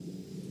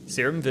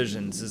Serum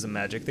Visions is a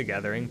Magic the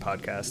Gathering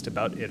podcast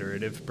about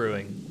iterative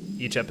brewing.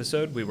 Each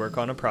episode, we work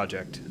on a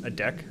project, a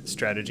deck,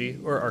 strategy,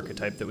 or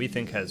archetype that we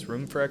think has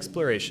room for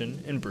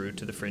exploration and brew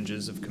to the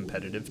fringes of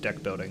competitive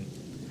deck building.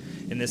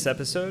 In this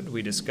episode,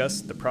 we discuss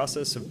the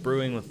process of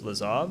brewing with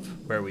Lazov,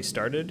 where we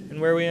started,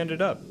 and where we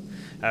ended up.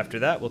 After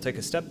that, we'll take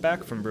a step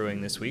back from brewing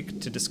this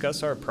week to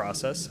discuss our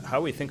process, how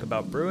we think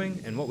about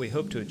brewing, and what we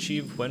hope to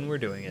achieve when we're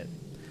doing it.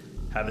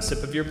 Have a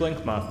sip of your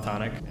Blink Moth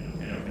tonic,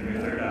 and open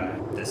your third eye.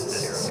 This is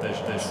Serum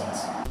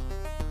Visions.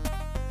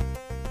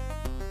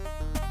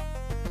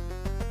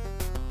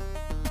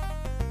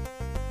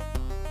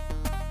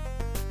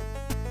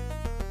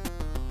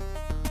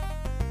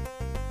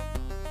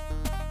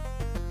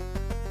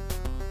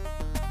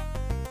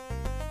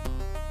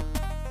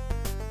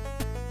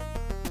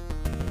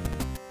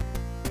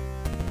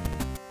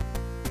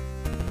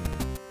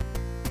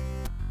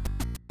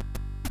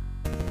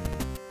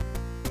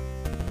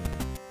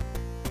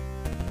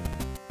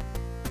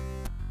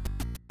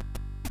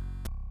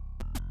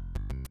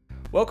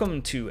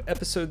 Welcome to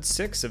episode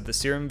 6 of the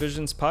Serum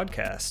Visions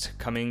podcast.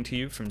 Coming to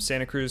you from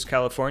Santa Cruz,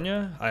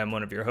 California, I am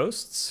one of your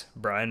hosts,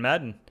 Brian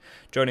Madden.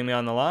 Joining me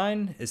on the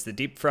line is the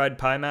deep-fried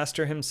pie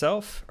master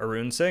himself,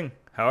 Arun Singh.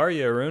 How are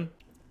you, Arun?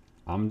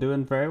 I'm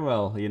doing very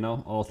well,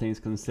 all things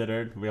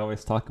considered. We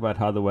always talk about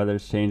how the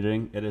weather's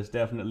changing. It is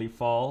definitely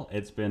fall.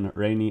 It's been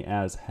rainy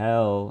as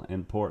hell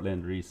in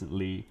Portland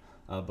recently,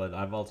 but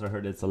I've also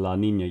heard it's a La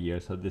Nina year,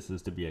 so this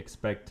is to be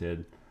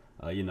expected.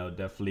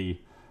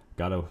 Definitely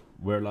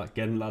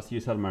getting lots of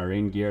use out of my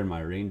rain gear and my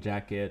rain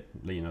jacket,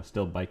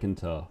 still biking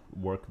to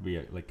work,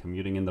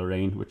 commuting in the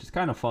rain, which is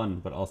kind of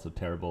fun, but also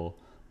terrible.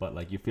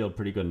 But you feel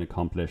pretty good and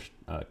accomplished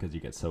because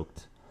you get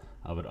soaked.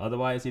 But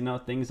otherwise,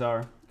 things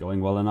are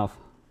going well enough.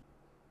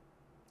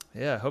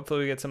 Yeah,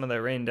 hopefully we get some of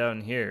that rain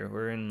down here.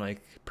 We're in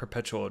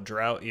perpetual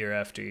drought year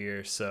after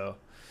year, so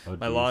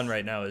my lawn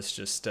right now is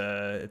just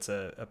it's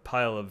a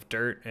pile of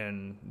dirt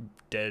and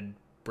dead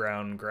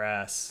brown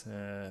grass,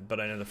 but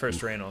I know the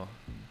first rain will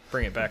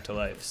bring it back to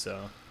life.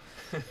 So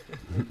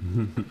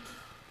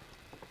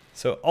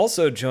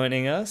also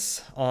joining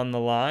us on the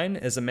line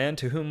is a man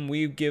to whom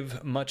we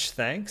give much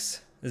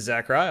thanks,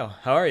 Zach Ryle.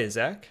 How are you,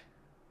 Zach?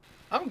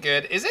 I'm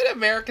good. Is it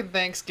American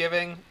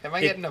Thanksgiving? Am I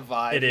getting a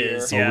vibe it here?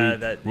 Is,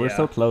 yeah. We're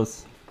so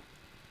close.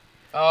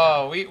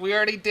 Oh, we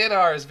already did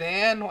ours,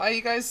 man. Why are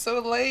you guys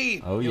so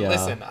late? Oh, yeah.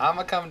 Listen, I'm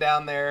going to come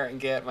down there and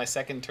get my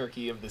second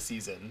turkey of the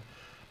season,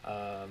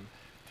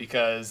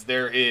 because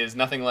there is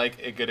nothing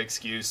like a good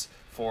excuse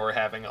for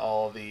having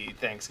all the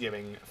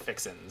Thanksgiving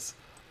fixins.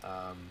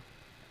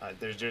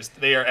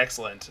 They are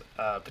excellent.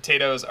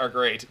 Potatoes are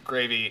great.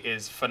 Gravy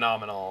is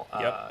phenomenal.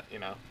 Yep.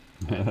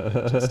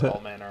 And just all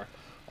manner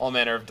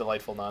of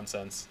delightful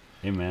nonsense.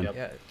 Amen. Yep.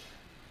 Yeah.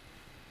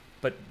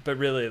 But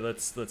really,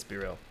 let's be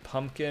real.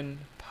 Pumpkin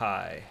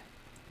pie.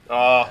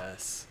 Oh.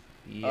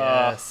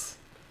 Yes.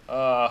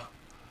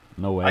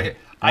 No way.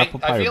 I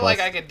feel like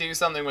I could do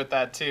something with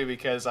that too,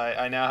 because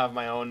I now have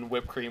my own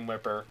whipped cream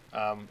whipper,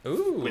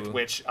 with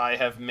which I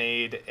have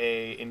made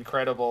a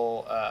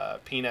incredible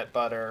peanut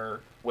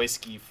butter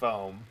whiskey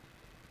foam.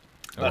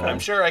 But I'm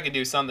sure I could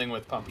do something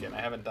with pumpkin.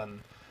 I haven't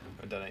done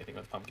anything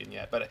with pumpkin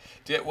yet. But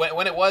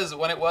when it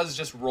was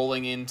just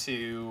rolling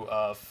into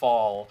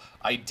fall,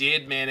 I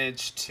did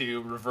manage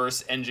to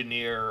reverse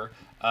engineer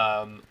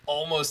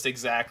almost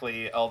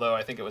exactly, although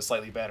I think it was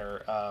slightly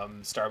better,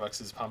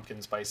 Starbucks'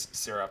 pumpkin spice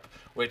syrup,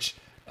 which,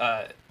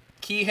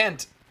 key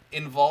hint,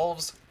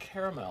 involves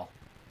caramel.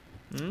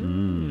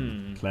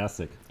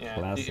 Classic. Yeah.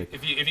 Classic.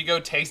 If you go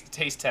taste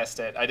test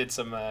it, I did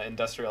some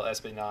industrial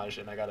espionage,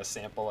 and I got a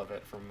sample of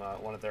it from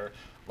one of their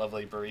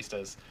lovely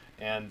baristas,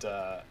 and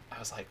I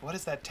was like, what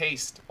is that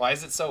taste? Why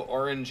is it so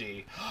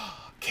orangey?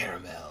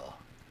 Caramel.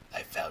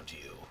 I found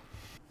you.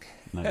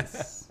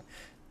 Nice.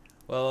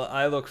 Well,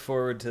 I look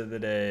forward to the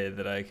day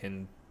that I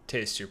can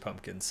taste your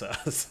pumpkin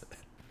sauce.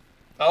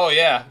 Oh,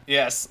 yeah.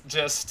 Yes.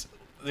 Just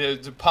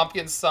the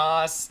pumpkin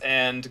sauce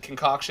and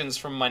concoctions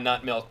from my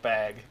nut milk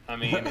bag. I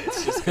mean,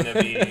 it's just going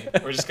to be...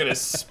 We're just going to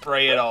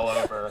spray it all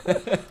over.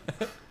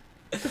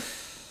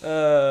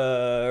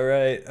 All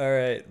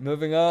right.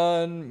 Moving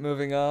on.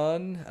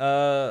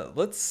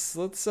 Let's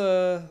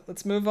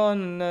move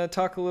on and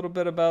talk a little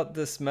bit about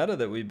this meta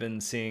that we've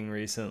been seeing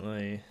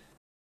recently.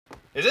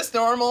 Is this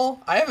normal?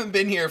 I haven't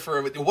been here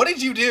for... What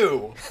did you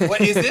do? What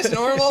is this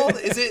normal?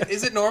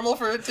 Is it normal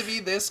for it to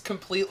be this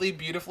completely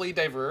beautifully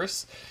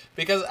diverse?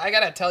 Because I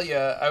gotta tell you,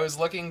 I was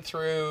looking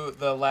through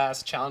the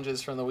last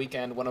challenges from the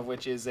weekend, one of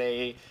which is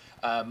a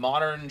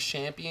modern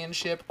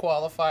championship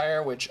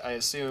qualifier, which I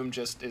assume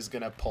just is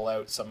gonna pull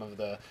out some of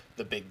the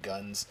big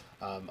guns.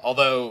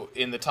 Although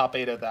in the top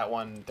 8 of that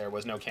one, there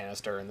was no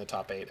canister. In the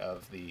top 8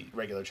 of the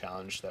regular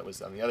challenge that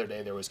was on the other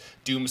day, there was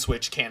Doom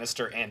Switch,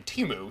 canister, and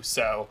Timu.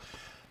 So...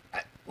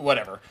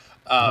 whatever.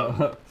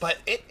 But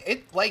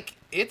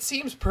it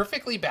seems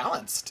perfectly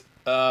balanced.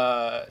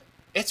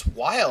 It's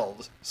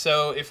wild.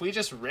 So if we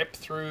just rip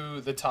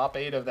through the top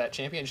 8 of that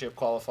championship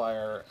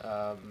qualifier,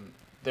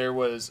 there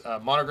was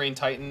Mono Green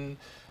Titan,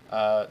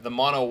 the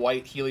Mono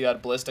White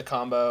Heliod Ballista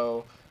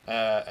combo,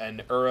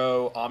 an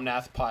Uro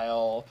Omnath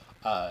pile,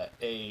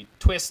 a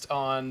twist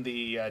on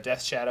the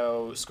Death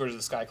Shadow Scourge of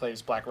the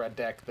Skyclaves black-red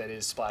deck that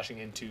is splashing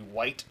into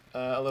white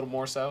a little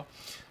more so.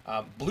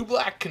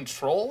 Blue-black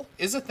control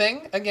is a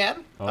thing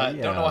again. Yeah.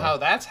 Don't know how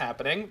that's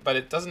happening, but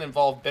it doesn't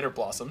involve Bitter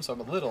Blossom, so I'm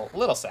a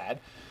little sad.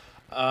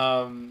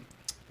 What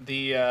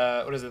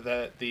is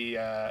it? The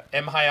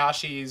M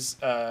Hayashi's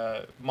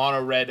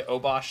mono red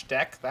Obosh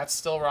deck, that's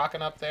still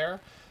rocking up there.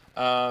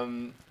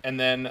 And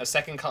then a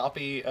second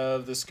copy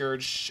of the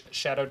Scourge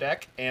Shadow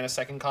deck and a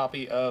second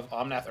copy of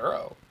Omnath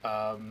Uro.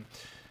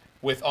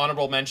 With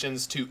honorable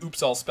mentions to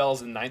Oops All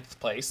Spells in 9th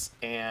place,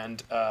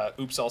 and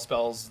Oops All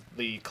Spells,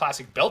 the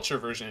classic Belcher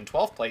version, in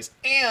 12th place,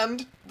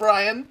 and,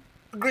 Brian,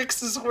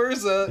 Grixis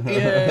Wurza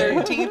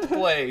in 13th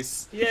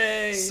place.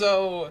 Yay!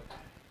 So,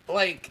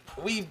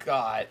 we've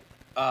got,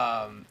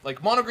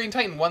 Mono Green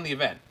Titan won the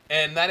event,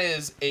 and that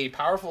is a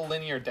powerful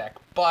linear deck,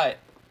 but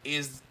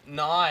is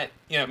not,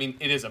 it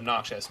is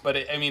obnoxious, but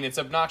it's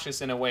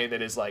obnoxious in a way that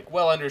is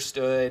well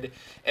understood.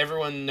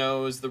 Everyone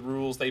knows the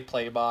rules they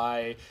play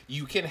by.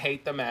 You can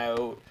hate them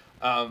out.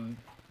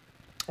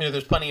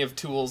 There's plenty of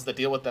tools that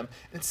deal with them.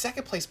 In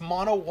second place,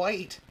 mono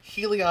white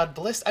Heliod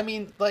Bliss.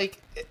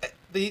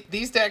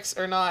 These decks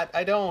are not.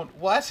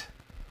 What?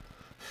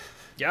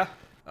 Yeah.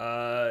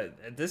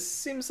 This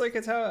seems like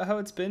it's how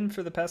it's been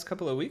for the past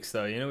couple of weeks,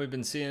 though. We've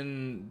been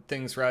seeing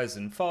things rise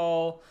and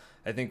fall.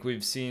 I think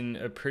we've seen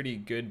a pretty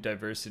good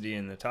diversity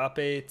in the top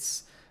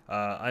 8s.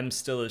 I'm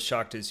still as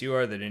shocked as you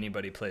are that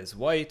anybody plays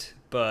white,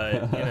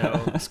 but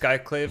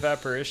Skyclave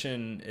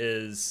Apparition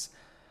is.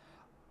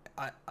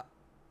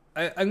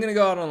 I'm going to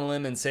go out on a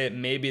limb and say it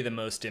may be the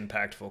most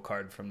impactful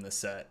card from the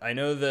set. I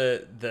know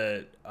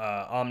that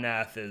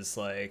Omnath is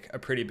a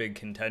pretty big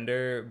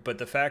contender, but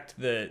the fact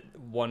that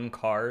one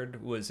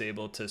card was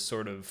able to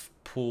sort of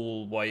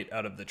pull white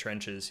out of the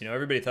trenches,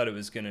 everybody thought it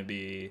was going to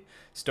be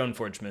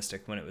Stoneforge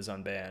Mystic when it was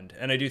unbanned,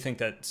 and I do think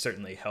that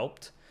certainly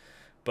helped.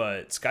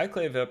 But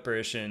Skyclave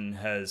Apparition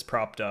has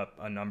propped up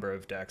a number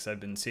of decks. I've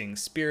been seeing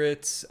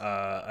Spirits,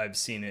 I've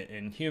seen it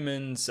in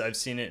Humans, I've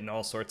seen it in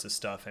all sorts of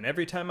stuff. And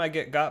every time I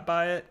get got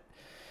by it,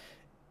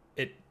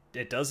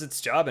 it does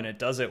its job and it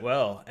does it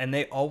well. And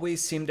they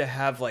always seem to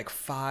have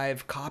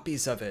 5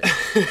 copies of it.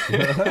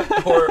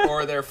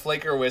 or they're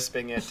flaker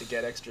wisping it to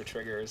get extra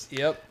triggers.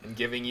 Yep. And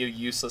giving you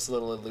useless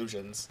little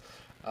illusions.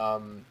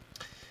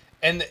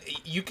 And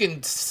you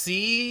can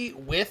see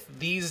with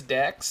these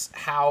decks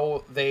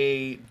how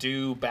they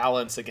do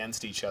balance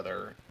against each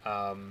other.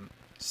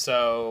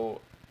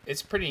 So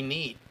it's pretty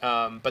neat.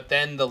 But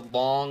then the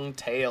long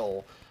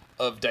tail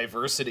of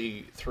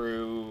diversity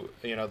through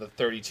the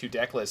 32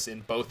 deck lists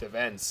in both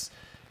events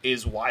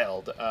is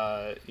wild.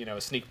 A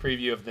sneak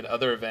preview of the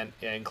other event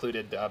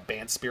included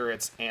Bant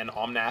Spirits and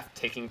Omnath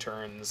taking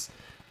turns.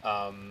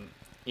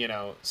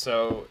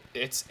 So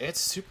it's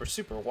super,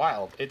 super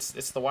wild.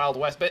 It's the Wild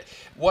West. But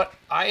what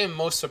I am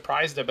most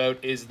surprised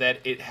about is that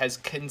it has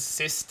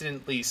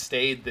consistently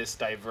stayed this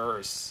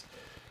diverse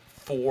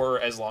for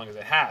as long as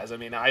it has.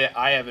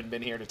 I haven't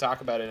been here to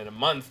talk about it in a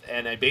month,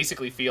 and I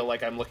basically feel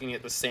like I'm looking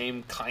at the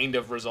same kind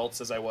of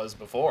results as I was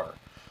before,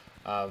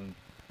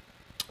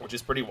 which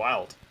is pretty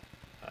wild.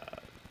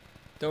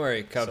 Don't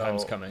worry,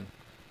 Cowtime's coming.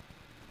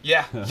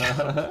 Yeah.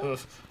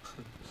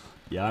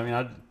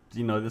 Yeah,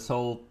 this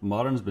whole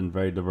Modern's been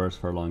very diverse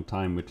for a long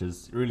time, which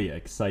is really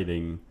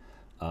exciting.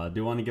 Do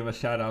you want to give a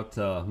shout out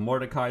to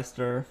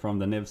Mordecaister from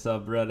the Niv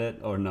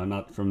subreddit, or no,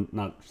 not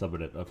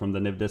subreddit, from the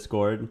Niv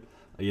Discord?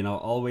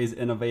 Always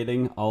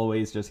innovating,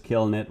 always just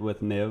killing it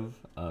with Niv.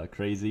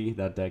 Crazy.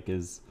 That deck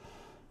is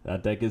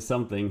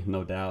something,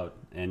 no doubt.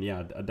 And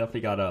yeah, I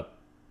definitely gotta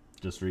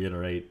just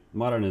reiterate,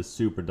 Modern is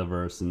super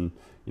diverse, and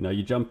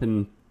you jump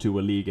into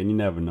a league and you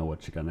never know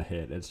what you're gonna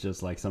hit. It's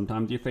just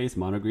sometimes you face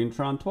Mono Green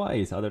Tron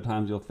twice, other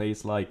times you'll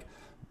face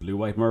Blue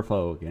White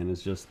Merfolk, and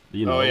it's just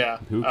Oh yeah.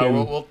 Who can...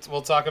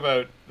 We'll talk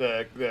about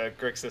the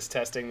Grixis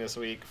testing this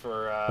week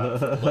for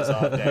the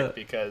Blizzoff deck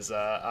because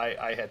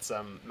I had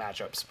some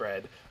matchup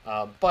spread.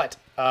 But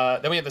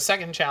then we have the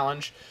second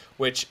challenge,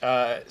 which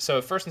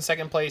so first and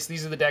second place,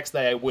 these are the decks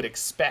that I would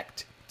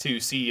expect to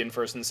see in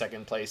first and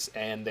second place,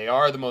 and they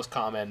are the most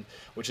common,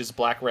 which is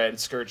Black Red.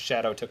 Scourge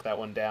Shadow took that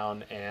one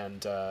down,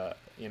 and the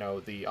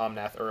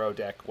Omnath Uro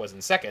deck was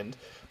in second.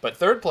 But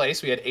third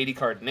place we had 80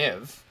 card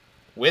Niv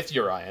with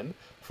Urian.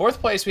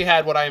 Fourth place we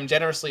had what I am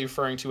generously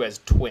referring to as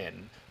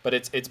Twin, but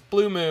it's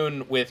Blue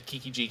Moon with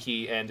Kiki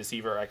Jiki and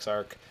Deceiver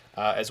Exarch,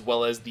 as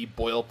well as the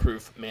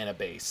Boil-proof mana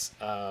base,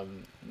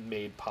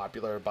 made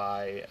popular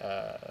by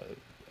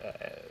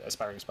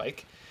Aspiring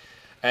Spike.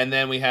 And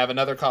then we have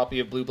another copy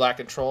of Blue-Black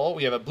Control.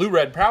 We have a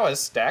Blue-Red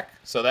Prowess deck,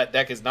 so that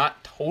deck is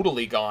not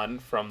totally gone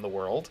from the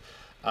world.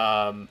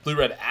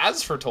 Blue-Red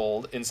As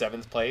Foretold in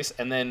 7th place,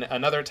 and then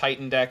another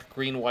Titan deck,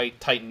 Green-White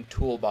Titan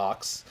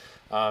Toolbox,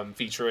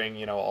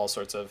 featuring, all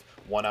sorts of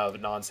one-of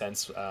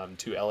nonsense to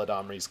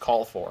Eladomri's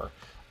Call For.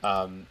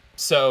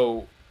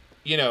 So,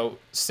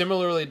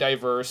 similarly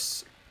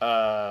diverse,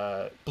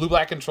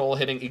 Blue-Black Control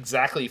hitting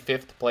exactly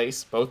 5th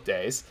place both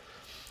days.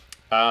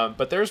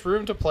 But there's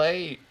room to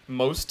play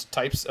most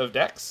types of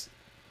decks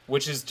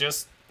which is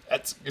just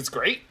it's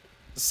great,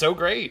 so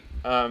great.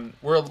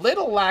 We're a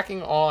little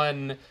lacking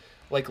on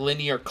like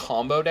linear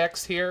combo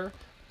decks here,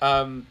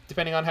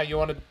 depending on how you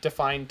want to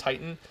define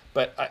Titan.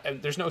 But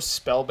there's no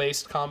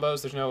spell-based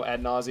combos. There's no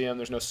Ad Nauseam.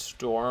 There's no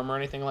Storm or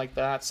anything like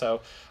that.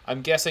 So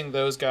I'm guessing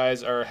those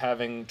guys are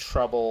having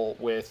trouble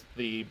with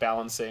the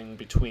balancing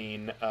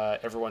between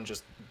everyone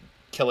just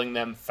killing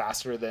them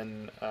faster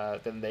than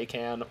they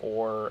can,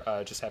 or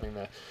just having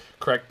the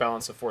correct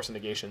balance of force and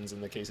negations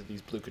in the case of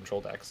these blue control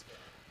decks.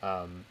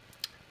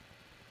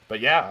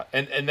 But yeah,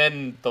 and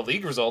then the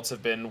league results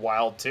have been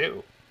wild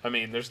too. I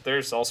mean,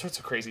 there's all sorts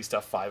of crazy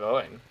stuff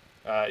 5-0ing.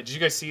 Did you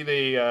guys see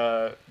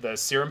the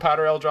Serum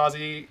Powder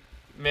Eldrazi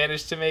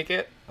managed to make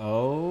it?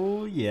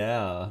 Oh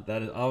yeah,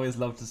 that is always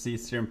love to see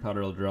Serum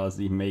Powder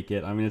Eldrazi make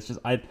it. I mean, it's just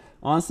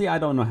honestly I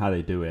don't know how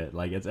they do it.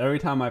 Like, it's every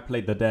time I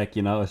play the deck,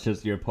 it's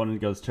just your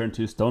opponent goes turn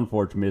 2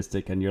 Stoneforge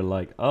Mystic, and you're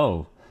like,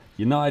 oh,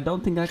 I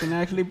don't think I can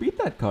actually beat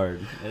that card.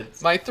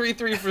 It's my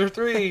 3/3 for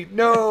 3.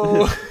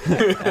 No.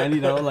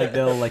 And like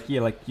they'll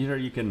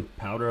you can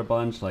powder a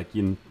bunch. Like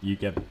you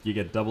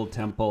get double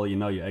temple.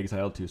 You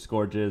exile 2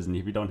 Scourges, and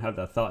if you don't have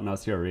that thought, now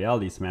it's your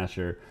Reality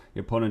Smasher.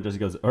 Your opponent just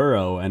goes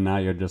Uro, and now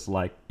you're just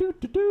like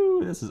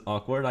this is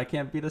awkward. I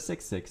can't beat a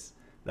 6/6.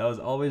 That was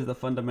always the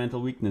fundamental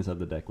weakness of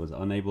the deck, was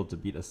unable to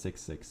beat a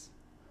 6/6,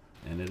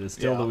 and it is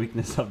still the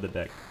weakness of the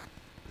deck.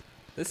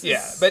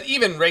 But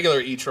even regular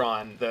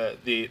E-Tron,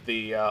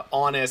 the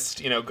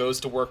honest, goes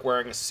to work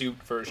wearing a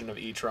suit version of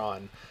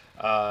E-Tron,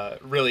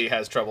 really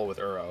has trouble with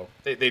Uro.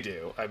 They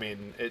do. I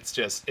mean,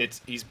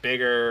 he's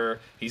bigger,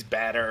 he's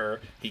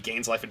better, he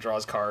gains life and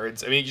draws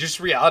cards. I mean, just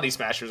Reality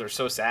Smashers are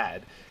so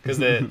sad, because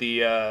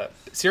the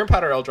Serum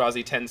Powder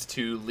Eldrazi tends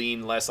to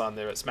lean less on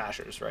the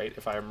Smashers, right?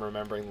 If I'm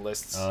remembering the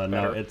lists better.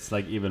 No, it's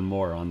like even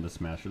more on the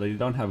Smasher. They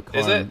don't have Karn.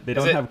 Is it? They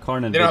don't have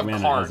Karn and Big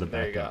Mana as a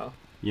backup.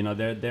 There you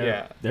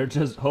go. They're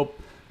just hope.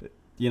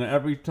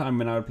 Every time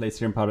when I would play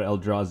Serum Powder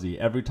Eldrazi,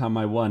 every time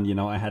I won,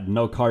 I had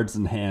no cards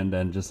in hand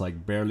and just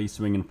like barely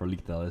swinging for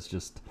lethal. It's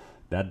just,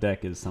 that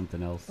deck is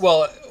something else.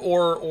 Well,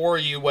 or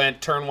you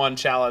went turn 1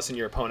 Chalice and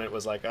your opponent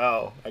was like,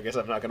 oh, I guess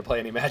I'm not going to play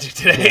any Magic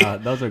today. Yeah,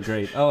 those are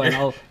great. Oh,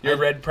 and your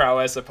red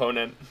prowess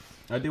opponent.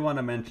 I do want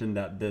to mention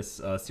that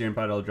this Serum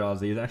Powder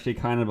Eldrazi is actually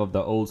kind of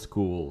the old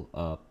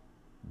school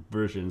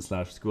version /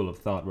 school of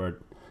thought, where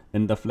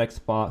in the flex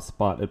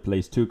spot it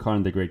plays 2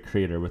 Karn the Great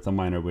Creator with a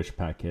Minor Wish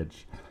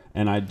package.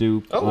 And I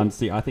do,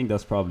 honestly, I think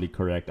that's probably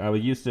correct.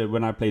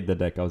 When I played the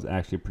deck, I was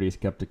actually pretty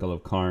skeptical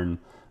of Karn.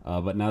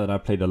 But now that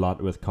I've played a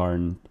lot with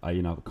Karn,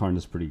 Karn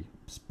is pretty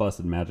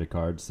busted Magic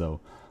card. So,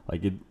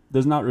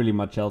 there's not really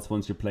much else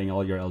once you're playing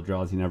all your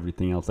Eldrazi and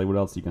everything else. Like, what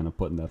else are you going to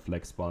put in that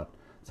flex spot?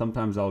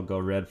 Sometimes I'll go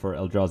red for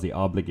Eldrazi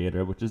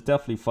Obligator, which is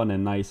definitely fun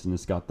and nice, and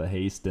it's got the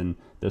haste. And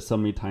there's so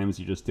many times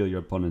you just steal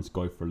your opponent's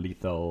Goy for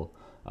lethal.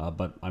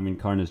 But, I mean,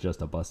 Karn is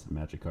just a busted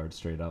Magic card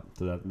straight up.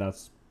 So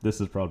this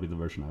is probably the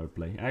version I would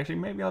play. Actually,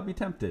 maybe I'll be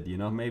tempted,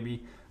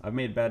 Maybe I've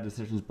made bad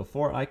decisions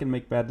before. I can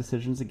make bad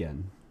decisions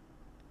again.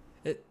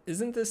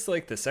 Isn't this,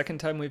 like, the second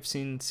time we've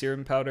seen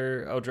Serum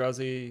Powder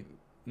Eldrazi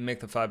make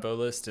the 5-0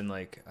 list? And,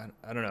 like,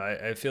 I don't know.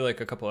 I feel like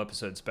a couple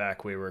episodes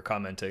back we were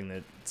commenting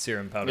that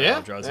Serum Powder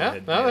Eldrazi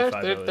had made a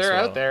 5-0 they're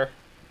out there.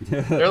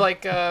 They're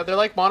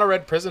like mono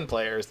red prison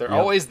players. They're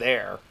always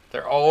there.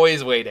 They're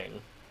always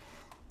waiting.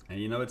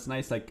 And it's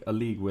nice, like a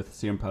league with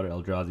Serum Powder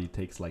Eldrazi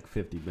takes like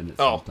 50 minutes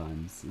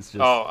sometimes. It's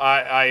just...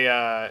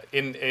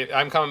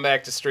 I'm coming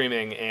back to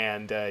streaming,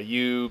 and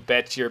you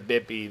bet your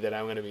bippy that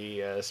I'm going to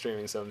be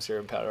streaming some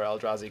Serum Powder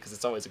Eldrazi, because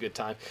it's always a good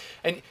time.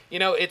 And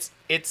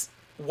it's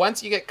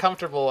once you get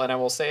comfortable, and I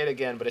will say it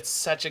again, but it's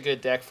such a good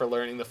deck for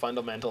learning the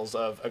fundamentals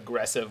of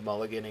aggressive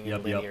mulliganing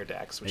in linear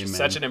decks, which is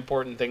such an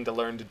important thing to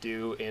learn to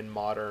do in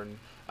Modern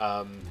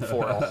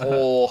for a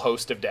whole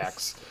host of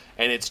decks.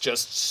 And it's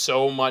just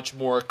so much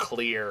more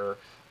clear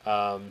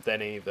than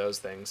any of those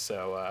things.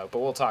 So, but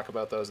we'll talk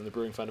about those in the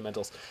Brewing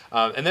Fundamentals.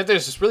 And then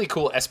there's this really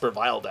cool Esper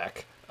Vial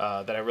deck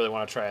that I really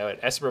want to try out.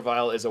 Esper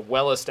Vial is a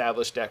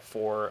well-established deck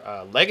for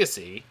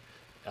Legacy,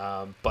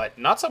 but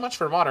not so much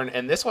for Modern.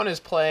 And this one is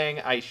playing,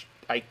 I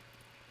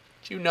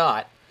do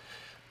not,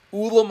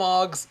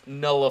 Ulamog's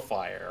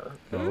Nullifier,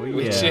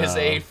 which is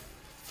a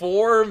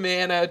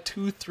 4-mana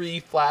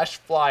 2/3 flash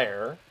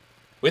flyer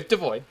with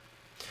Devoid.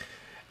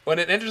 When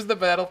it enters the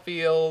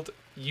battlefield,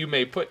 you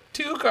may put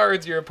 2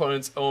 cards your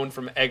opponents own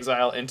from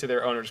exile into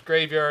their owner's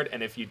graveyard,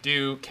 and if you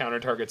do, counter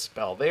target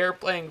spell. They are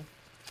playing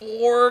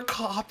 4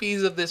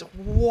 copies of this.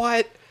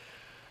 What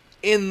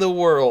in the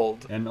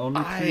world? And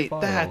only 3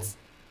 vials.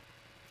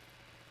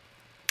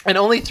 And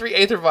only 3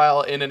 Aether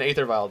Vial in an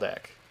Aether Vial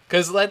deck.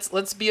 Because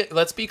let's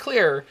be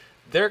clear,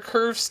 their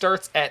curve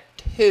starts at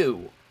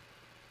 2.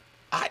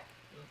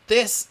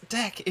 This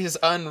deck is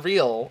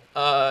unreal.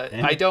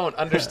 I don't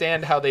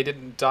understand how they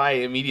didn't die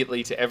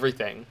immediately to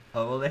everything.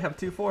 Oh, well, they have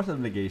 2 Force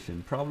of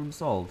Negation. Problem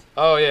solved.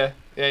 Oh, yeah.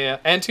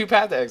 And 2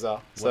 Path to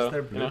Exile. What's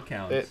their blue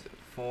count?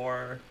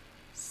 4...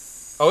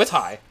 Oh, it's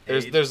high.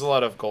 There's a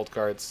lot of gold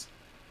cards.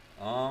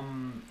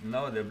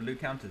 No, their blue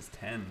count is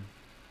 10.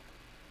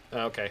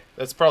 Okay,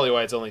 that's probably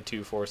why it's only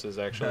 2 forces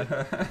actually.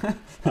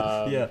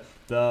 Yeah,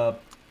 the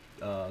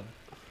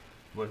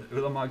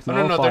Ulamog's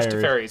Oh no, there's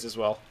Nullifiers. Teferis as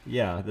well.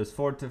 Yeah, there's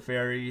 4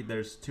 Teferi,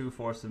 there's 2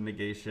 Force of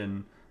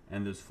Negation,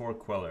 and there's 4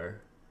 Queller.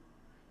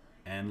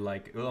 And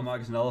like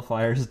Ulamog's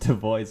Nullifier is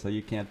devoid, so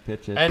you can't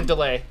pitch it. And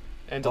delay.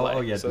 Yeah,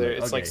 so delay.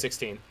 it's Okay. like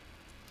 16.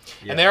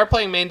 Yeah. And they are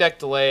playing main deck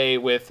delay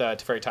with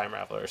Teferi Time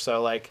Raveler.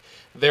 So like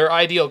their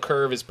ideal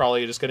curve is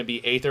probably just going to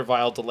be Aether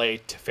Vial delay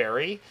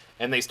Teferi,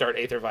 and they start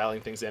Aether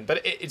Vialing things in.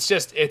 But it's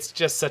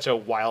just such a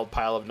wild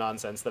pile of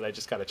nonsense that I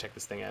just got to check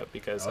this thing out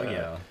because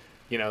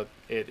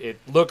it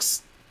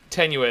looks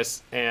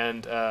tenuous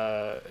and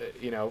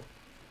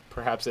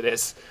perhaps it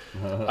is.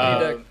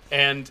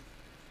 And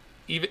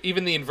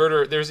even the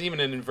inverter, there's even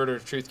an inverter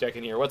of truth deck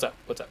in here. What's up?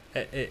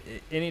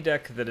 Any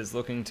deck that is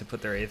looking to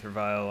put their Aether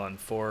Vial on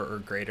 4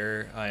 or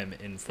greater, I am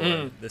in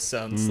for. This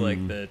sounds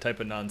like the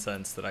type of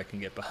nonsense that I can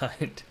get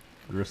behind.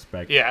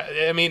 Respect. Yeah,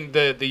 I mean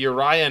the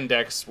Urian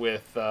decks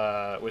with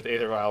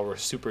Aether Vial were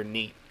super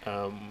neat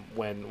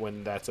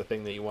when that's a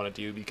thing that you want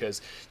to do,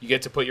 because you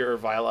get to put your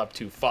Vial up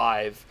to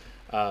 5,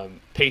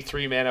 pay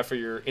 3 mana for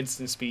your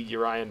instant speed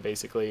Urian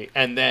basically,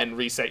 and then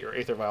reset your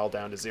Aether Vial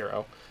down to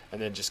 0,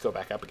 and then just go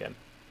back up again.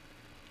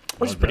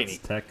 Which is pretty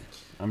neat. Tech.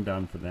 I'm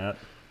down for that.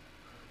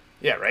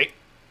 Yeah, right.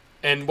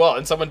 And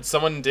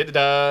someone did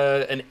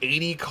an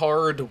 80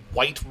 card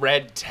white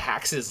red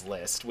taxes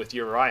list with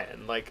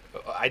Urian. Like,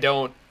 I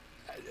don't.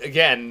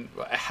 Again,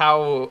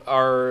 how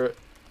are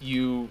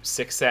you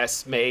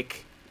success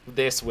make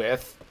this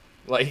with?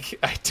 Like,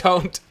 I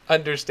don't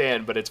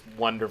understand, but it's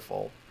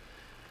wonderful.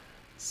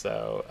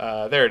 So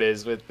there it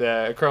is with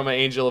Chroma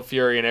Angel of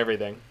Fury and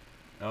everything.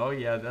 Oh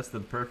yeah, that's the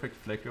perfect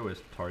flicker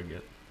with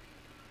target.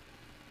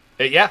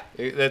 Yeah,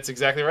 that's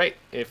exactly right.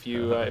 If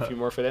you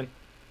morph it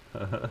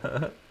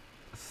in.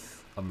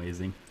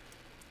 Amazing.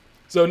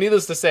 So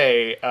needless to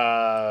say,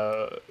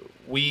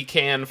 we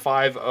can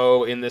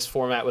 5-0 in this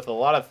format with a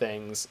lot of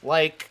things,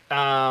 like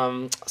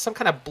some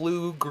kind of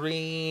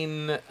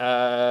blue-green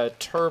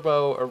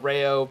turbo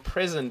Arreo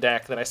prison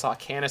deck that I saw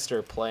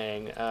Canister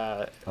playing. Do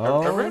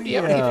you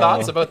have any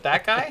thoughts about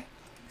that guy?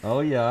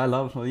 Oh yeah, I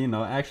love,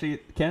 actually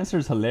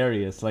Canister's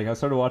hilarious. Like I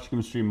started watching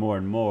him stream more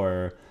and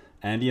more,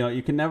 and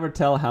you can never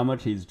tell how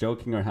much he's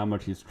joking or how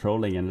much he's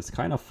trolling, and it's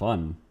kind of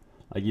fun.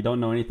 Like you don't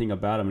know anything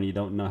about him, and you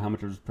don't know how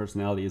much of his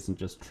personality isn't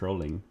just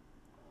trolling.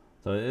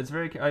 So it's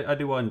I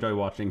do enjoy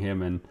watching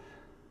him, and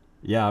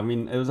yeah, I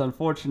mean it was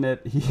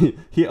unfortunate he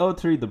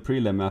 0-3'd the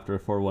prelim after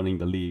 4-1ing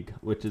the league,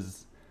 which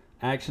is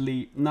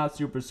actually not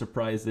super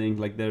surprising.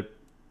 Like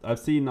I've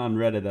seen on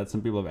Reddit that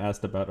some people have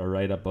asked about a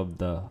write-up of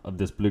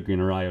this blue-green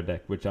Arreo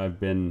deck, which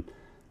I've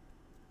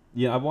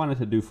wanted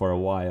to do for a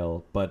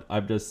while, but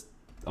I've just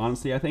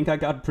honestly I think I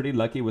got pretty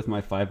lucky with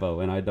my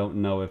 5-0, and I don't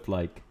know if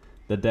like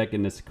the deck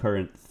in its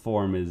current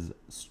form is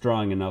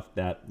strong enough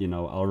that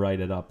I'll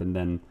write it up, and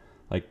then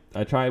like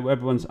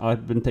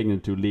I've been taking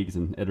it to leagues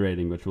and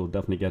iterating, which we'll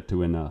definitely get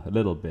to in a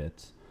little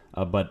bit,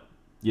 but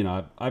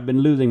I've been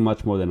losing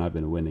much more than I've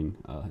been winning,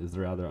 is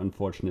the rather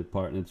unfortunate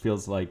part, and it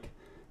feels like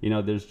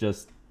there's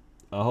just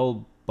a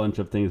whole bunch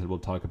of things that we'll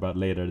talk about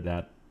later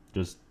that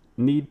just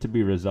need to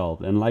be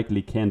resolved and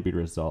likely can be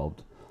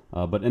resolved,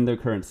 but in their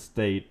current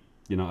state,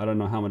 I don't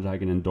know how much I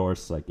can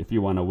endorse. Like, if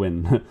you want to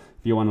win,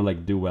 if you want to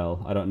like do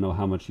well, I don't know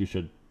how much you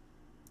should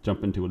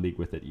jump into a league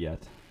with it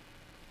yet.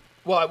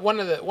 Well, one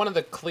of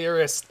the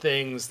clearest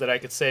things that I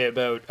could say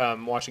about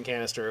watching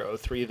Canister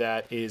 03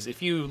 that is,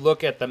 if you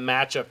look at the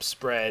matchup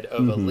spread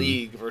of a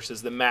league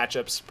versus the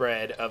matchup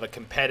spread of a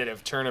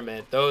competitive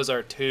tournament, those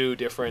are two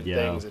different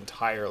things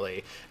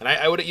entirely. And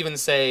I would even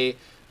say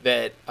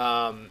that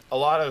a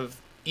lot of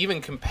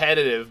even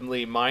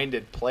competitively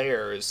minded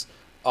players,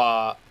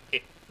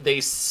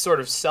 they sort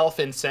of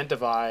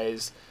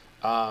self-incentivize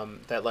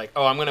that, like,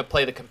 I'm going to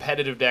play the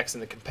competitive decks in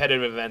the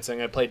competitive events. I'm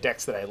going to play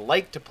decks that I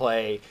like to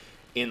play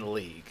in the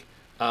league.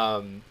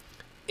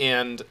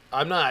 And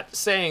I'm not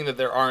saying that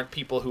there aren't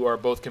people who are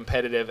both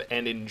competitive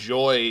and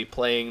enjoy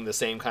playing the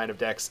same kind of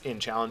decks in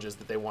challenges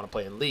that they want to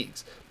play in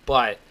leagues.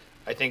 But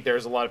I think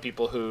there's a lot of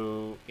people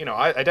who,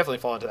 I definitely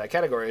fall into that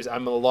category.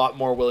 I'm a lot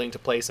more willing to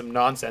play some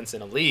nonsense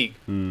in a league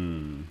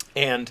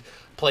and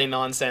play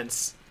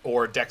nonsense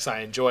or decks I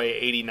enjoy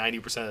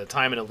 80-90% of the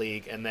time in a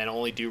league, and then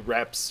only do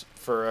reps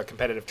for a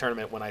competitive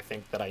tournament when I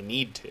think that I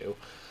need to.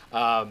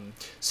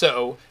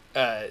 So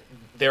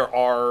there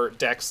are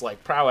decks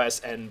like Prowess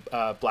and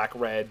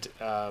Black-Red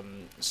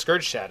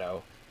Scourge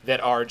Shadow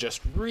that are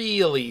just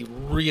really,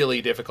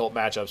 really difficult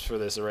matchups for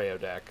this Arreo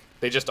deck.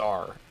 They just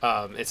are.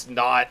 It's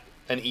not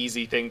an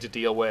easy thing to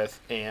deal with,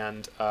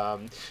 and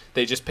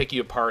they just pick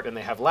you apart, and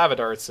they have lava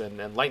darts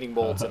and lightning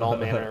bolts and all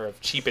manner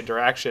of cheap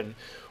interaction,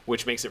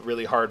 which makes it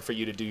really hard for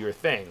you to do your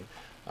thing.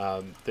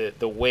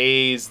 The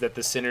ways that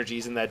the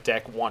synergies in that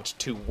deck want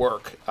to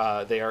work,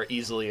 they are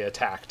easily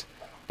attacked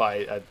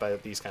by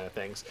these kind of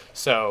things.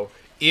 So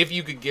if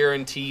you could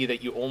guarantee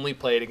that you only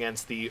played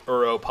against the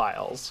Uro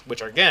piles,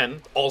 which are,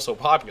 again, also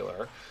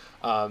popular,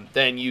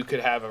 then you could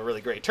have a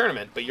really great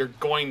tournament. But you're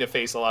going to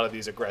face a lot of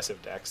these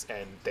aggressive decks,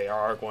 and they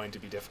are going to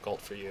be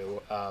difficult for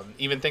you.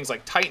 Even things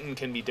like Titan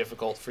can be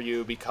difficult for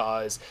you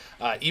because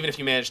even if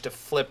you manage to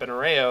flip an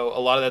Arreo, a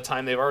lot of the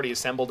time they've already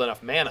assembled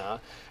enough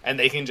mana, and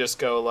they can just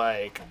go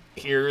like,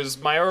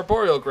 here's my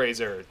Arboreal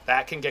Grazer.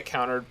 That can get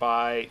countered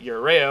by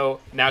your Arreo.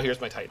 Now here's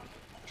my Titan.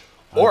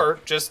 Or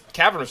just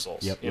Cavern of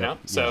Souls, you know?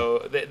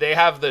 So they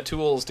have the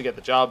tools to get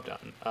the job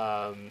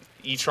done.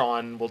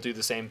 E-Tron will do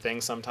the same thing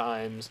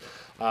sometimes.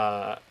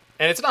 And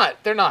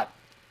they're not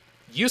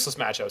useless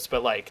matchups,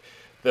 but like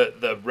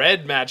the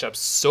red matchup's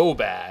so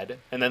bad,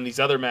 and then these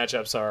other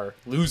matchups are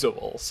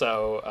losable.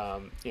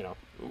 So,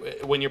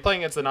 when you're playing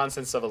against the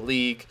nonsense of a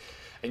league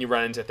and you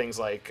run into things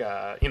like,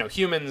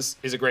 Humans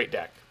is a great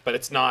deck, but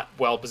it's not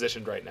well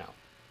positioned right now.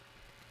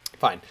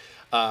 Fine.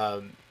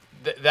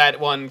 That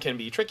one can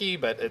be tricky,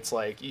 but it's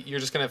like you're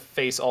just going to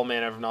face all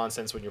manner of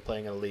nonsense when you're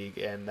playing in a league,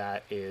 and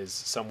that is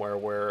somewhere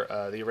where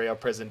the Arreo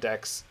Prison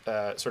deck's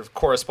sort of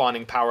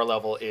corresponding power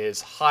level is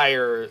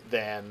higher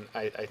than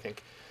I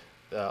think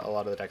a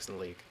lot of the decks in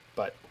the league.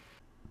 But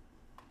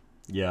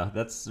yeah,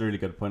 that's a really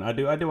good point. I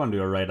do want to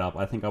do a write up.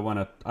 I think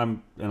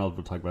and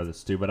we'll talk about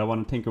this too, but I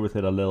want to tinker with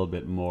it a little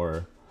bit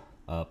more.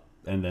 I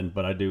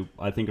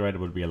think a write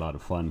up would be a lot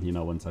of fun,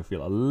 once I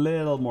feel a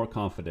little more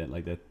confident,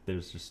 like that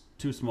there's just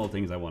two small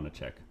things I want to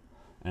check.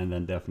 And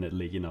then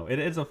definitely, it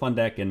is a fun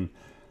deck, and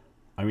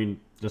I mean,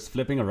 just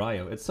flipping a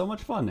Ryo, it's so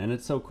much fun, and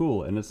it's so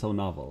cool, and it's so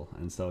novel.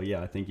 And so,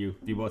 yeah, I think you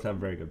both have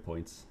very good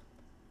points.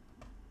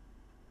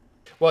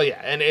 Well,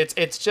 yeah, and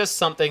it's just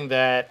something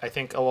that I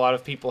think a lot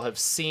of people have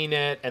seen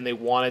it, and they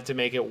wanted to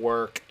make it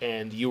work,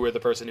 and you were the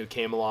person who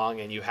came along,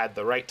 and you had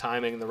the right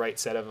timing, the right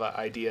set of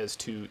ideas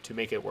to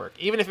make it work.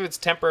 Even if it's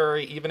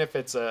temporary, even if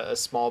it's a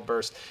small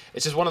burst,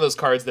 it's just one of those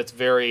cards that's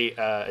very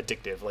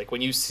addictive. Like,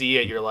 when you see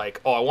it, you're like,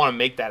 oh, I want to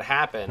make that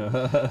happen.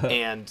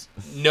 And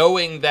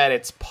knowing that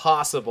it's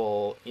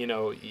possible,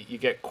 you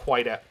get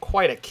quite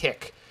a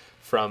kick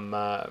from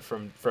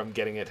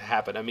getting it to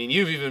happen. I mean,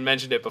 you've even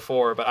mentioned it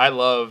before, but I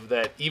love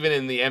that even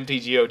in the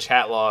MTGO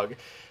chat log,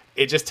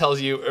 it just tells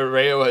you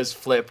Arreo has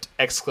flipped !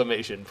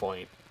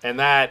 And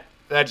that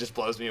just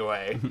blows me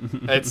away.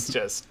 It's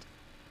just,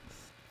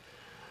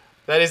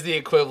 that is the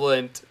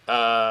equivalent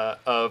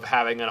of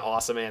having an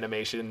awesome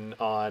animation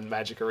on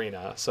Magic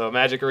Arena. So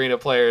Magic Arena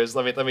players,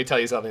 let me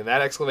tell you something.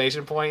 That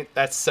exclamation point,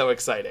 that's so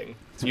exciting.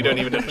 You don't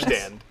even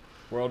understand.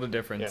 World of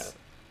difference.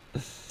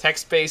 Yeah.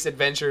 Text-based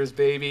adventures,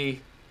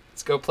 baby.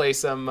 Let's go play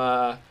some,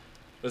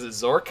 was it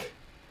Zork?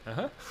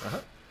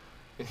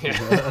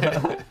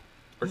 Yeah.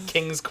 Or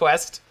King's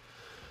Quest,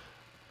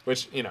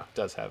 which,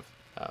 does have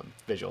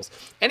visuals.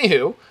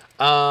 Anywho,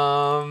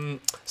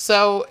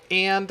 so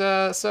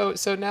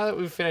now that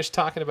we've finished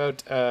talking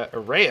about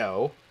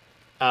Arreo,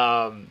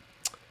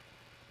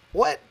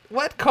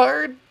 what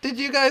card did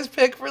you guys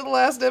pick for the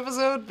last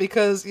episode?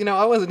 Because,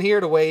 I wasn't here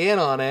to weigh in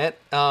on it.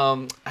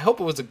 I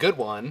hope it was a good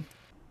one.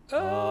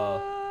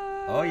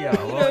 Oh yeah,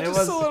 well, it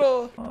was a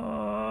little.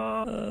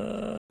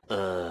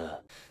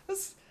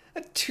 That's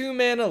a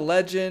 2-mana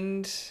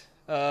legend.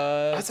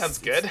 That sounds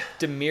good.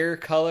 Dimir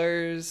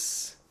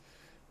colors.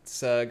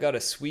 It's got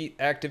a sweet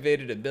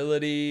activated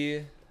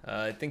ability.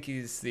 I think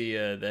he's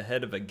the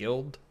head of a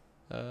guild,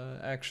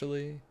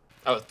 actually.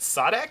 Oh,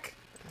 Sadek?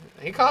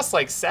 He costs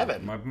like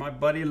 7. My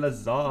buddy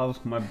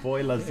Lazov, my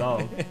boy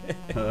Lazov.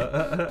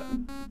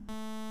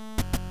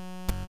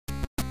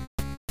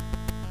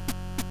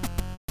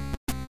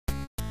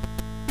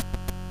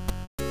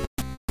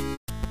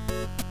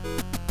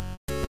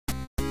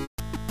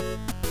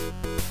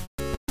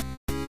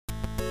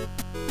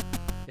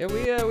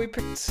 Yeah, we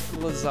picked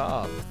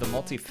Lazov, the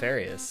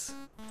Multifarious.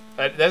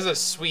 That's a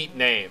sweet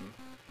name.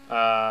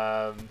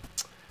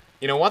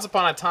 Once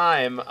upon a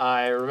time,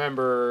 I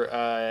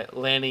remember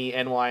Lanny,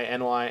 NY, I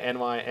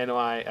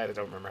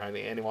don't remember how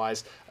many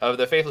NYs, of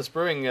the Faithless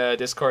Brewing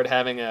Discord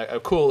having a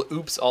cool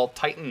Oops All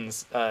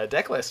Titans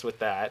deck list with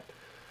that.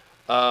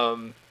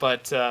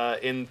 But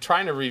in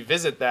trying to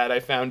revisit that, I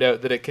found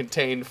out that it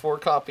contained 4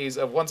 copies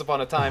of Once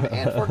Upon a Time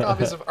and 4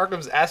 copies of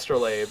Arkham's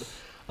Astrolabe.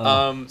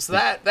 So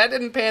that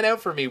didn't pan out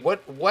for me.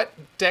 What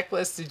deck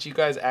lists did you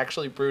guys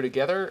actually brew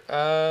together?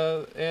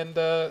 And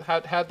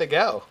how'd they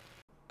go?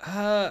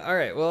 All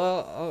right.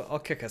 Well, I'll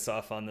kick us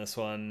off on this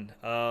one.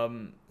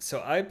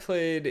 So I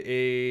played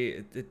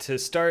a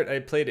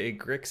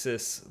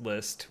Grixis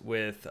list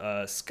with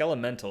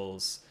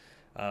Skelementals.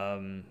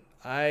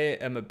 I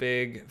am a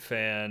big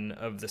fan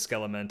of the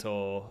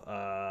Skelemental.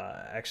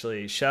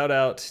 Actually, shout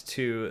out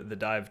to the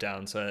Dive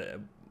Down.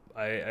 So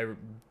I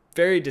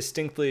very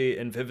distinctly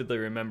and vividly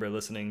remember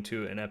listening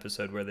to an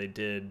episode where they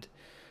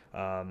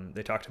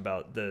talked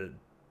about the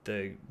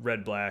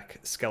red-black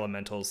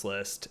Skelementals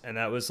list, and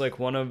that was like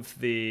one of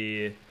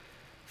the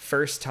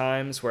first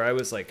times where I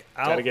was like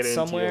out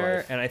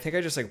somewhere, and I think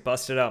I just like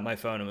busted out my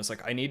phone and was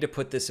like, I need to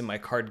put this in my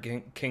Card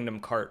Kingdom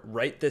cart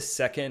right this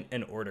second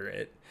and order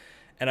it.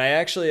 And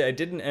I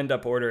didn't end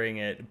up ordering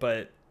it,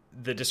 but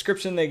the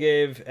description they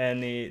gave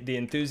and the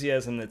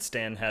enthusiasm that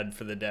Stan had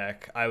for the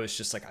deck, I was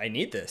just like, I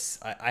need this.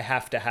 I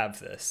have to have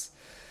this.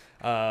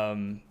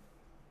 Um,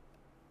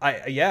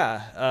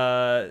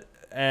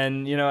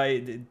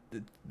 and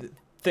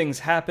things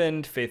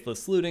happened.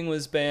 Faithless Looting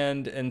was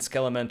banned, and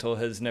Skelemental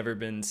has never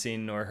been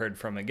seen nor heard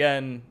from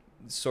again,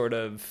 sort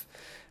of.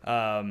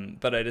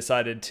 But I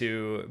decided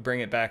to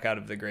bring it back out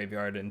of the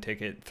graveyard and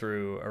take it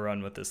through a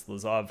run with this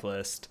Lazov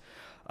list.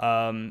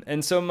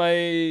 And so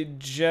my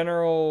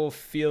general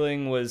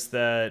feeling was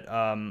that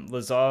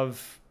Lazov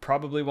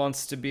probably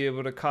wants to be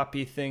able to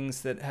copy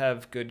things that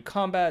have good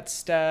combat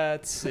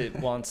stats. It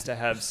wants to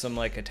have some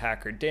like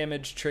attack or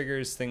damage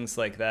triggers, things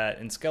like that.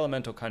 And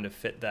Skelemental kind of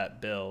fit that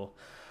bill.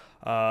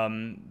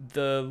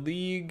 The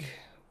league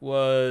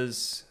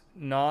was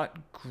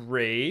not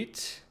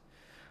great.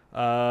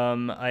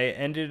 I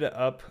ended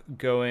up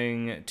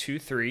going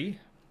 2-3.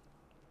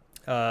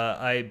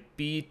 I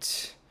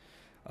beat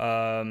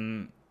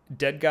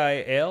Dead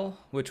Guy Ale,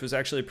 which was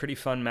actually a pretty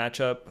fun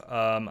matchup.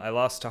 I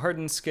lost to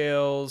Hardened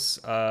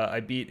Scales. I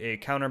beat a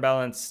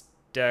counterbalance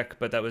deck,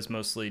 but that was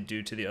mostly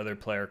due to the other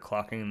player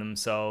clocking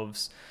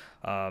themselves.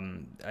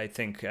 I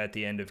think at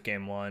the end of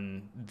game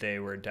 1, they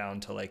were down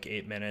to like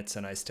 8 minutes,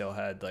 and I still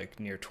had like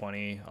near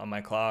 20 on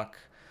my clock.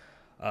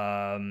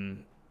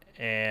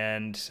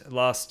 And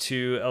lost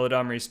to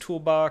Eladomri's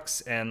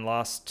Toolbox and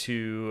lost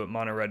to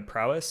Mono Red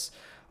Prowess.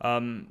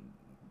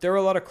 There were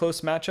a lot of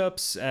close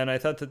matchups, and I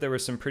thought that there were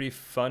some pretty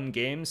fun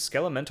games.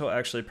 Skelemental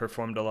actually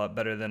performed a lot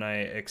better than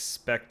I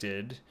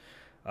expected.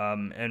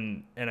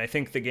 And I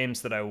think the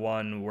games that I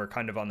won were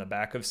kind of on the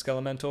back of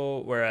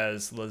Skelemental,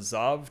 whereas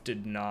Lazov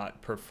did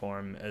not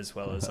perform as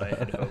well as I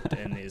had hoped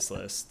in these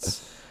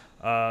lists.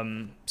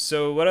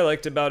 So what I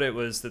liked about it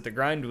was that the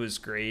grind was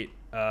great.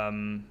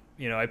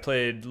 I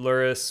played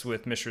Luris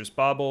with Mishra's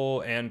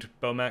Bauble and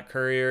Bomat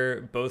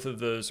Courier. Both of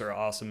those are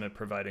awesome at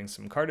providing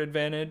some card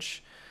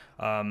advantage.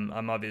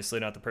 I'm obviously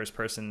not the first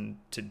person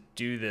to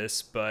do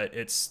this, but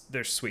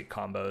they're sweet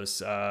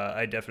combos.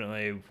 I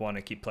definitely want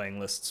to keep playing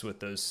lists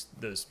with those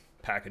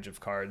package of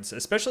cards,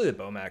 especially the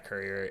Bomat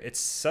Courier. It's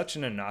such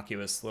an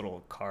innocuous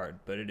little card,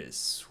 but it is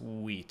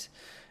sweet.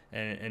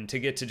 And to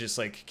get to just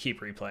like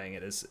keep replaying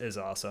it is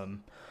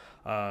awesome.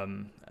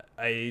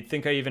 I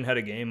think I even had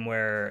a game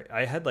where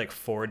I had like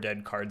 4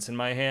 dead cards in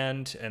my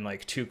hand and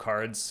like 2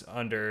 cards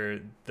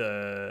under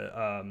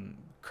the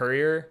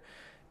Courier.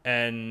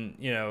 And,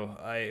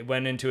 I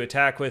went into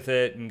attack with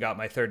it and got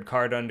my 3rd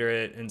card under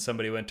it, and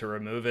somebody went to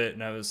remove it.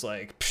 And I was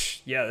like,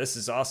 yeah, this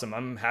is awesome.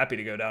 I'm happy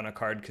to go down a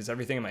card because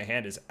everything in my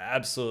hand is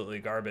absolutely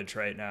garbage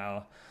right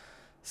now.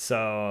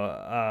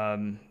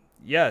 So,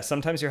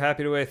 sometimes you're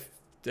happy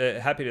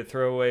to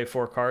throw away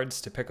 4 cards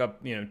to pick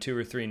up, 2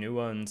 or 3 new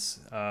ones,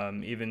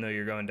 even though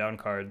you're going down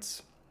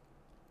cards.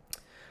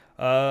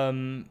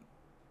 So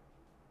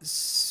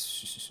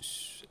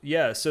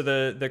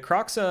the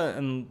Kroxa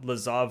and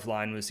Lazov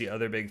line was the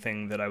other big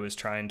thing that I was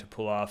trying to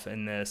pull off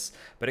in this,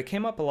 but it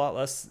came up a lot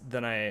less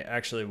than I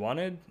actually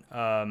wanted.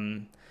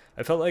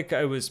 I felt like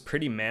I was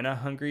pretty mana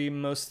hungry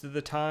most of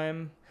the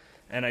time,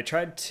 and I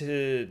tried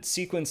to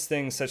sequence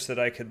things such that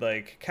I could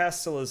like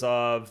cast a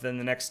Lazov, then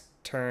the next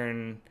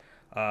turn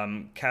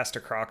cast a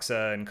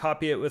Kroxa and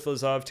copy it with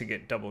Lazov to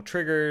get double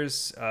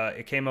triggers.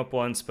 It came up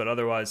once, but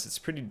otherwise it's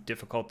pretty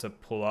difficult to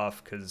pull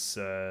off because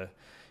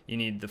you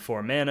need the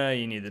 4 mana,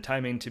 you need the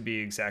timing to be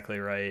exactly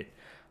right.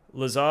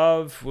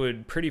 Lazov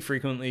would pretty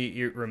frequently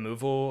eat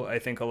removal. I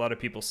think a lot of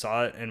people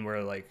saw it and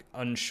were like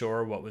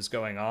unsure what was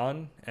going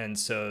on, and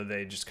so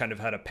they just kind of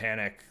had a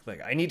panic,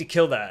 like, I need to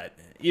kill that,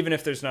 even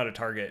if there's not a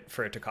target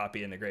for it to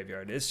copy in the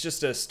graveyard. It's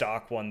just a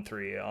stock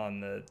 1/3 on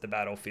the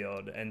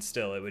battlefield, and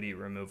still it would eat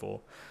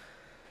removal.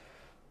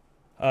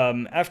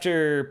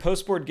 After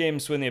post-board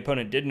games, when the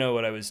opponent did know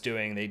what I was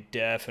doing, they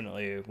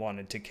definitely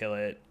wanted to kill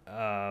it.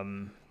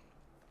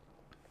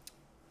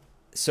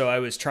 So I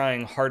was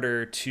trying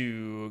harder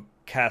to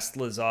cast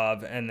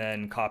Lazov and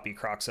then copy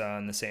Kroxa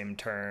on the same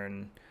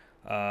turn.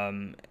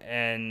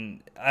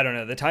 And I don't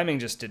know, the timing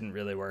just didn't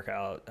really work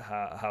out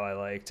how I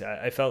liked.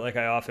 I felt like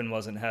I often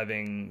wasn't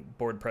having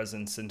board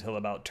presence until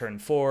about turn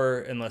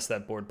 4, unless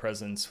that board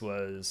presence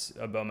was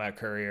a Bomat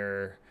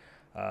Courier,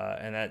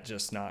 and that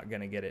just not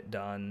going to get it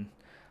done.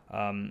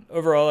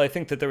 Overall, I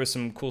think that there was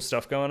some cool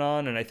stuff going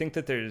on, and I think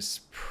that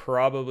there's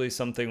probably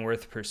something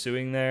worth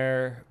pursuing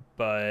there,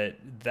 but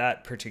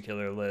that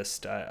particular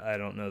list, I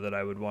don't know that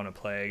I would want to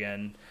play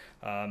again.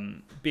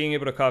 Being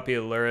able to copy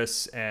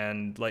Luris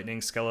and Lightning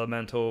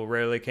Skelemental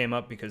rarely came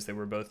up because they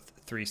were both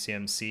 3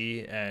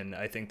 CMC, and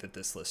I think that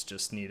this list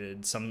just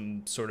needed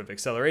some sort of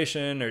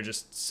acceleration or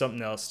just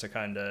something else to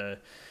kind of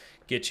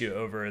get you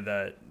over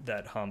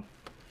that hump.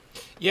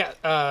 Yeah,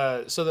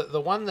 so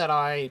the one that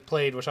I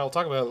played, which I'll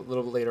talk about a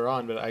little bit later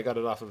on, but I got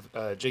it off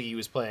of Jiggy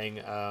was playing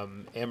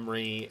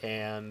Emery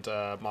and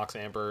Mox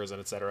Ambers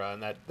and etc.,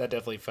 and that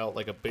definitely felt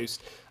like a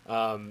boost.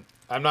 I'm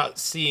not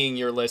seeing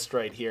your list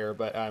right here,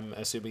 but I'm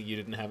assuming you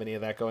didn't have any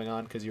of that going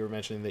on because you were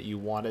mentioning that you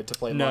wanted to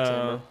play Mox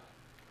Amber.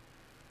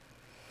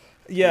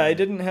 Yeah, I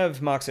didn't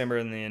have Mox Amber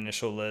in the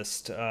initial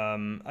list.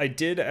 I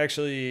did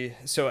actually.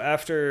 So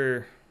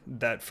after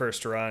that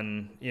first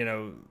run,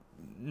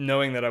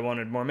 knowing that I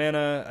wanted more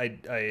mana,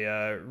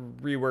 I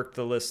reworked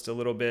the list a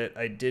little bit.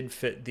 I did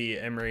fit the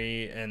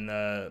Emery and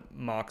the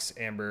Mox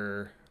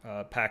Amber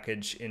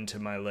package into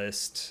my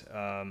list.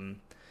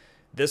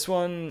 This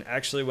one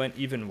actually went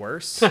even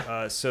worse.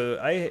 So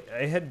I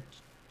had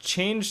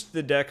changed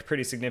the deck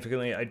pretty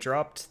significantly. I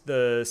dropped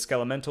the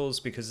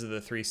Skelementals because of the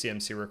 3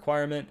 CMC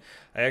requirement.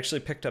 I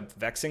actually picked up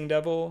Vexing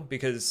Devil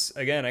because,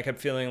 again, I kept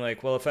feeling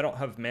like, well, if I don't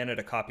have mana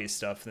to copy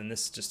stuff, then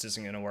this just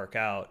isn't going to work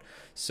out.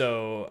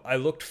 So I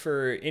looked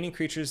for any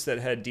creatures that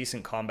had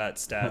decent combat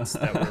stats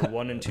that were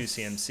 1 and 2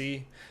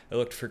 CMC. I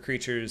looked for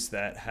creatures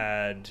that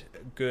had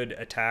good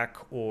attack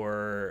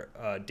or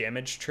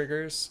damage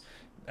triggers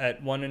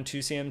at 1 and 2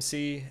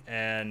 CMC,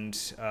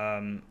 and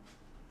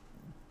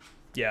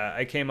yeah,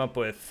 I came up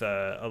with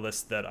a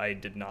list that I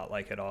did not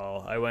like at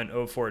all. I went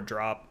 0-4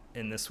 drop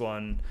in this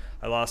one.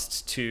 I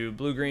lost to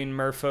Blue-Green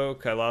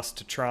Merfolk, I lost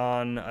to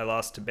Tron, I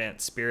lost to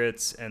Bant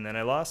Spirits, and then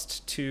I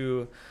lost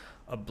to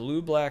a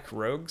Blue-Black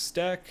Rogues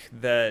deck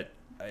that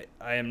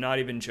I am not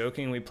even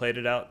joking. We played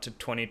it out to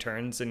 20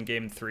 turns in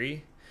Game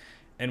 3,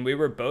 and we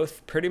were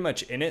both pretty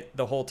much in it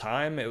the whole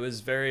time. It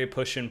was very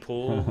push and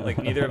pull. Like,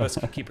 neither of us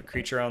could keep a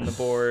creature on the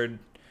board.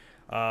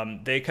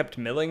 They kept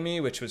milling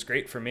me, which was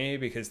great for me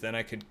because then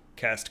I could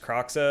cast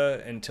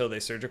Croxa until they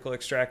surgical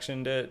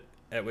extractioned it,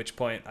 at which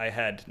point I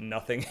had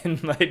nothing in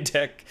my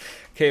deck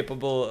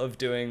capable of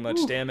doing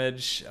much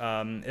damage.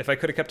 If I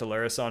could have kept a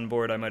Luris on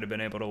board, I might have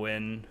been able to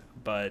win,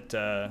 but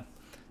the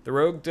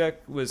Rogue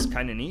deck was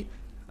kind of neat.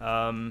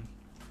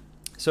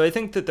 So I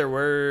think that there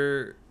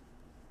were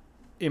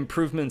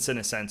improvements in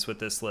a sense with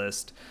this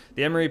list.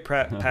 The Emery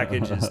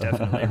package is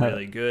definitely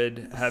really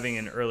good. Having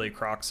an early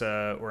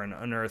Croxa or an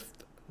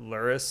Unearthed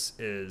Luris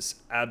is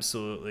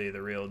absolutely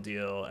the real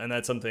deal, and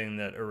that's something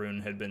that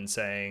Arun had been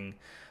saying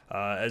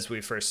as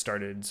we first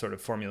started sort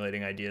of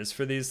formulating ideas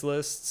for these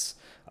lists,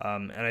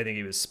 and I think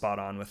he was spot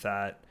on with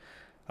that.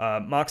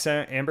 Mox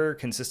Amber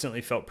consistently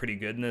felt pretty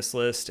good in this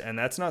list, and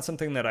that's not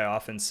something that I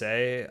often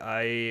say.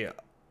 I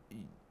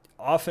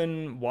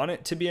often want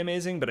it to be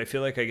amazing, but I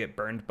feel like I get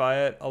burned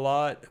by it a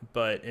lot.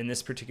 But in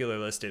this particular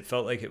list, it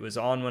felt like it was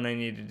on when I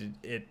needed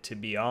it to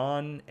be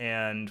on,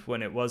 and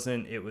when it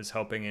wasn't, it was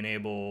helping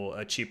enable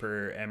a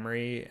cheaper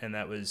Emery, and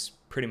that was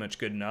pretty much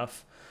good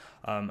enough.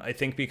 I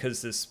think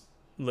because this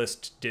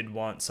list did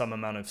want some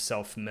amount of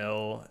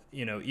self-mill,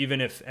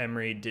 even if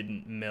Emery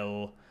didn't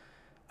mill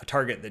a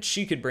target that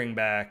she could bring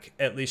back,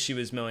 at least she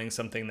was milling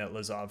something that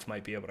Lazov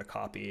might be able to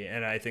copy,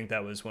 and I think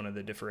that was one of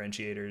the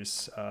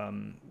differentiators,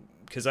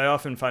 because I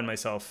often find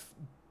myself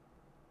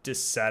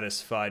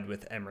dissatisfied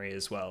with Emery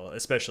as well,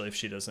 especially if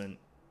she doesn't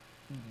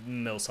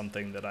mill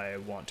something that I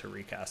want to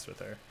recast with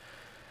her.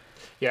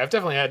 Yeah, I've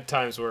definitely had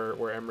times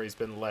where Emery's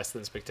been less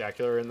than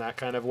spectacular in that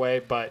kind of way,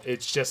 but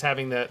it's just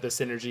having the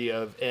synergy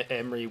of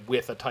Emery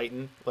with a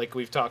Titan. Like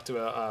we've talked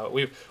about,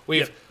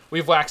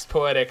 we've waxed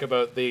poetic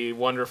about the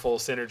wonderful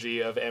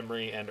synergy of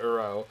Emery and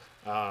Uro,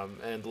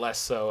 and less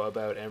so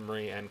about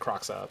Emery and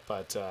Croxa,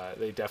 but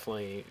they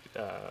definitely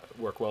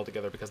work well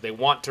together because they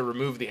want to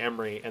remove the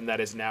Emery, and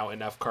that is now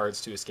enough cards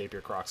to escape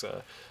your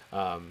Croxa.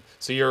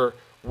 So you're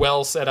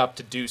well set up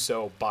to do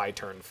so by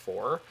turn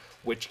 4,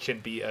 which can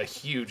be a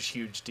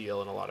huge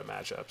deal in a lot of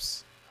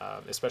matchups,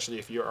 especially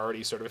if you're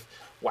already sort of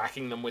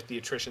whacking them with the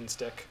attrition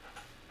stick.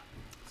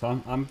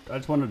 So I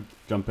just want to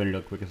jump in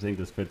real quick. I think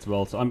this fits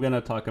well. So I'm going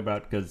to talk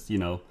about, because, you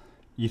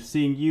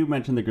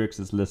mentioned the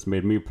Grixis list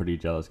made me pretty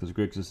jealous because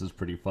Grixis is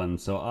pretty fun.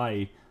 So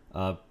I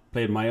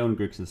played my own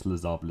Grixis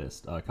Lazov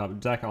list.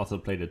 Zach also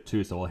played it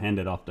too, so we'll hand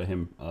it off to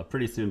him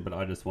pretty soon, but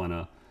I just want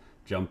to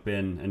jump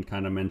in and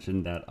kind of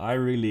mention that I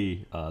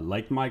really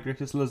liked my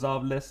Grixis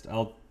Lazov list.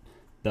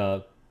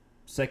 The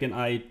second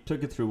I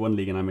took it through one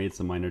league and I made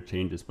some minor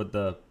changes, but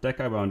the deck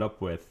I wound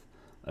up with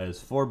is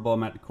 4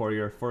 Bomat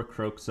Courier, 4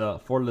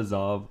 Croxa, 4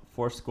 Lazov,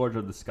 4 Scourge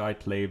of the Sky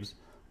Claves,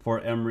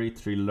 4 Emery,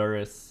 3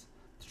 Luris,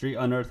 3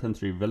 Unearth and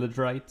 3 Village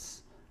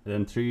Rites, and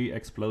then 3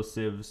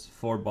 Explosives,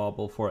 4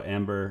 Bauble, 4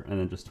 Amber, and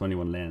then just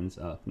 21 lands.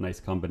 Nice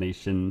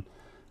combination.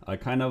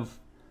 Kind of,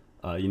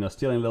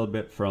 stealing a little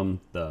bit from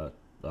the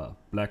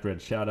Black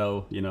Red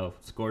Shadow.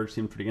 Scourge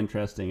seemed pretty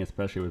interesting,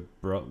 especially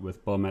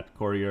with Bomat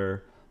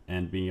Courier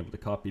and being able to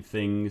copy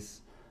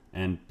things.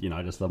 And,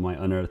 I just love my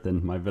Unearth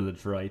and my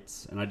Village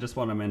Rites. And I just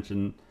want to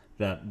mention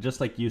that, just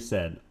like you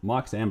said,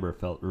 Mox Amber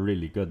felt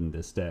really good in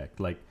this deck.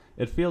 Like,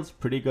 it feels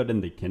pretty good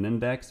in the Kinnan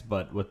decks,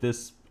 but with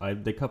this,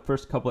 the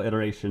first couple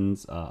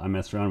iterations I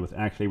messed around with,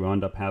 actually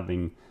wound up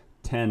having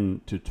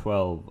 10 to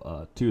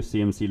 12 2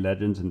 CMC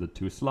Legends in the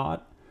 2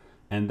 slot.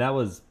 And that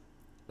was,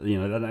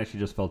 that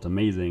actually just felt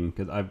amazing,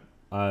 because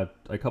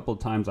a couple of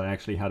times I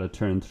actually had a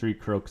turn 3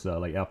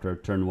 Croxa, like after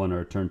turn 1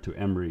 or turn 2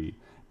 Emery.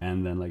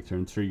 And then like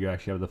turn 3, you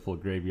actually have the full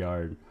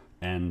graveyard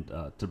and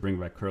to bring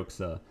back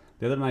Croxa.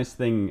 The other nice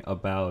thing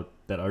about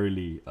that I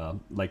really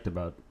liked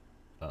about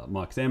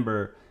Mox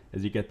Amber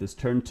is you get this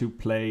turn 2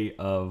 play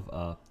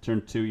of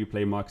turn 2 you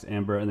play Mox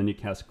Amber and then you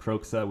cast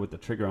Croxa with the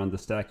trigger on the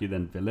stack. You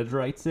then Village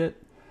Rites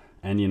it,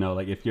 and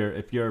like if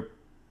your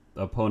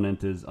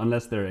opponent is,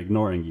 unless they're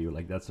ignoring you,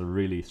 like that's a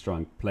really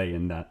strong play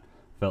in that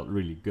felt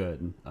really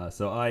good.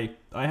 So I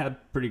had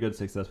pretty good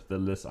success with the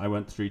list. I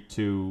went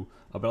 3-2,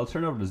 but I'll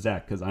turn over to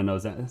Zach because I know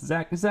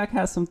Zach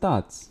has some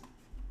thoughts.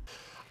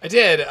 I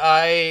did.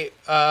 I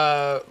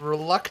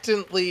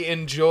reluctantly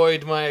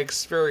enjoyed my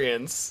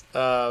experience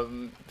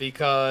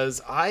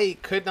because I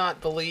could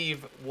not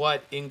believe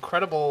what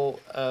incredible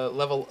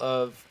level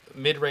of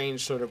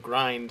mid-range sort of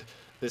grind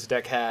this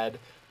deck had.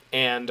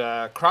 And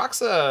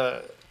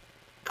Croxa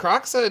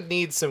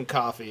needs some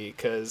coffee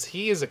because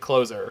he is a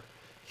closer.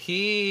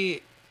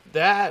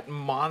 That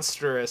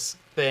monstrous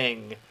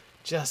thing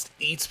just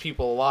eats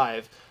people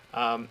alive.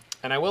 And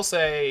I will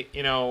say,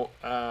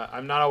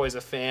 I'm not always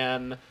a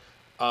fan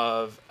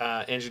of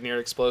engineered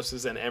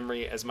explosives and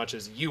Emery as much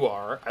as you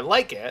are. I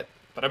like it,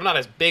 but I'm not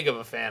as big of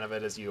a fan of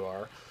it as you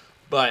are.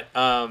 But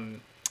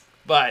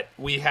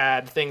we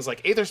had things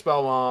like Aether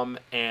Spellbomb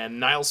and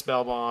Nile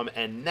Spellbomb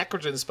and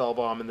Necrogen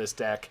Spellbomb in this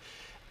deck,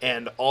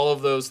 and all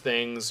of those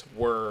things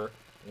were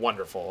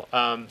wonderful.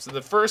 So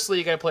the first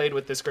league I played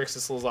with this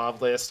Grixis Lazov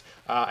list,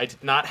 I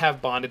did not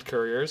have Bonded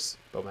Couriers,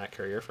 Bomat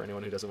Courier for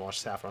anyone who doesn't watch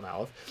Saffron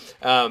Olive.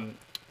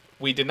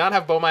 We did not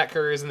have Bomat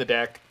Couriers in the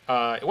deck.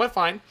 It went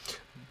fine.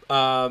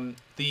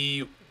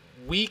 The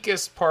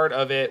weakest part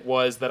of it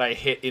was that I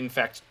hit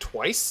Infect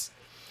twice,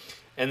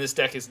 and this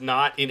deck is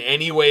not in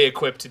any way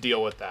equipped to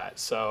deal with that.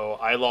 So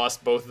I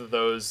lost both of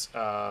those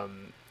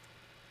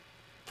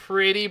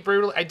pretty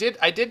brutally. I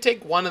did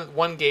take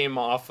one game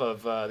off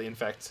of the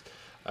Infect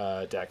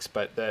decks,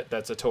 but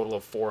that's a total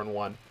of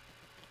 4-1.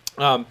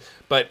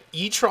 But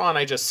E-Tron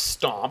I just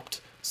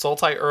stomped.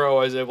 Sultai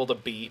Uro I was able to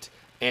beat,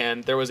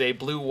 and there was a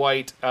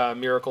blue-white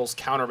Miracles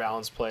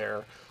counterbalance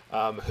player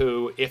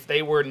who, if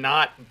they were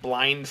not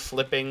blind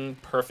flipping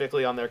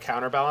perfectly on their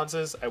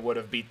counterbalances, I would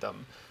have beat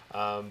them.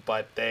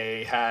 But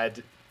they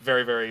had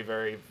very, very,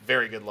 very,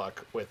 very good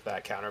luck with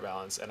that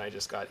counterbalance, and I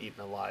just got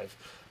eaten alive.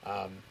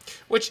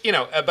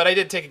 But I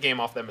did take a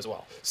game off them as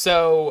well.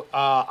 So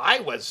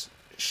I was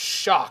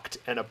shocked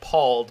and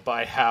appalled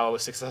by how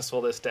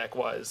successful this deck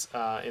was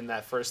in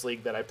that first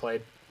league that I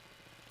played.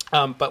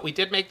 But we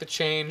did make the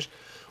change.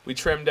 We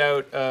trimmed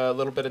out a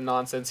little bit of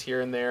nonsense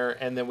here and there,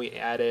 and then we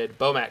added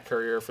Bomat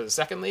Courier for the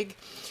second league.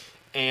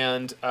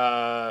 And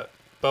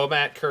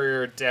Bomat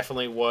Courier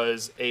definitely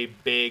was a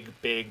big,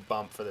 big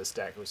bump for this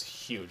deck. It was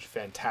huge.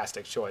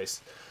 Fantastic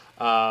choice.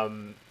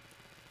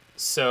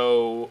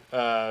 So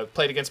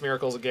played against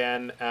Miracles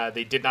again.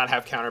 They did not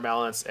have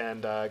counterbalance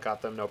and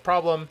got them no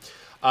problem.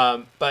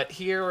 But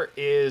here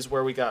is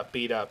where we got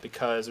beat up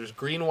because there's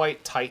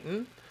Green-White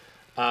Titan,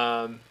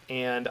 and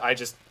I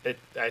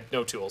had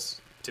no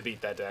tools to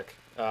beat that deck.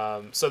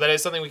 So that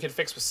is something we can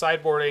fix with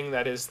sideboarding.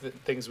 That is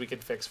things we can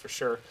fix for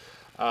sure.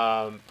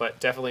 But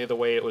definitely the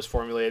way it was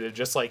formulated,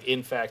 just like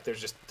Infect,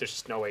 there's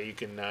just no way you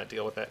can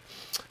deal with it.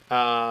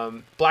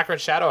 Black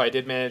Red Shadow I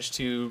did manage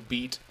to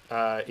beat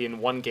in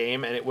one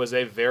game, and it was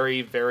a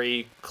very,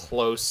 very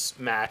close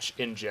match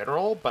in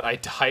general, but I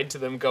died to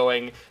them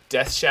going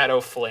Death Shadow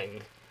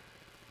Fling.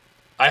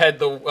 I had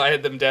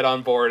them dead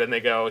on board, and they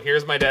go,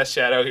 here's my Death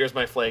Shadow, here's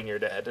my Fling, you're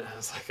dead. And I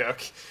was like,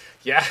 okay,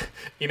 yeah,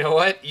 you know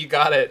what? You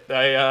got it.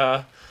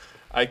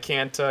 I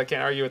can't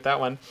argue with that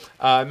one.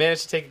 I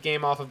managed to take a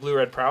game off of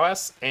Blue-Red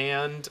Prowess,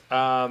 and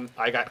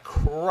I got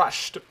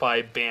crushed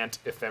by Bant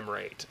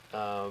Ephemerate.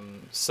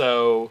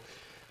 So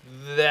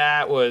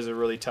that was a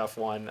really tough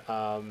one.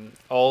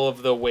 All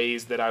of the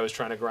ways that I was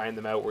trying to grind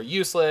them out were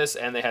useless,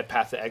 and they had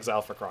Path to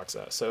Exile for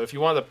Croxa. So if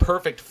you want the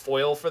perfect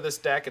foil for this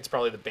deck, it's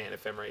probably the Bant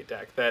Ephemerate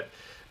deck.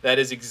 That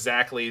is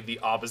exactly the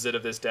opposite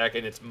of this deck,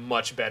 and it's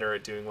much better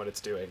at doing what it's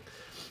doing.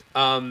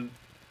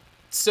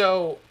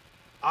 So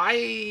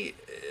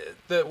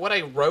what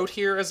I wrote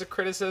here as a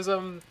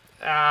criticism,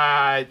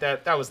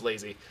 that was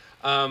lazy.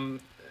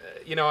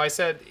 I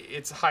said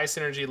it's high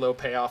synergy, low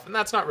payoff, and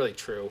that's not really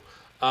true.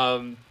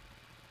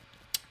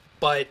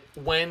 But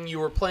when you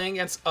were playing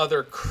against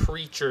other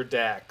creature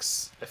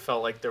decks, I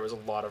felt like there was a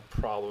lot of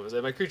problems.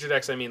 And by creature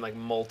decks, I mean like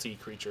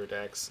multi-creature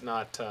decks,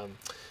 not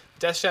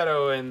Death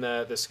Shadow and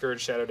the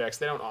Scourge Shadow decks.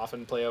 They don't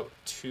often play out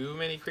too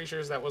many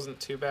creatures. That wasn't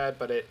too bad,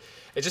 but it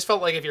just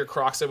felt like if your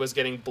Croxa was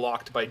getting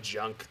blocked by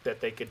junk,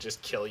 that they could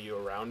just kill you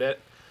around it.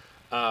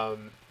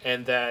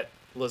 And that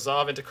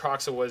Lazov into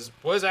Croxa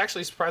was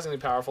actually surprisingly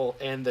powerful,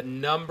 and the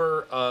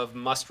number of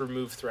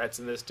must-remove threats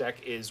in this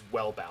deck is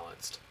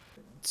well-balanced.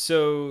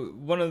 So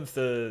one of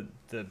the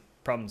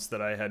problems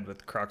that I had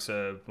with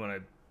Croxa when I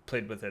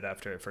played with it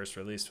after it first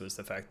released was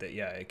the fact that,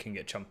 it can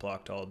get chump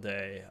blocked all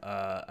day.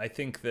 I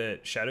think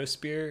that Shadow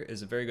Spear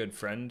is a very good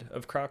friend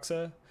of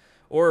Croxa,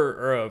 or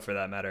Uro for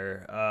that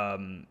matter.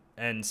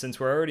 And since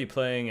we're already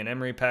playing an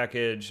Emery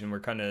package and we're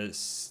kind of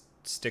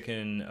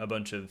sticking a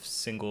bunch of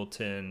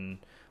singleton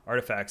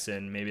artifacts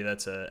in, maybe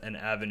that's an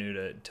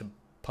avenue to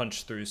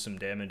punch through some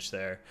damage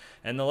there.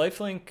 And the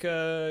lifelink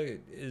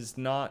is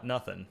not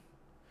nothing.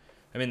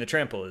 I mean, the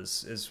trample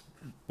is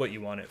what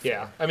you want it for.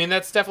 Yeah, I mean,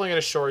 that's definitely going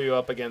to shore you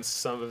up against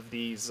some of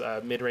these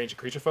mid-range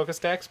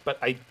creature-focused decks,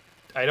 but I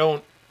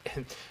don't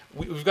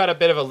we've got a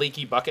bit of a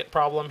leaky bucket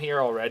problem here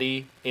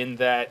already, in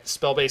that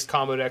spell-based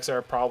combo decks are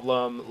a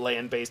problem,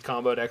 land-based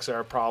combo decks are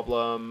a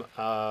problem,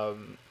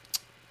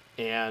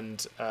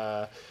 and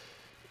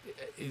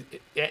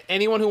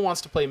anyone who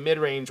wants to play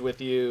mid-range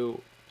with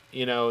you,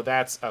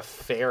 that's a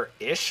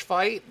fair-ish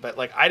fight. But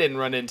like, I didn't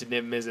run into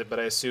Niv Mizzet, but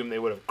I assume they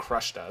would have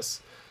crushed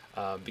us,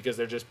 because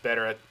they're just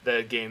better at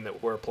the game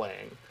that we're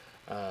playing.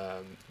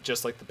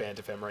 Just like the Bant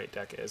Ephemerate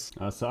deck is.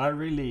 So I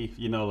really,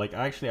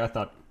 I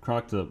thought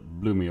Croxa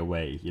blew me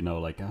away.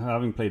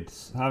 Having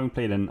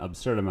played an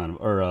absurd amount of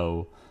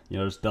Uro,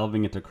 just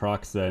delving into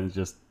Croxa, and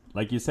just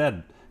like you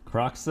said,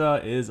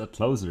 Croxa is a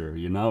closer.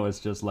 It's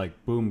just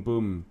like boom,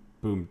 boom,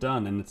 boom,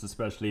 done. And it's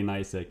especially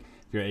nice if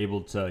you're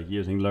able to,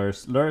 using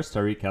Lurrus to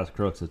recast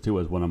Croxa too,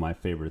 is one of my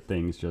favorite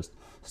things. Just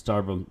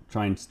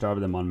try and starve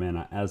them on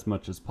mana as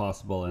much as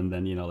possible, and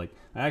then I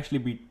actually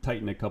beat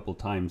Titan a couple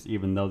times,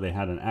 even though they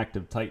had an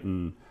active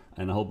Titan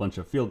and a whole bunch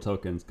of field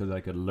tokens, because I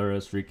could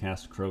Lurrus,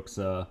 recast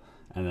Croxa,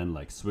 and then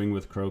swing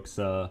with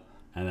Croxa,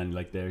 and then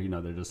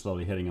they're just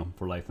slowly hitting them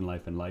for life and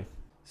life and life.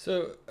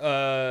 So,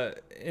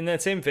 in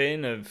that same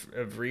vein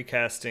of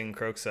recasting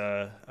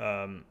Croxa,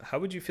 how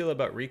would you feel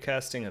about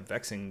recasting a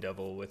Vexing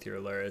Devil with your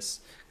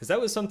Lurrus? Because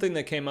that was something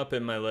that came up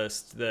in my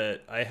list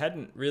that I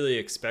hadn't really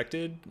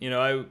expected.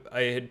 I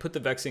had put the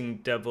Vexing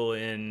Devil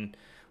in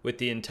with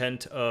the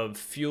intent of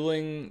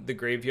fueling the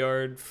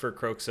graveyard for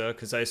Croxa,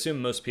 because I assume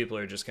most people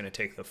are just going to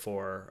take the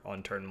 4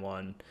 on turn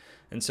 1.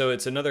 And so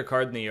it's another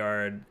card in the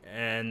yard,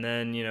 and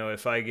then,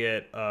 if I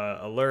get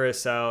a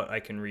Lurrus out, I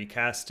can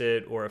recast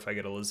it, or if I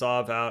get a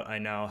Lazav out, I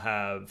now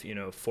have,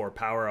 4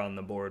 power on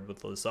the board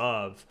with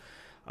Lazav.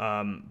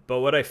 But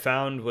what I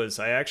found was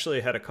I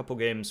actually had a couple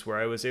games where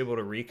I was able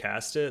to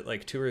recast it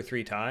 2 or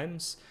 3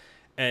 times,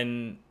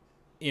 and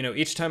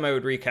each time I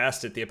would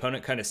recast it, the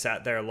opponent kind of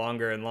sat there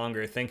longer and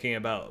longer thinking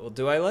about, well,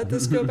 do I let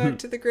this go back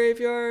to the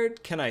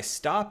graveyard? Can I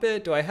stop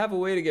it? Do I have a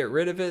way to get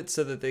rid of it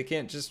so that they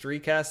can't just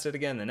recast it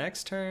again the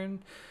next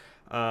turn?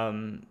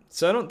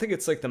 So I don't think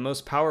it's the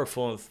most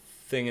powerful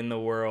thing in the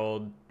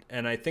world,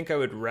 and I think I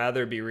would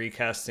rather be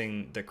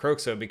recasting the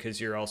Croxa because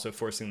you're also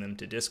forcing them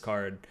to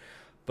discard.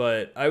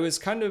 But I was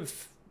kind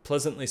of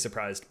pleasantly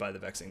surprised by the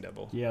Vexing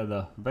Devil. Yeah,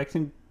 the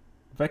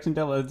Vexing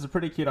Devil, it's a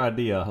pretty cute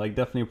idea,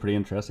 definitely pretty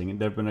interesting.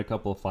 There have been a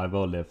couple of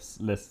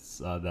 5-0 lists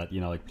that,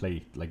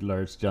 play,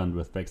 Lurrus Jund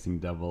with Vexing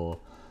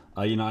Devil.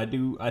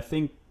 I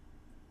think,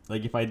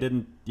 if I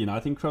didn't, I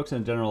think Croxa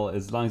in general,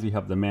 as long as you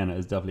have the mana,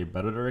 is definitely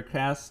better to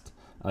recast,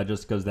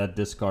 just because that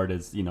discard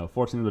is,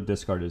 forcing them to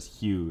discard is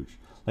huge.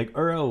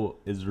 Uro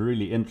is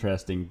really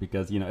interesting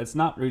because, it's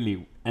not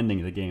really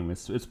ending the game,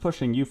 it's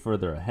pushing you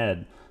further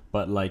ahead.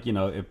 But,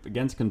 if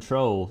against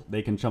control,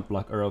 they can chump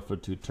block Uro for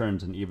 2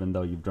 turns, and even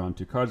though you've drawn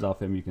 2 cards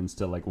off him, you can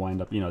still,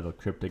 wind up, they'll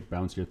Cryptic,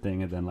 bounce your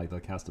thing, and then, they'll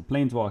cast a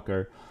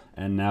Planeswalker,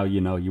 and now,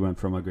 you went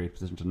from a great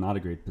position to not a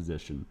great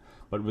position.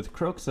 But with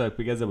Croxa,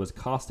 because it was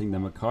costing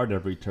them a card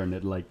every turn,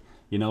 it,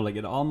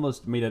 it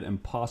almost made it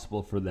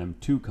impossible for them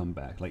to come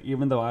back.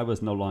 Even though I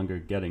was no longer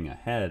getting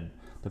ahead,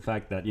 the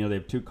fact that, they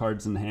have 2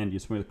 cards in hand, you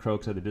swing with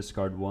Croxa, they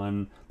discard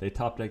 1, they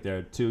top deck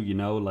there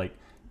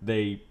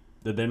 2,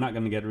 they're not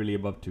going to get really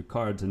above 2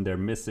 cards, and they're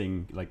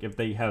missing, if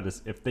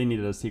they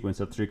needed a sequence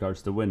of 3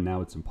 cards to win,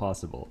 now it's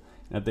impossible.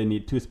 And if they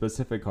need 2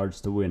 specific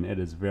cards to win, it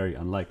is very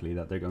unlikely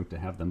that they're going to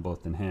have them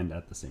both in hand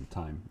at the same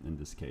time in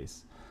this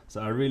case. So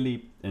I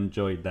really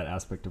enjoyed that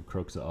aspect of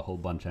Croxa a whole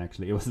bunch,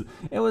 actually.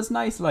 It was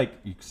nice,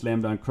 you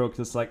slammed on Croxa,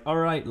 it's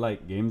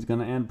alright, game's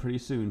gonna end pretty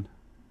soon.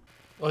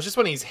 Well, it's just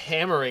when he's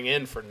hammering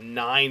in for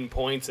 9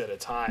 points at a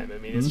time. I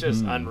mean, it's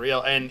just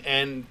unreal.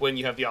 And when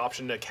you have the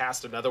option to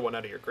cast another one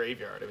out of your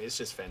graveyard, I mean, it's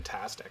just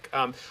fantastic.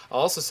 I'll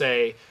also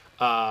say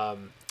I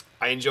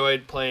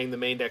enjoyed playing the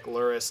main deck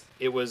Lurrus.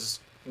 It was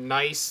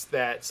nice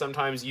that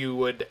sometimes you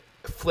would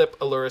flip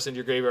a Lurrus into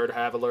your graveyard to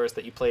have a Lurrus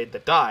that you played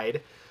that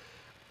died,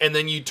 and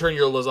then you turn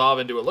your Lazav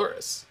into a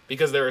Lurrus.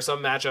 Because there are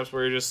some matchups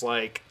where you're just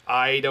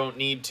I don't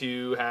need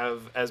to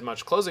have as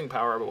much closing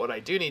power, but what I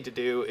do need to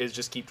do is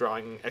just keep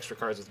drawing extra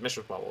cards with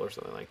Mishra's Bubble or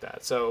something like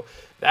that. So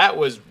that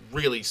was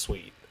really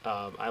sweet.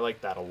 I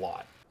like that a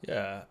lot.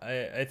 Yeah,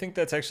 I think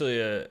that's actually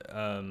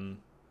a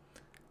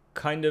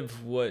kind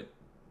of what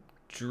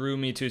drew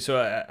me to. So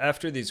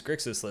after these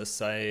Grixis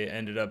lists, I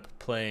ended up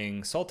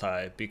playing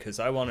Sultai because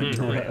I wanted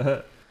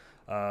to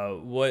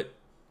ramp. What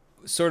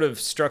sort of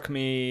struck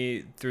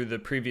me through the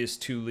previous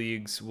 2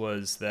 leagues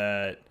was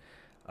that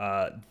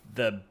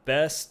the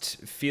best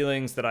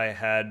feelings that I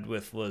had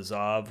with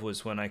Lazav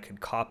was when I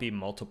could copy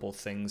multiple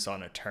things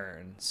on a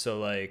turn.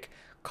 So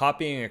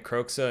copying a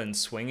Croxa and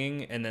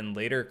swinging, and then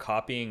later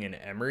copying an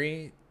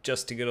Emery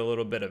just to get a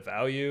little bit of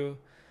value.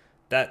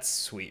 That's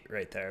sweet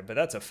right there. But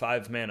that's a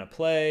 5-mana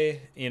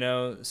play,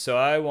 so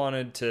I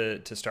wanted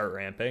to start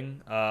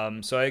ramping.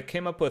 So I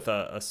came up with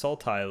a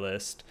Sultai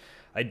list.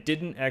 I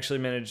didn't actually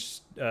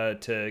manage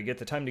to get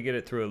the time to get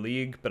it through a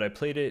league, but I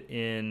played it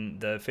in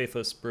the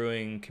Faithless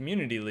Brewing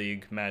Community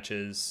League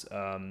matches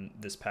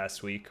this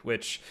past week,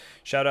 which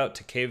shout out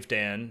to Cave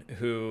Dan,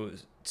 who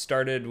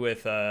started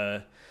with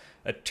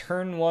a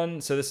turn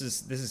one. So this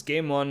is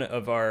game one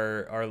of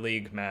our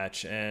league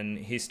match, and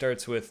he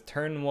starts with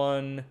turn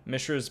one,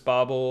 Mishra's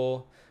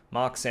Bobble,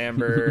 Mox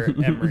Amber,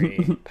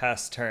 Emery,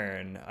 pass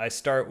turn. I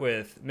start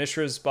with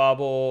Mishra's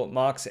Bobble,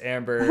 Mox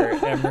Amber,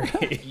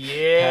 Emery.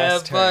 Yeah,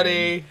 pass turn.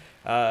 buddy.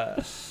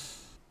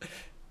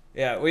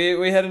 Yeah,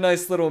 we had a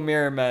nice little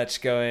mirror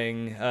match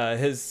going.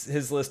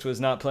 His list was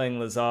not playing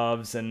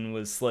Lazovs and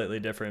was slightly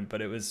different,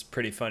 but it was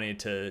pretty funny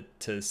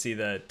to see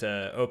that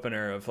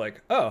opener of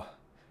like, oh,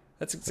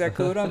 that's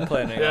exactly what I'm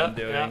planning on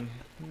doing. Yeah.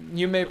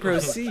 You may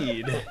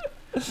proceed.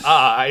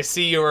 I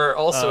see you are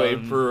also a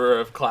brewer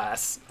of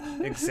class.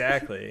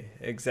 Exactly.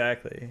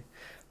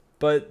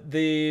 But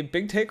the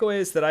big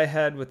takeaways that I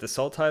had with the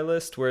Sultai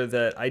list were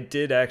that I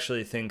did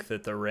actually think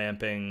that the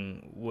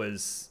ramping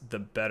was the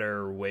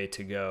better way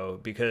to go,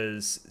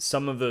 because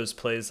some of those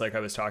plays, like I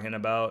was talking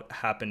about,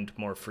 happened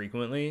more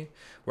frequently,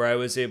 where I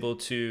was able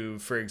to,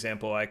 for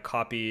example, I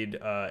copied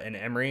an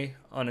Emery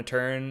on a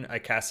turn, I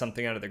cast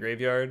something out of the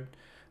graveyard,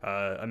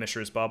 a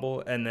Mishra's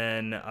Bauble, and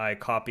then I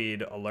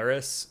copied a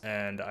Luris,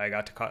 and I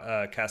got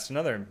to cast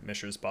another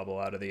Mishra's Bauble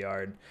out of the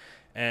yard.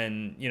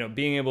 And,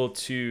 being able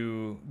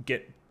to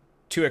get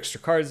 2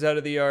 extra cards out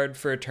of the yard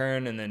for a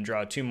turn and then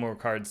draw 2 more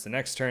cards the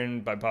next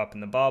turn by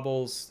popping the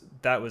baubles,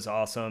 that was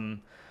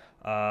awesome.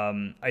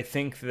 I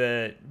think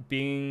that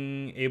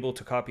being able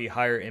to copy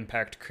higher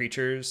impact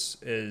creatures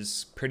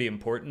is pretty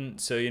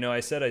important. So,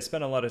 I said I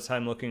spent a lot of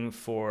time looking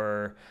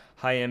for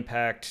high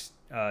impact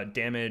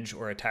damage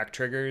or attack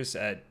triggers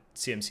at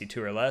CMC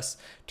 2 or less.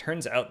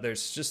 Turns out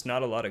there's just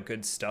not a lot of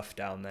good stuff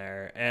down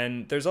there.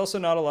 And there's also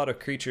not a lot of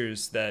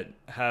creatures that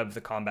have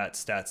the combat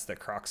stats that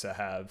Kroxa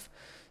have.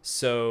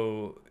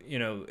 So,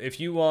 if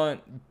you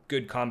want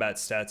good combat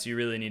stats, you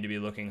really need to be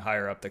looking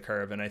higher up the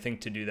curve. And I think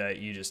to do that,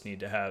 you just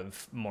need to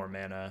have more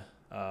mana.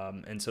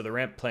 And so the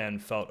ramp plan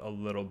felt a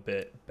little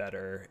bit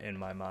better in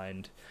my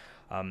mind.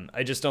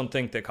 I just don't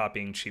think that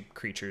copying cheap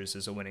creatures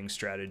is a winning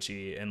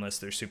strategy unless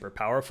they're super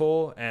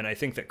powerful. And I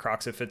think that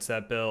Kroxa fits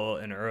that bill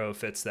and Uro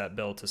fits that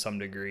bill to some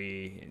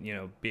degree,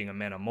 being a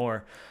mana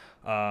more.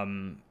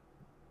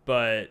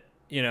 But,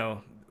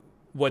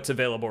 what's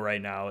available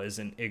right now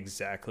isn't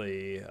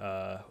exactly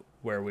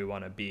where we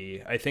want to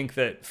be. I think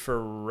that for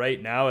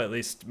right now, at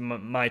least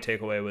my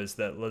takeaway was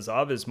that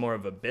Lazov is more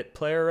of a bit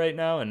player right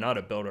now and not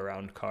a build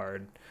around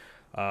card.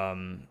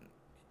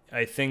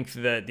 I think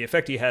that the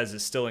effect he has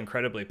is still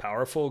incredibly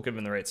powerful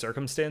given the right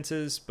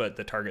circumstances, but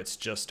the targets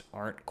just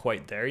aren't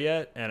quite there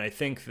yet. And I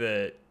think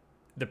that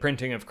the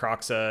printing of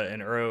Kroxa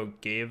and Uro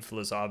gave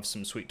Lazov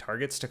some sweet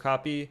targets to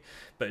copy,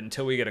 but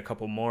until we get a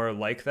couple more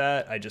like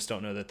that, I just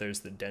don't know that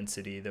there's the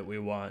density that we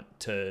want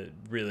to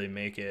really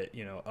make it,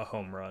 a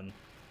home run.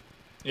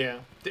 Yeah,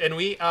 and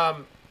we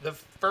the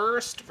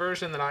first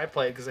version that I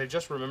played, because I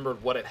just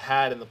remembered what it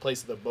had in the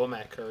place of the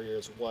Bomat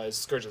Couriers, was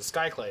Scourge of the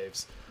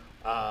Skyclaves,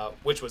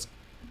 which was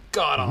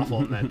god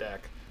awful in that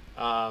deck.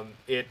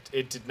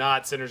 It did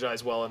not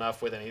synergize well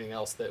enough with anything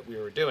else that we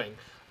were doing.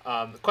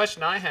 The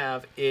question I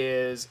have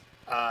is,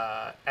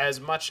 as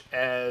much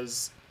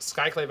as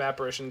Skyclave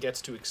Apparition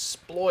gets to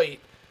exploit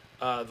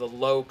the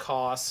low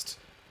cost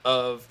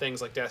of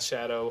things like Death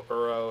Shadow,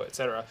 Uro,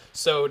 etc.,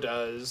 so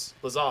does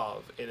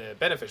Lazov in a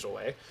beneficial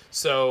way.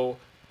 So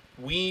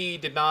we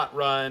did not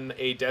run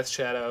a Death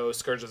Shadow,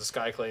 Scourge of the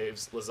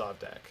Skyclaves Lazov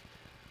deck.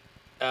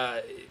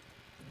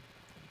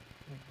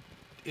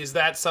 Is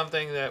that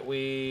something that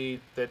we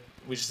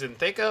just didn't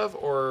think of,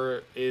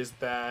 or is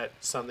that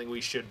something we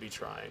should be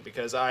trying?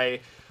 Because I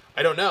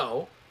don't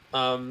know.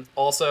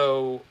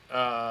 Also,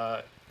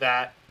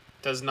 that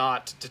does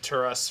not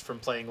deter us from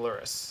playing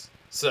Luris.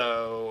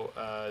 So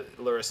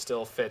Luris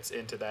still fits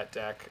into that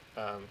deck.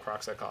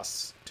 Kroxa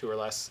costs 2 or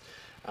less,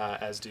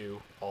 as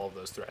do all of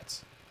those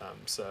threats.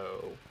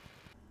 So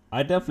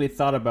I definitely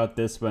thought about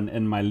this when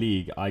in my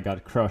league I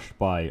got crushed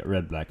by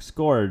Red Black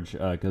Scourge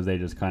because they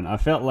just I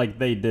felt like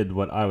they did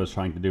what I was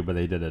trying to do, but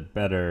they did it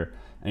better.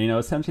 And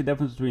essentially the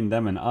difference between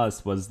them and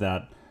us was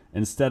that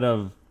instead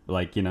of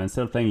playing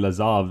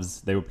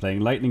Lazovs, they were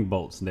playing Lightning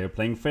Bolts, and they were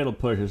playing Fatal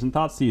Pushers and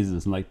Thought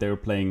Seizes, and they were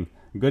playing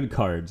good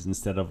cards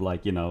instead of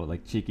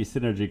cheeky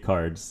synergy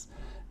cards.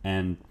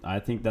 And I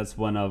think that's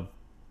one of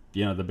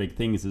the big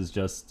things is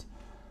just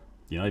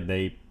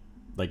they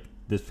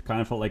this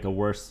kind of felt like a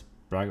worse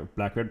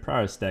Black Red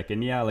Prowess deck.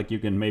 And you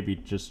can maybe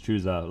just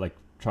choose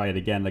try it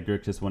again,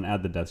 Rick just want to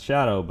add the Death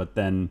Shadow, but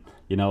then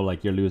you're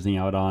losing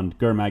out on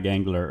Gurmag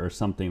Angler or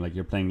something,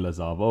 you're playing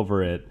Lazov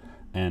over it,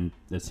 and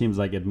it seems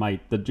like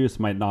the juice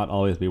might not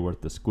always be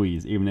worth the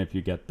squeeze, even if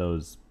you get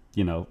those.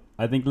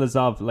 I think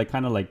Lazov,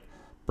 kind of like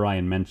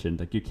Brian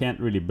mentioned, you can't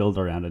really build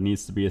around it.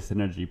 Needs to be a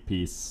synergy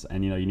piece,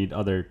 and you need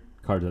other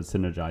cards that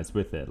synergize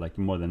with it,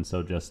 more than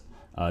so just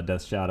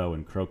Death Shadow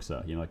and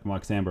Kroxa.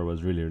 Mox Amber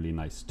was really, really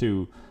nice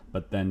too.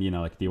 But then, do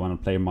you want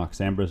to play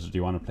Mox Ambers or do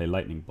you want to play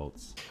Lightning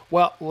Bolts?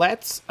 Well,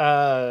 let's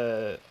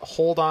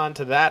hold on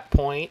to that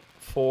point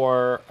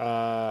for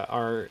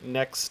our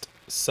next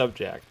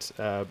subject.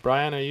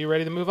 Brian, are you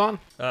ready to move on?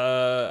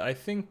 I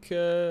think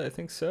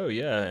so,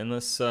 yeah.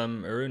 Unless,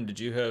 Arun, did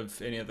you have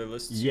any other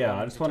lists? Yeah,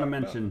 I just want to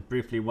mention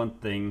briefly one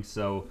thing.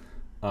 So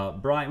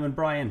When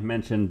Brian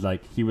mentioned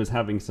like he was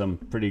having some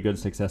pretty good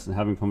success and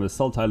having fun with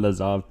Sultai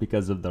Lazov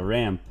because of the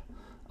ramp,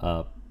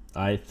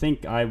 I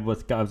think I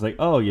was like,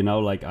 oh,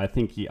 like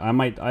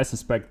I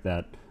suspect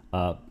that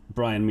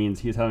Brian means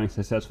he's having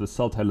success with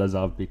Sultai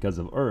Lazov because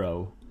of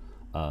Uro.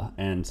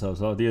 And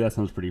so yeah, that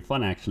sounds pretty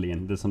fun actually,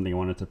 and this is something I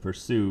wanted to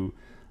pursue.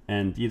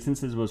 And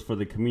since this was for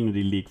the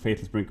community league,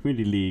 Faithless Brewing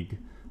Community League,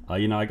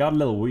 I got a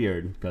little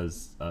weird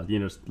because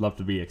love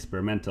to be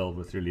experimental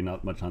with really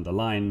not much on the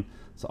line.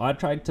 So I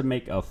tried to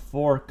make a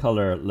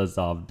 4-color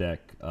Lazov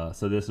deck.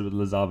 So this is with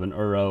Lazov and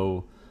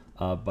Uro.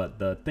 But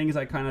the things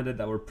I kind of did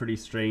that were pretty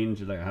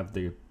strange, like I have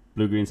the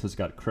blue-green, so it's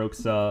got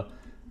Croxa.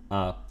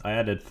 I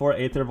added 4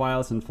 Aether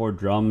Vials and 4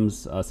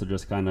 drums, so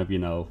just kind of,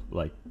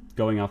 like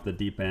going off the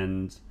deep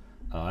end.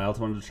 I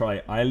also wanted to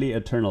try Eily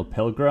Eternal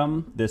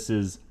Pilgrim. This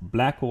is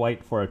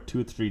black-white for a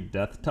 2/3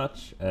 Death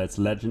Touch. It's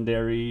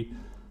legendary.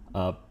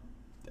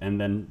 And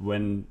then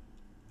when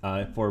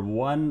for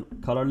 1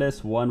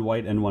 colorless, 1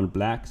 white, and 1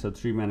 black, so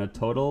 3 mana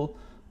total,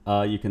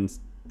 you can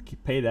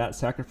pay that,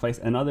 sacrifice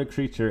another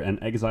creature, and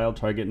exile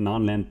target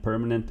non-land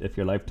permanent if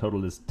your life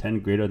total is 10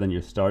 greater than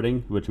your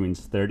starting, which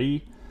means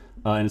 30.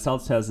 And it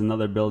also has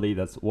another ability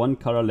that's 1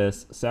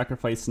 colorless,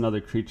 sacrifice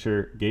another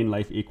creature, gain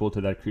life equal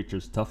to that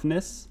creature's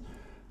toughness.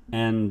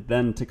 And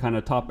then to kind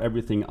of top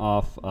everything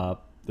off,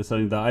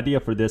 the idea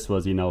for this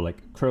was,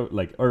 like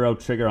Uro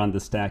trigger on the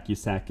stack, you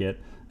sack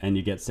it, and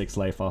you get 6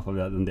 life off of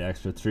that and the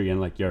extra 3, and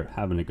like you're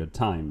having a good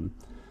time.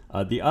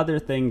 The other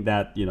thing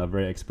that,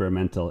 very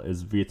experimental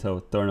is Vito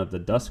Thorn of the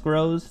Dusk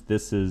Rose.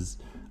 This is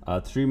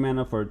 3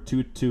 mana for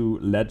 2/2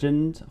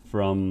 legend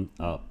from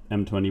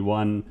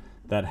M21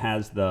 that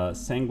has the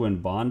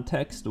Sanguine Bond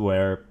text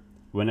where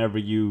whenever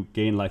you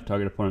gain life,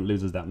 target opponent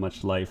loses that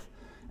much life.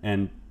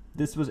 And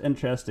this was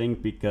interesting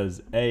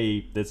because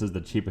A, this is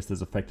the cheapest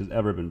this effect has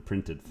ever been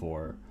printed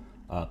for.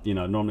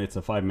 Normally it's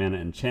a 5 mana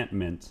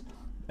enchantment.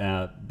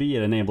 B,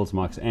 it enables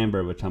Mox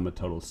Amber, which I'm a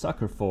total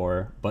sucker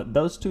for, but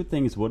those 2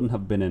 things wouldn't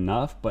have been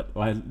enough. But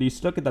at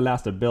least look at the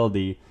last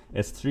ability,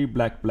 it's 3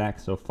 black,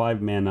 so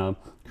 5 mana.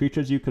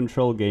 Creatures you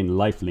control gain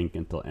lifelink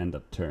until end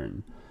of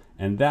turn.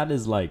 And that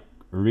is like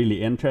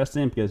really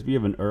interesting because we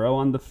have an Uro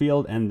on the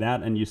field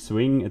and you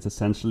swing, it's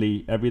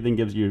essentially everything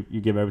you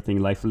give everything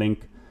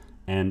lifelink,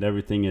 and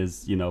everything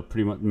is,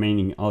 pretty much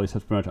meaning all these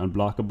stuff's pretty much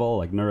unblockable.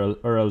 Like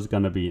Uro's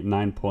gonna be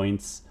 9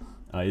 points,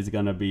 he's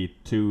gonna be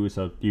 2,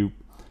 so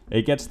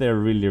it gets there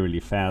really, really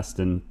fast,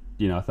 and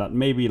I thought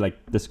maybe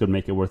like this could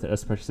make it worth it,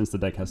 especially since the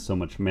deck has so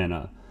much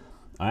mana.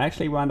 I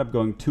actually wound up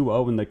going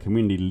 2-0 in the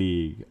community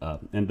league,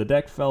 and the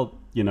deck felt,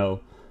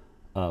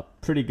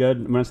 pretty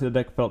good. When I say the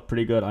deck felt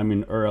pretty good, I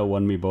mean Uro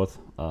won me both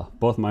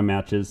my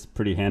matches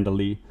pretty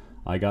handily.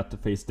 I got to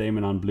face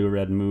Damon on Blue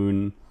Red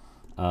Moon,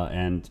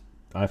 and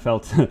I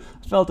felt a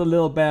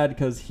little bad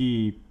because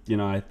he,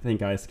 I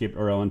think I escaped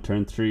Uro on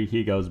turn 3.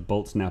 He goes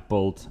Bolt, Snap,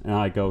 Bolt, and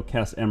I go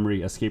cast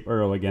Emery, escape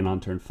Uro again on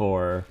turn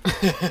 4.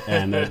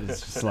 And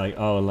it's just like,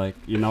 oh, like,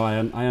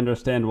 I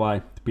understand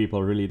why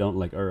people really don't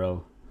like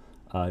Uro.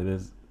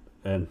 Well,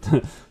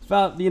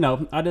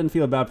 I didn't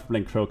feel bad for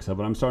playing Croxa,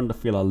 but I'm starting to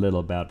feel a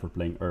little bad for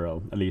playing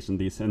Uro, at least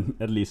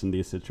in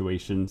these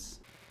situations.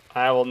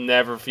 I will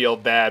never feel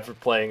bad for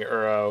playing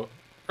Uro.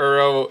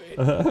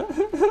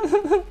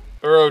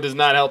 Uro does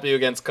not help you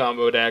against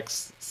combo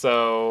decks,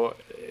 so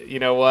you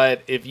know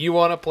what? If you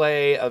want to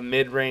play a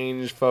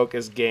mid-range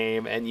focused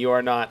game and you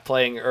are not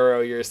playing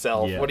Uro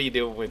yourself, What are you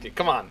doing with it?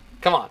 Come on.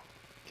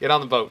 Get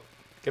on the boat.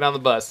 Get on the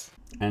bus.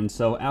 And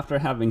so after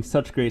having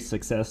such great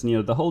success,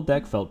 the whole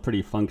deck felt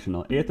pretty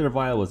functional. Aether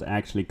Vial was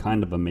actually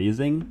kind of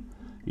amazing.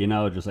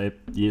 Even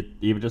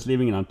just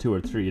leaving it on 2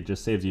 or 3, it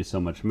just saves you so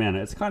much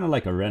mana. It's kind of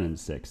like a Renin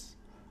 6.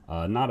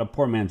 Not a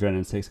poor man's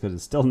Renin 6 because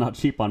it's still not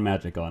cheap on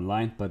Magic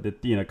Online, but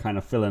it kind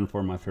of fill in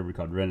for my favorite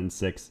card, Renin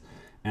 6.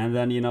 And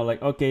then,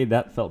 okay,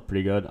 that felt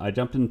pretty good. I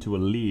jumped into a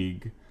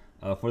league.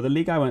 For the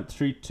league, I went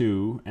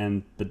 3-2,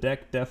 and the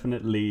deck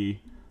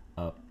definitely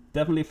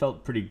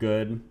felt pretty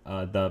good.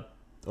 It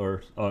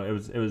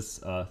was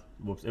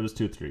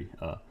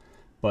 2-3.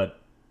 But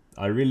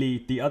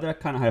the other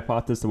kind of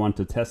hypothesis I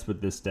wanted to test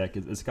with this deck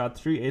is it's got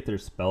 3 Aether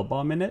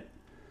Spellbomb in it,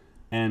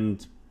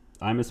 and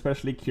I'm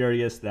especially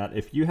curious that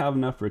if you have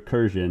enough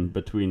recursion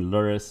between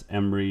Luris,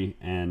 Emery,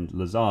 and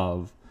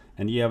Lazov,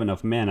 and you have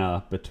enough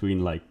mana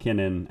between like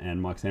Kinnan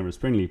and Mox Hammer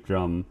Springleaf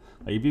Drum,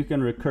 if you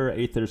can recur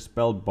Aether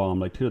Spellbomb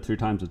like 2 or 3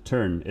 times a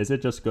turn, is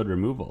it just good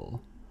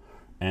removal?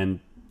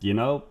 And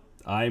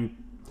I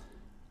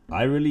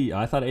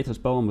thought Aether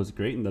Spellbomb was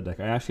great in the deck.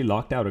 I actually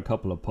locked out a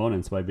couple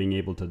opponents by being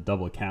able to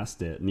double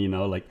cast it.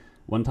 And like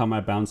one time I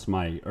bounced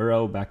my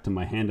Uro back to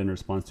my hand in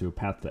response to a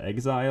Path to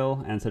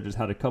Exile, and so just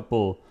had a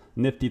couple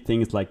nifty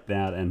things like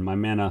that, and my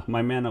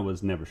mana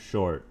was never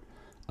short.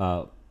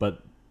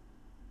 But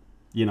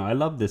I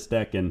love this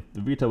deck, and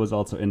the Vita was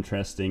also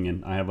interesting,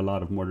 and I have a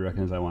lot of more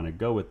directions I want to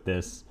go with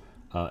this.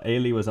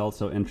 Ailey was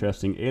also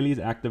interesting. Ailey's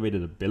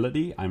activated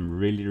ability I'm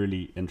really,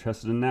 really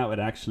interested in now. It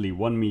actually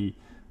won me,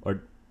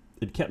 or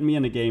it kept me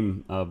in a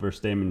game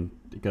versus Damon,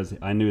 because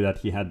I knew that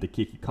he had the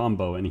Kiki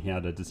combo and he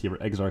had a Deceiver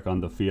Exarch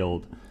on the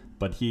field.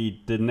 but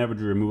he did never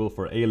do removal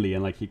for Ailey,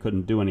 and like he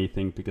couldn't do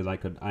anything because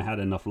I had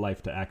enough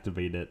life to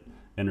activate it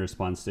in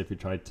response to if you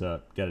tried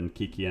to get in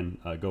Kiki and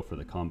go for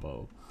the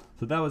combo.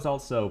 So that was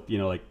also,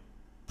 like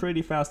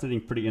pretty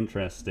fascinating, pretty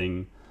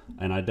interesting,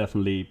 and I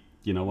definitely,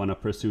 want to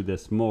pursue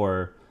this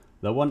more.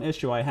 The one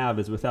issue I have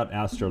is without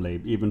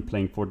Astrolabe, even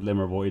playing 4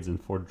 Glimmer Voids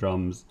and 4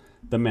 Drums,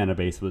 the mana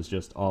base was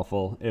just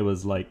awful. It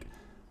was like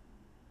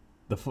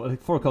the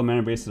 4 color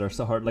mana bases are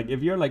so hard. Like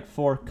if you're like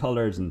 4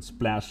 colors and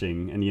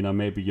splashing, and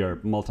maybe your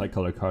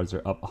multicolor cards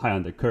are up high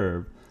on the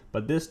curve,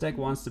 but this deck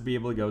wants to be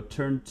able to go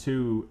turn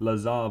 2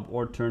 Lazav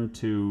or turn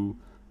 2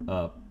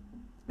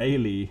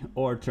 Ailey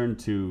or turn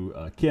 2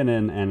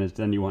 Kinnan, and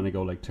then you want to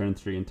go like turn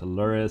 3 into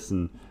Luris,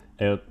 and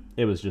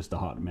it was just a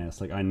hot mess.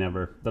 Like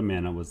the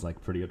mana was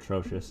like pretty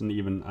atrocious, and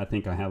even I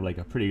think I have like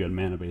a pretty good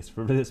mana base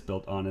for this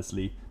build,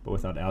 honestly, but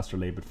without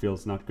Astrolabe it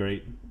feels not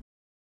great.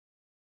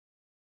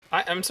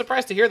 I'm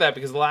surprised to hear that,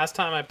 because the last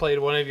time I played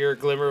one of your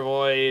Glimmer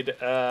Void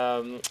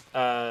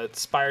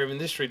Spire of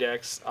Industry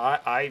decks,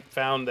 I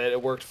found that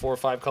it worked 4 or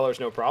 5 colors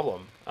no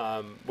problem,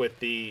 with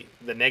the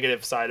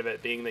negative side of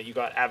it being that you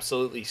got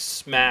absolutely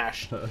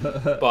smashed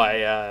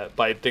by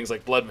things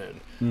like Blood Moon.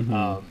 Mm-hmm.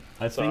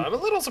 I'm a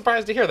little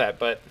surprised to hear that,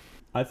 but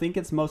I think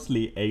it's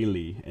mostly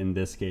Ailey in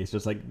this case.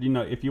 Just like,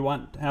 if you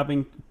want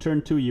having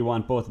turn 2, you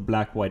want both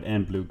black, white,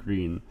 and blue,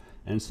 green,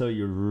 and so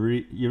you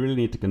really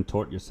need to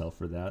contort yourself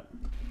for that.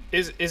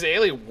 Is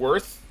Ailey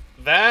worth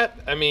that?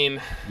 I mean,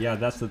 yeah,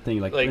 that's the thing.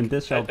 Like in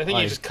this I think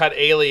you just cut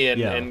Ailey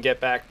and get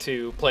back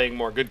to playing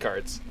more good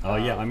cards. Oh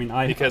yeah, I mean,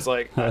 because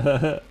like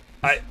I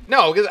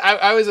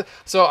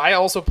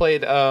also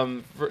played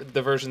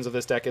the versions of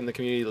this deck in the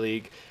community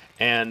league,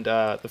 and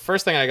the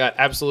first thing I got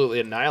absolutely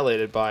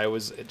annihilated by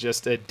was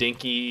just a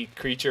dinky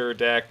creature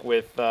deck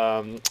with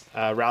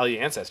Rally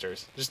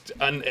Ancestors. Just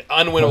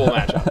unwinnable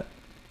matchup.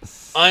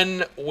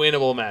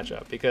 Unwinnable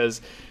matchup,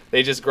 because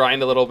they just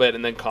grind a little bit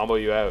and then combo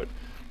you out.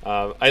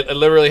 I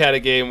literally had a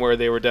game where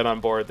they were dead on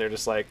board. They're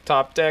just like,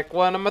 top deck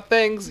one of my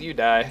things, you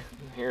die.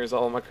 Here's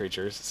all my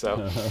creatures.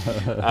 So,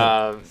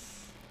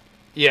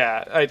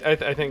 yeah,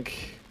 I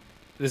think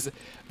this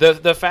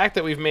the fact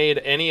that we've made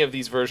any of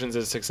these versions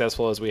as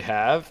successful as we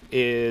have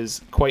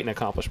is quite an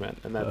accomplishment,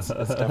 and that's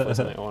definitely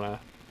something I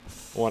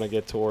want to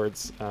get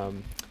towards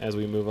as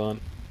we move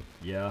on.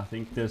 Yeah, I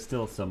think there's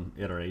still some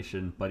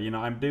iteration, but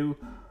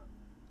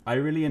I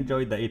really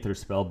enjoyed the Aether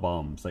Spell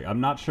Bombs. Like, I'm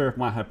not sure if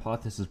my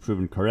hypothesis is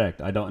proven correct.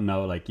 I don't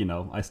know. Like,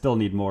 I still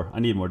need more. I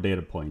need more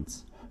data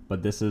points.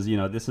 But this is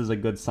a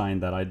good sign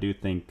that I do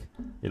think,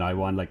 I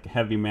want like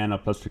heavy mana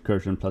plus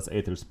recursion plus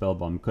Aether Spell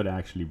Bomb could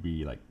actually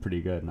be like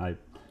pretty good. And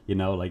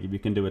like if you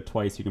can do it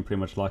twice, you can pretty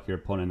much lock your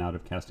opponent out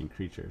of casting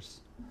creatures,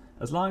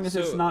 as long as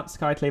it's not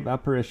Skyclave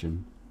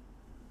Apparition.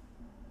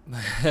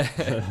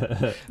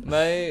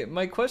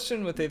 My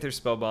question with Aether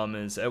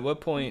Spellbomb is, at what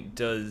point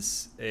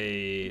does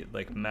a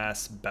like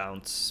mass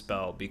bounce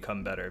spell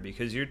become better?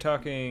 Because you're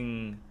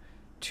talking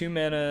 2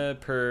 mana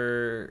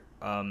per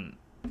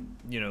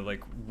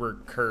like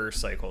recur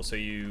cycle. So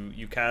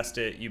you cast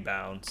it, you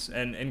bounce,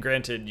 and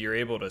granted you're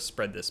able to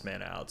spread this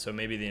mana out. So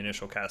maybe the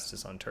initial cast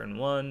is on turn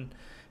 1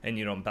 and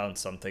you don't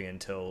bounce something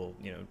until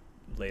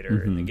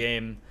later in the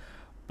game.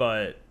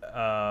 But,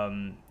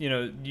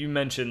 you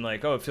mentioned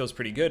like, oh, it feels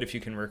pretty good if you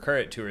can recur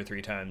it 2 or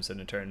 3 times in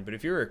a turn. But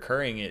if you're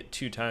recurring it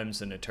 2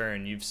 times in a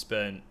turn, you've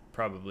spent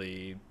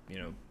probably,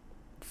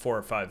 4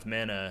 or 5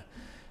 mana.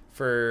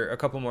 For a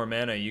couple more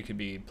mana, you could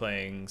be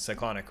playing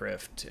Cyclonic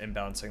Rift and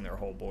bouncing their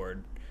whole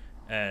board.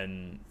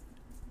 And,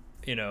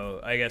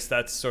 I guess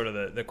that's sort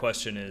of the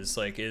question is,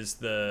 like, is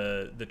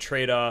the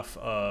trade-off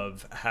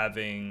of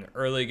having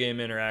early game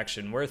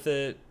interaction worth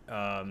it?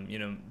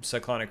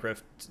 Cyclonic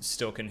Rift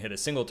still can hit a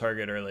single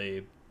target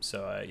early.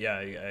 So, I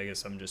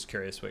guess I'm just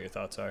curious what your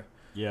thoughts are.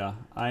 Yeah,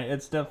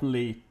 it's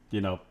definitely,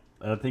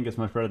 I think it's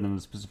much better than a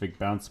specific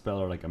bounce spell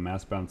or like a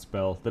mass bounce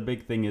spell. The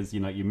big thing is,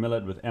 you mill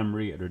it with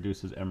Emery, it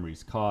reduces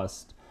Emery's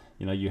cost.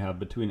 You have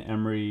between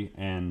Emery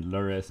and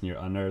Luris and your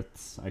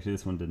Unearths. Actually,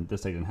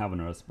 this deck didn't have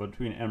Unearths, but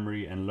between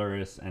Emery and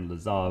Luris and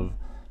Lazav,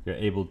 you're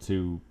able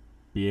to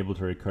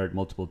recur it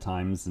multiple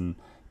times, and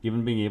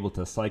even being able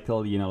to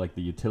cycle, like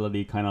the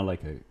utility, kind of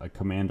like a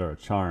command or a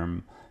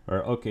charm,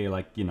 or okay,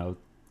 like,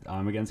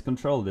 I'm against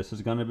control, this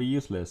is gonna be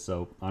useless,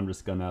 so I'm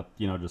just gonna,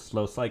 just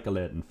slow cycle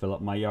it and fill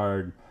up my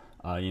yard.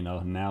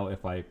 Now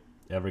if I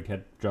ever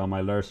draw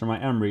my Luris or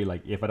my Emery,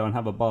 like if I don't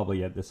have a bobble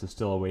yet, this is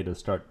still a way to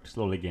start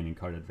slowly gaining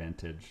card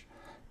advantage.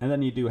 And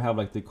then you do have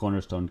like the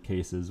cornerstone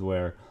cases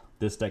where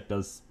this deck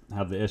does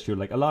have the issue,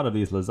 like a lot of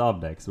these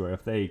Lazav decks, where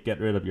if they get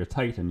rid of your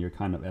Titan, you're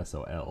kind of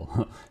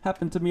SOL.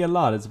 Happened to me a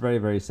lot. It's very,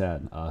 very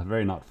sad.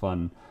 Very not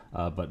fun.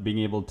 But being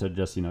able to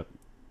just,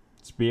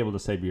 be able to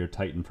save your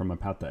Titan from a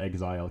Path to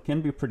Exile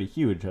can be pretty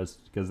huge,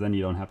 because then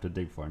you don't have to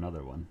dig for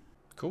another one.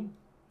 Cool.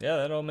 Yeah,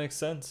 that all makes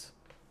sense.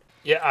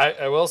 Yeah,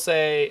 I will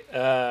say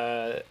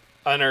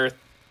Unearth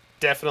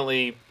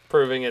definitely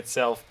proving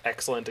itself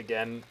excellent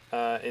again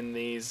in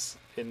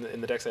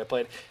the decks I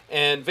played,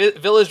 and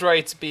Village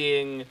Rites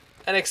being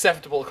an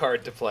acceptable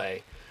card to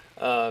play.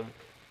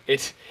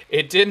 it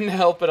didn't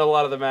help in a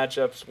lot of the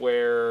matchups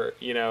where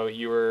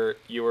you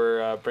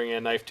were bringing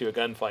a knife to a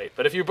gunfight.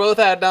 But if you both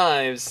had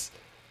knives,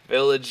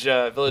 village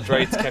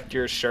rights kept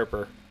yours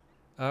sharper.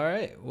 All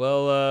right.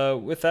 Well,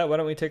 with that, why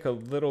don't we take a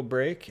little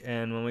break,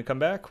 and when we come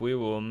back, we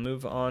will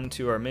move on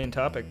to our main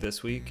topic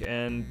this week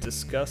and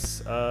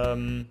discuss a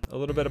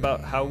little bit about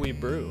how we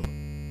brew.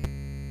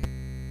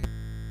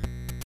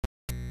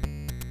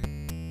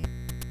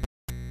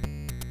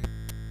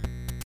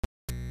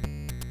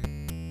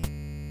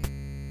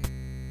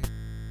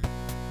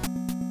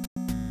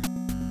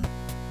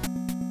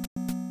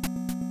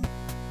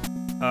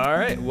 All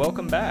right,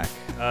 welcome back.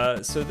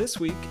 So this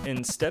week,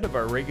 instead of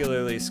our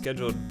regularly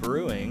scheduled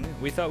brewing,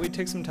 we thought we'd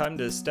take some time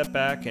to step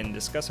back and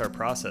discuss our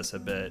process a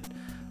bit.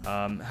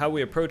 How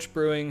we approach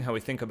brewing, how we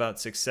think about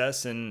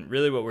success, and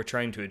really what we're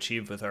trying to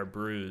achieve with our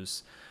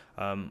brews.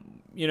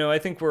 I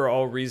think we're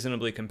all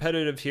reasonably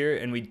competitive here,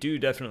 and we do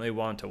definitely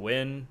want to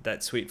win.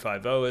 That Sweet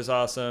 5-0 is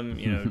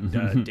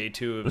awesome. Day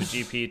 2 of a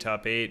GP,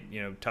 top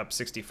 8, top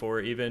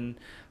 64 even.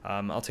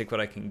 I'll take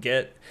what I can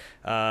get.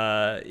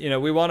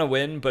 We want to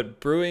win, but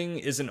brewing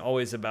isn't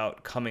always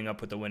about coming up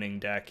with a winning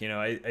deck.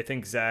 I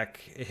think Zach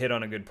hit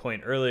on a good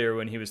point earlier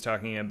when he was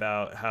talking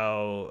about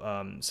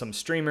how some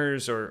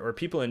streamers or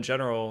people in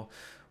general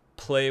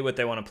play what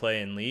they want to play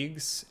in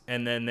leagues,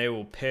 and then they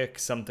will pick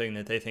something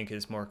that they think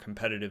is more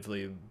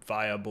competitively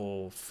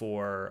viable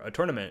for a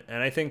tournament.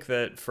 And I think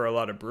that for a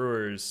lot of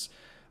brewers,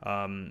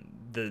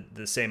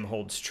 the same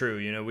holds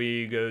true.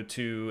 We go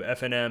to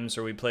FNMs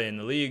or we play in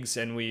the leagues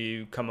and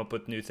we come up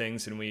with new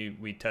things and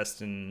we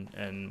test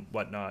and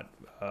whatnot,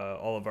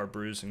 all of our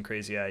brews and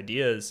crazy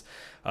ideas.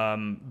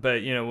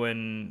 But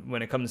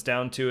when it comes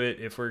down to it,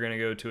 if we're going to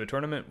go to a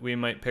tournament, we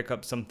might pick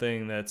up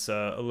something that's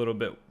a little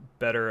bit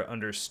better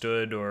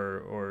understood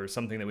or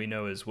something that we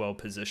know is well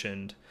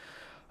positioned.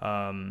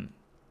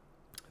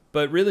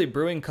 But really,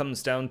 brewing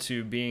comes down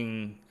to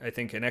being, I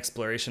think, an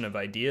exploration of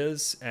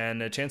ideas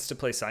and a chance to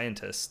play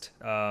scientist.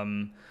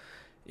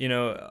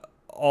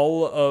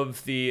 All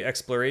of the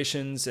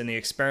explorations and the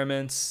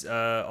experiments,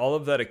 all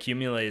of that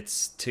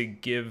accumulates to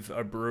give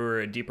a brewer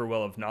a deeper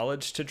well of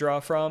knowledge to draw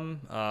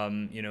from,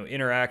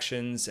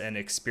 interactions and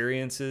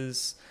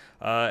experiences,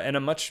 and a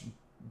much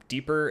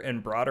deeper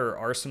and broader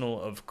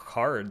arsenal of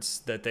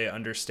cards that they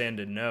understand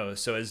and know.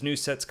 So as new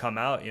sets come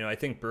out, I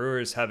think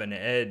brewers have an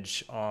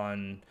edge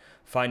on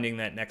finding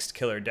that next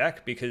killer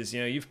deck because,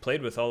 you've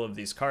played with all of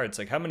these cards.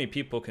 Like, how many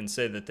people can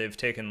say that they've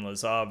taken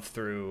Lazov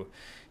through,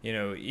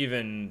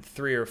 even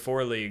 3 or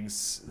 4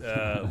 leagues,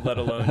 let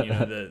alone,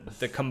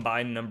 the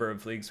combined number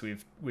of leagues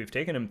we've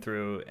taken him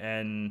through.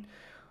 And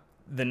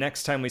the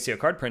next time we see a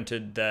card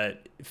printed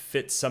that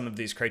fits some of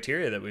these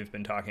criteria that we've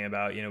been talking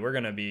about, we're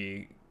going to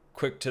be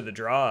quick to the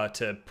draw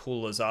to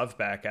pull Lazov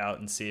back out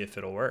and see if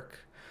it'll work.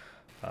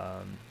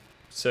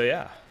 So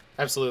yeah.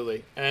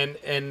 Absolutely.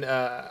 And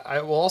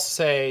I will also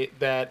say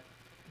that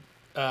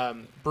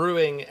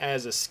brewing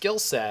as a skill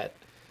set,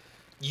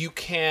 you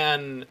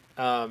can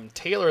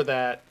tailor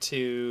that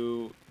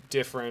to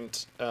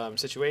different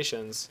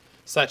situations,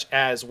 such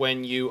as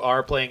when you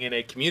are playing in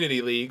a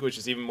community league, which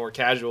is even more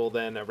casual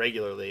than a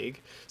regular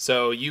league.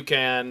 So you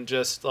can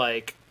just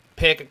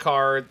pick a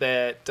card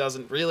that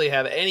doesn't really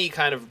have any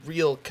kind of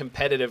real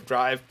competitive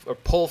drive or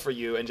pull for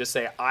you and just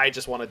say, I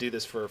just want to do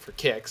this for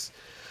kicks.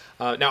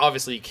 Now,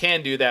 obviously, you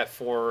can do that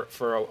for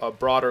a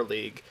broader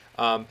league,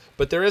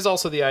 but there is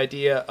also the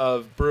idea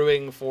of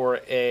brewing for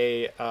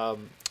an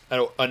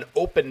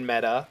open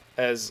meta,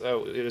 as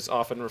it is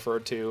often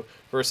referred to,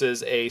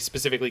 versus a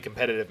specifically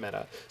competitive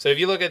meta. So if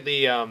you look at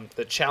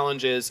the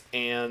challenges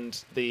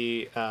and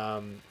the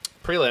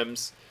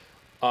prelims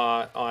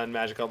on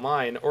Magic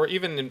Online, or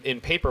even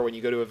in paper when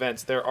you go to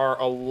events, there are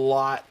a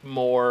lot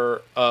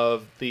more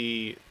of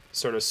the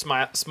sort of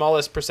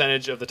smallest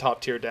percentage of the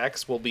top tier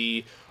decks will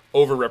be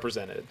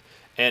overrepresented,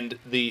 and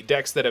the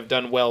decks that have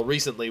done well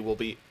recently will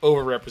be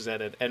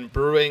overrepresented. And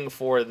brewing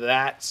for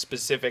that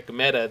specific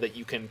meta that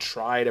you can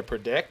try to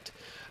predict,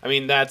 I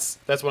mean, that's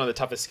one of the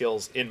toughest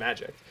skills in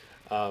Magic.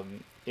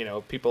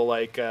 People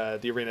like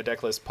the Arena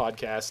Decklist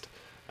podcast,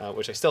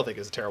 which I still think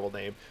is a terrible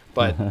name,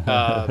 but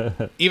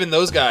even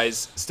those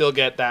guys still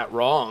get that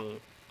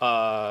wrong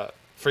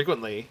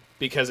frequently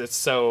because it's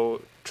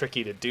so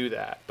tricky to do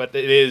that. But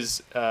it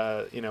is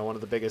one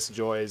of the biggest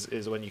joys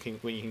is when you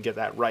can get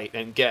that right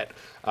and get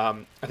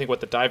I think what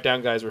the dive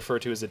down guys refer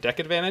to as a deck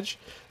advantage.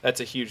 That's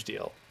a huge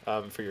deal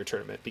for your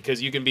tournament,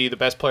 because you can be the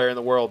best player in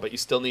the world but you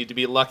still need to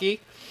be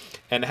lucky,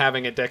 and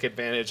having a deck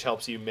advantage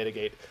helps you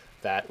mitigate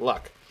that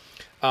luck.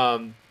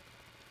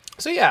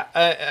 So yeah,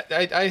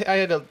 I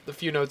had a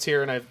few notes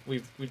here, and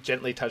we've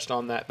gently touched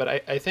on that, but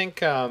I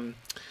think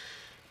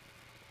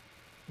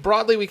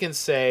broadly we can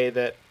say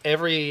that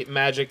every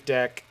Magic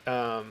deck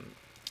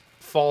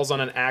falls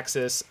on an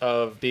axis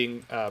of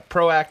being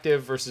proactive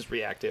versus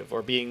reactive,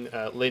 or being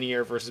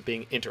linear versus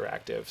being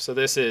interactive. So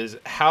this is,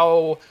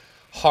 how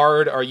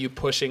hard are you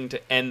pushing to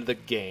end the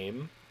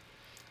game,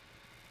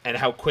 and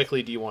how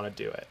quickly do you want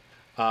to do it?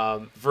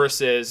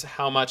 Versus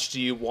how much do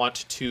you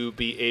want to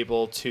be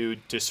able to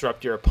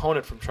disrupt your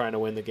opponent from trying to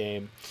win the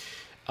game.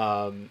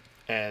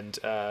 and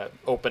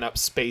open up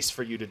space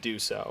for you to do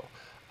so.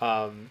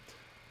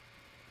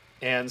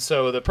 And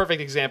so the perfect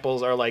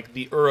examples are like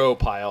the Uro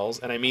piles,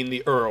 and I mean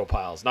the Uro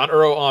piles, not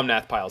Uro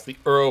Omnath piles, the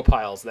Uro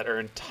piles that are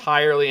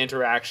entirely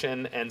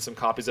interaction and some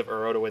copies of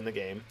Uro to win the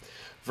game,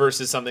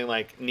 versus something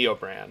like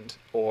Neobrand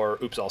or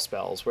Oops All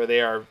Spells, where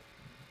they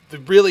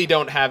really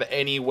don't have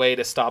any way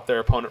to stop their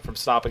opponent from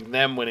stopping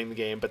them winning the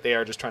game, but they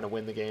are just trying to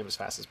win the game as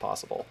fast as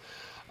possible.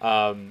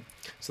 So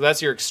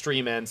that's your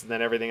extreme ends, and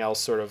then everything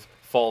else sort of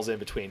falls in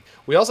between.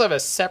 We also have a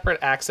separate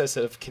axis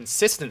of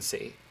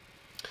consistency.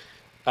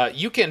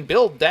 You can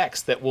build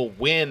decks that will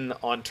win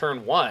on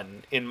turn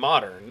 1 in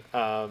Modern,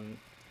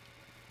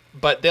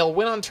 but they'll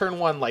win on turn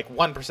 1 like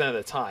 1% of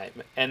the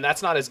time, and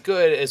that's not as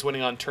good as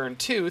winning on turn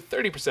 2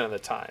 30% of the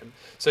time.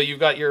 So you've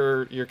got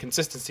your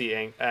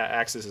consistency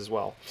axis as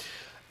well.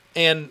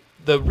 And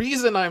the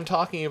reason I'm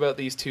talking about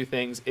these two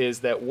things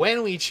is that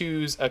when we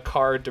choose a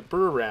card to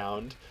brew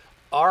around,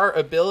 our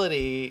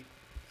ability,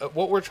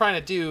 what we're trying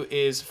to do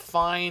is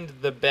find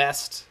the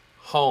best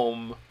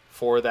home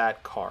for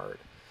that card.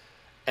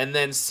 And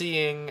then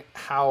seeing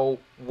how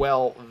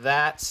well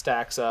that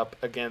stacks up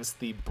against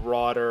the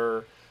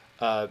broader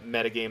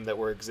metagame that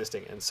we're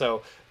existing in.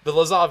 So the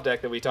Lazov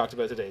deck that we talked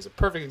about today is a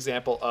perfect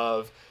example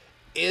of,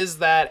 is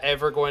that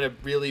ever going to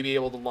really be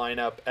able to line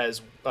up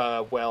as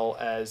well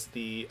as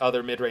the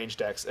other mid-range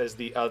decks, as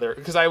the other,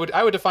 because I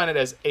would define it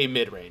as a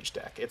mid-range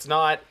deck. It's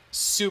not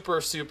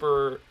super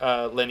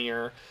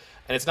linear,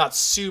 and it's not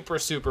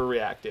super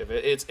reactive.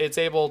 It's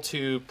able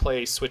to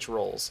play switch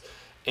roles,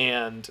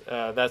 and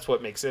that's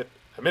what makes it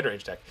a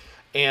mid-range deck.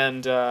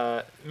 And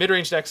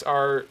mid-range decks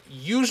are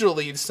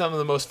usually some of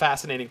the most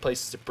fascinating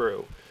places to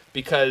brew,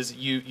 because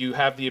you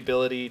have the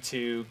ability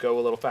to go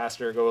a little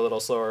faster, go a little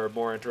slower,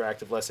 more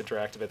interactive, less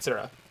interactive,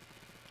 etc.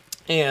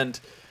 And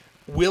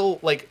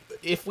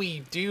if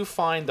we do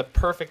find the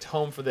perfect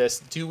home for this,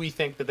 do we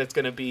think that that's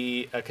going to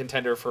be a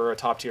contender for a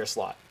top tier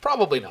slot?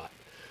 Probably not.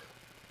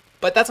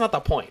 But that's not the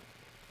point.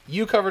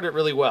 You covered it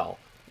really well.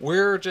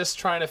 We're just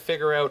trying to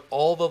figure out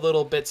all the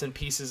little bits and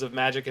pieces of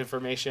Magic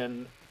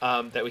information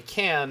that we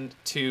can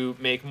to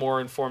make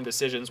more informed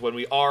decisions when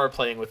we are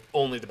playing with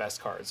only the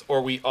best cards,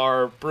 or we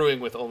are brewing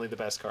with only the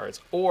best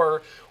cards,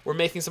 or we're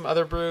making some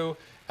other brew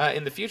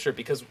in the future,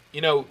 because,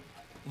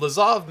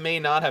 Lazov may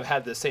not have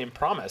had the same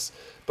promise,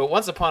 but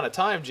once upon a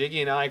time,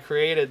 Jiggy and I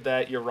created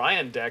that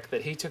Urian deck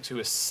that he took to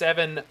a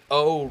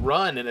 7-0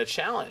 run in a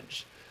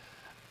challenge.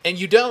 And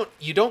you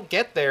don't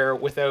get there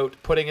without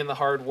putting in the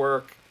hard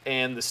work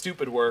and the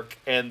stupid work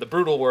and the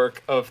brutal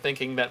work of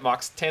thinking that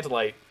Mox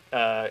Tantalite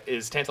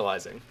is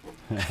tantalizing.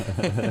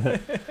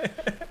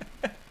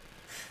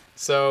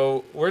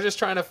 So we're just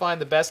trying to find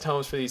the best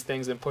homes for these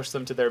things and push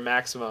them to their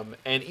maximum.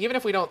 And even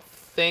if we don't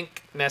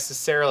think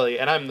necessarily,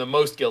 and I'm the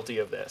most guilty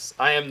of this,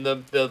 I am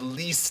the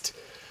least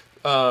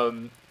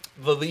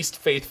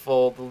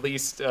faithful, the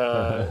least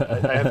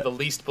I have the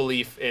least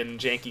belief in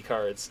janky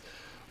cards.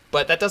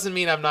 But that doesn't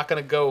mean I'm not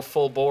going to go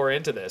full bore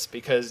into this,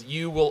 because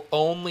you will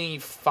only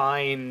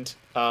find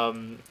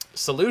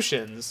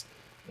solutions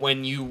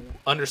when you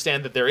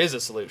understand that there is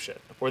a solution,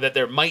 or that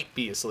there might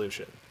be a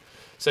solution.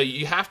 So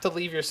you have to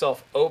leave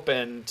yourself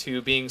open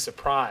to being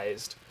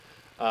surprised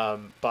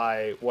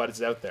by what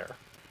is out there.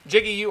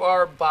 Jiggy, you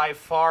are by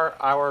far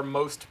our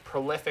most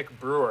prolific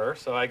brewer,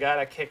 so I got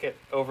to kick it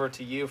over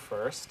to you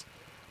first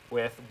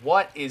with,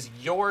 what is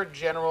your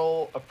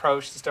general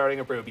approach to starting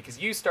a brew? Because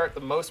you start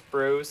the most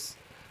brews.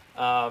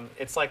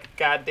 It's like a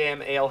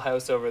goddamn ale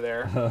house over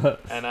there,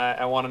 and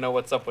I want to know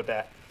what's up with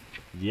that.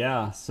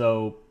 Yeah,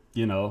 so,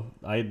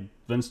 I've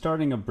been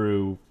starting a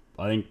brew.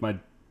 I think my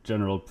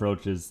general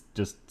approach is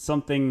just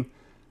something,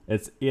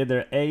 it's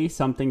either A,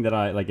 something that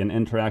I, like an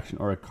interaction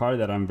or a card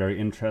that I'm very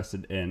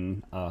interested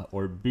in,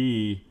 or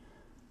B,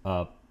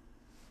 I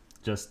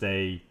guess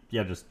I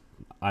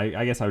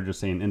would just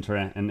say an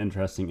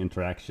interesting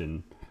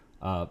interaction.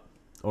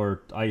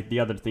 The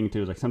other thing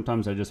too is, like,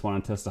 sometimes I just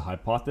want to test a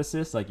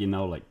hypothesis, like,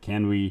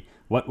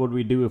 what would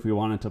we do if we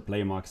wanted to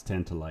play Mox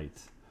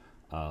Tantalite?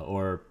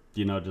 Or,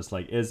 just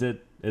like, is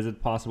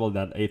it possible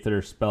that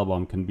Aether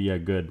Spellbomb can be a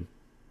good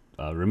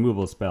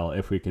removal spell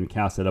if we can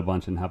cast it a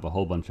bunch and have a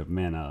whole bunch of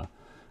mana?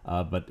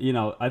 But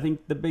I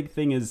think the big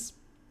thing is,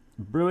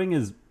 brewing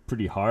is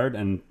pretty hard,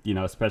 and,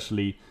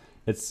 especially,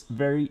 it's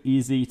very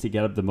easy to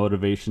get up the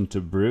motivation to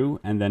brew,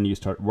 and then you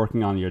start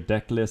working on your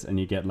deck list and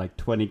you get like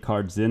 20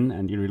 cards in,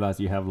 and you realize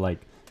you have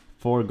like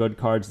 4 good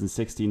cards and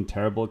 16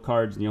 terrible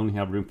cards, and you only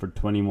have room for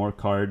 20 more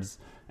cards,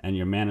 and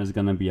your mana is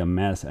going to be a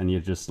mess, and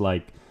you're just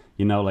like,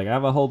 I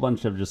have a whole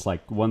bunch of just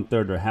like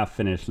 1/3 or half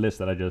finished lists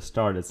that I just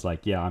started. It's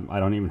like, I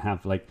don't even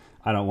have, like,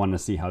 I don't want to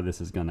see how this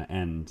is going to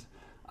end.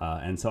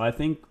 And so I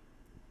think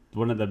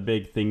one of the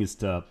big things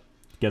to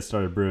get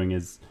started brewing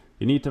is,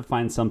 you need to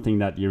find something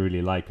that you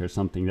really like, or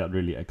something that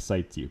really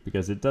excites you,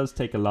 because it does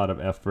take a lot of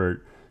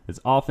effort. It's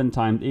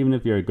oftentimes, even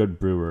if you're a good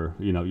brewer,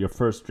 your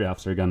first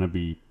drafts are going to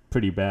be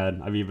pretty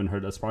bad. I've even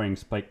heard Aspiring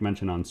Spike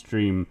mention on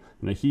stream,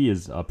 he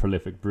is a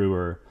prolific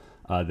brewer,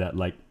 that,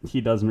 like,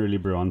 he doesn't really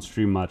brew on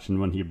stream much, and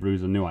when he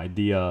brews a new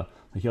idea,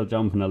 he'll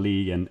jump in a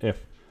league, and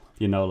if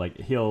like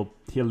he'll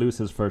lose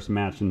his first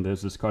match and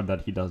there's this card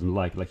that he doesn't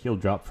like he'll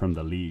drop from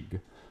the league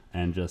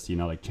and just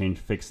like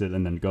fix it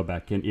and then go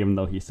back in, even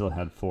though he still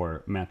had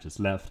 4 matches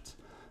left,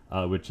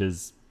 which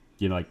is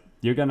like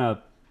you're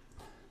gonna,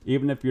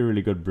 even if you're a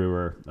really good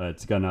brewer,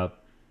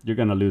 you're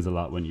gonna lose a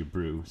lot when you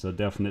brew. So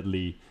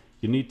definitely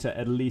you need to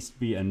at least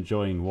be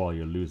enjoying while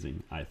you're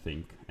losing, I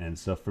think. And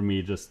so for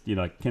me, just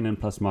Kinnan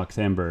plus Mox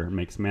Amber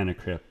makes Mana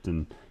Crypt,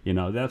 and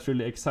that's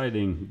really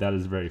exciting. That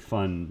is very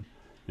fun.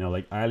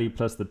 Like Eiley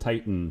plus the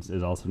Titans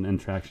is also an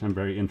interaction I'm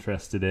very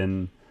interested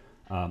in,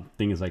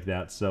 things like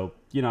that. So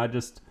I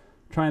just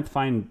try and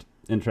find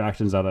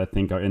interactions that I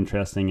think are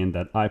interesting and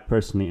that I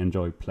personally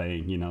enjoy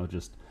playing.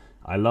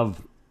 I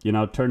love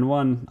turn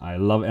 1, I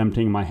love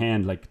emptying my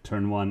hand, like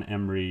turn 1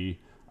 Emery,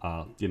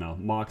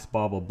 Mox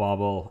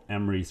Bobble,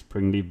 Emery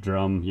Springleaf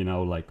Drum,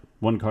 like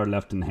 1 card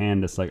left in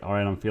hand. It's like, all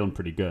right, I'm feeling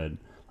pretty good.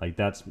 Like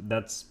that's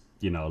that's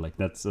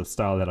a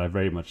style that I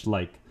very much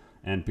like.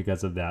 And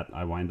because of that,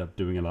 I wind up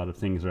doing a lot of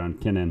things around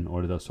Kinnan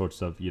or those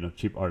sorts of,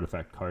 cheap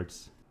artifact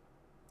cards.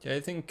 Yeah, I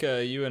think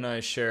you and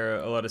I share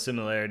a lot of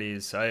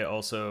similarities. I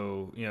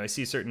also, I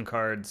see certain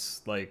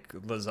cards like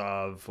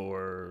Lazav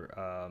or,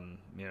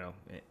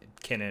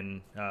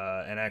 Kinnan,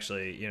 and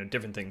actually,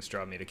 different things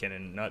draw me to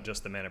Kinnan, not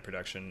just the mana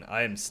production.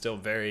 I am still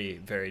very,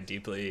 very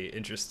deeply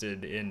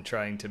interested in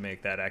trying to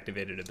make that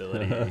activated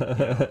ability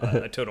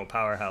a total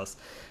powerhouse.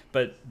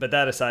 But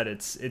that aside,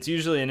 it's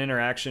usually an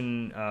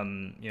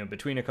interaction,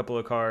 between a couple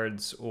of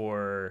cards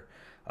or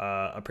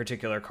a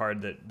particular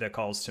card that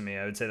calls to me.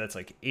 I would say that's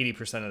like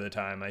 80% of the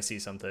time I see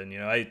something.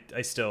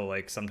 I still,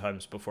 like,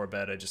 sometimes before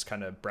bed I just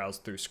kind of browse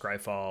through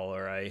Scryfall,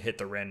 or I hit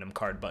the random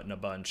card button a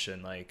bunch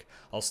and like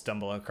I'll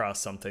stumble across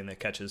something that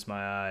catches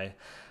my eye.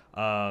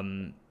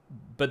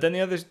 But then the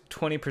other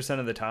 20%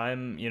 of the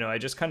time, I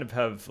just kind of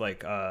have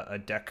like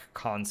a deck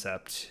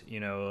concept,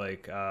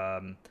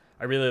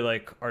 I really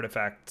like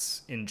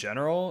artifacts in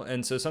general,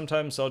 and so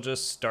sometimes I'll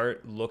just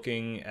start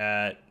looking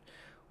at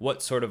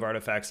what sort of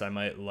artifacts I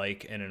might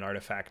like in an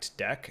artifact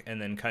deck and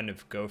then kind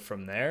of go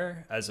from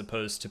there, as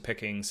opposed to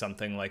picking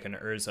something like an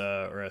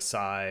Urza or a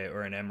Sai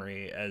or an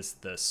Emery as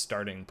the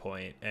starting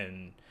point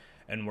and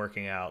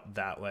working out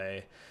that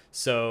way.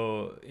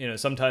 So,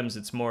 sometimes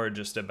it's more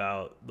just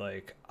about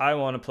like, I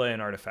want to play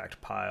an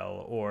artifact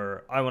pile,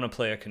 or I want to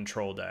play a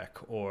control deck,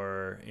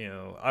 or,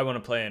 I want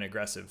to play an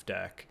aggressive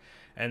deck.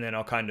 And then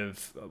I'll kind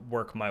of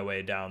work my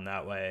way down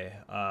that way.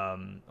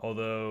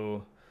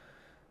 Although,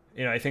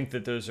 I think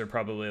that those are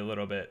probably a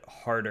little bit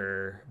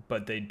harder,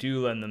 but they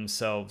do lend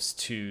themselves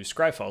to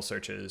Scryfall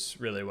searches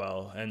really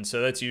well. And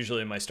so that's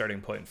usually my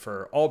starting point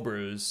for all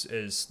brews,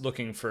 is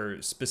looking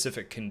for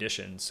specific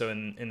conditions. So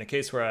in the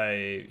case where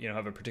I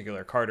have a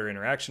particular card or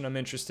interaction I'm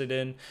interested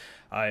in,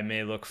 I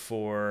may look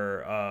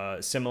for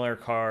similar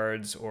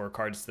cards or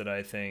cards that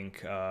I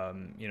think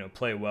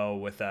play well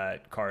with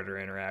that card or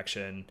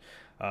interaction.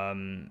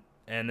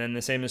 And then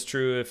the same is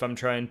true if I'm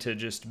trying to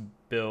just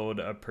build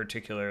a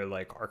particular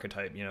like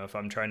archetype. If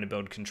I'm trying to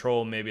build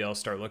control, maybe I'll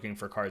start looking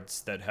for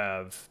cards that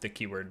have the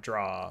keyword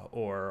draw,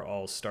 or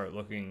I'll start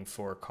looking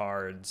for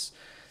cards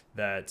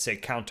that say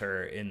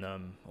counter in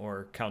them,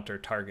 or counter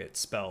target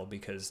spell,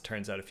 because it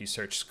turns out if you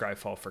search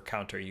Scryfall for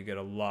counter, you get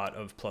a lot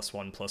of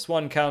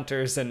 +1/+1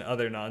 counters and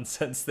other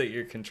nonsense that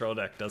your control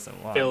deck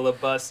doesn't want.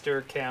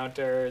 Filibuster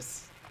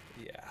counters.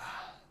 Yeah.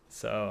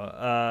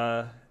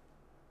 So,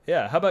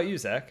 yeah. How about you,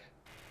 Zach?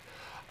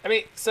 I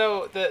mean,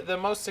 so the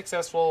most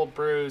successful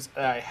brews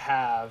I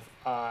have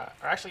are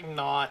actually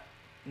not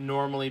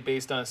normally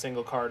based on a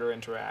single card or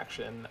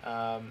interaction.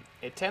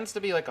 It tends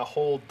to be like a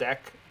whole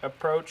deck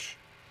approach.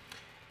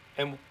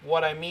 And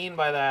what I mean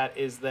by that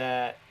is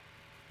that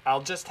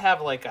I'll just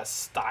have like a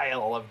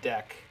style of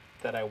deck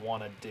that I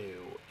want to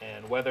do.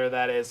 And whether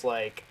that is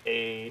like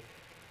a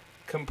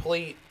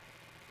complete,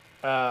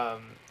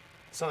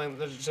 something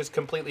that's just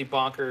completely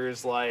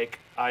bonkers, like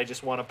I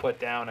just want to put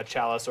down a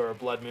Chalice or a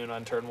Blood Moon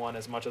on turn 1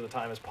 as much of the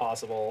time as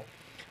possible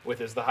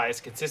with as the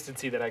highest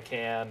consistency that I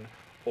can,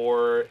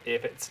 or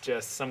if it's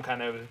just some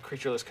kind of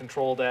creatureless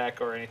control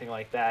deck or anything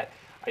like that,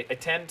 I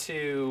tend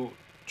to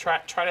try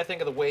to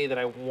think of the way that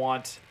I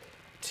want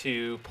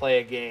to play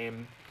a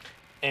game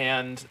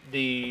and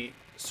the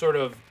sort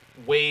of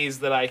ways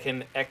that I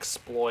can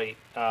exploit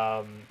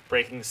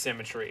breaking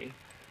symmetry.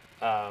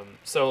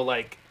 So,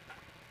 like,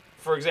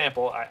 for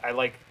example, I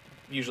like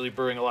usually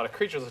brewing a lot of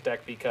creatureless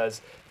deck,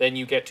 because then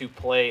you get to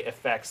play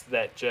effects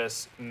that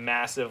just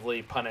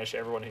massively punish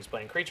everyone who's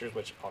playing creatures,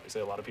 which obviously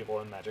a lot of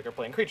people in Magic are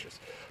playing creatures.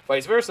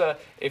 Vice versa,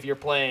 if you're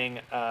playing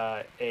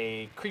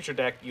a creature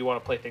deck, you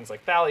want to play things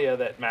like Thalia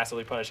that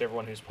massively punish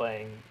everyone who's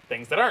playing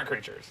things that aren't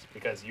creatures,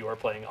 because you are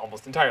playing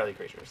almost entirely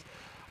creatures.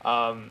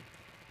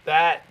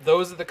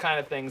 Those are the kind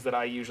of things that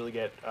I usually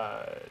get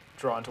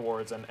drawn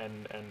towards and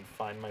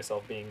find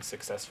myself being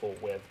successful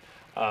with.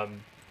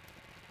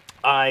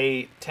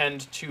 I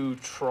tend to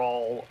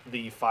trawl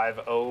the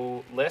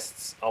 5-0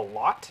 lists a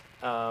lot,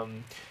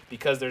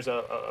 because there's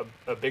a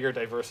bigger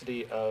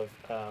diversity of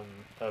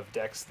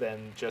decks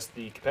than just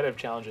the competitive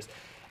challenges,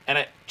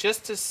 and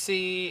just to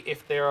see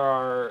if there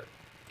are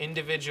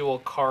individual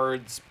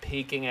cards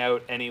peeking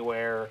out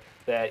anywhere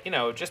that,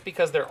 just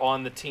because they're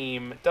on the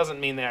team doesn't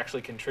mean they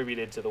actually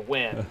contributed to the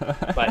win,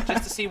 but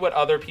just to see what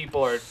other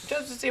people are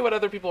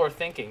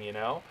thinking.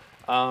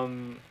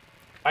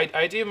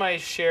 I do my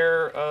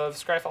share of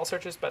Scryfall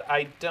searches, but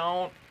I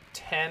don't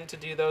tend to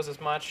do those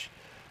as much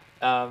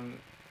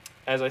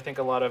as I think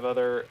a lot of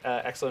other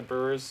excellent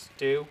brewers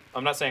do.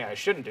 I'm not saying I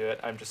shouldn't do it.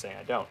 I'm just saying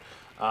I don't.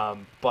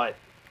 But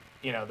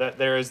that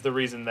there is the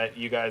reason that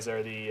you guys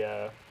are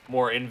the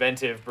more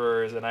inventive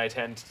brewers, and I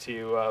tend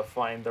to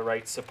find the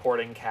right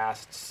supporting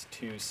casts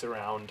to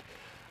surround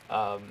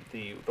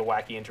the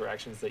wacky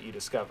interactions that you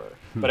discover.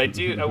 But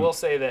I will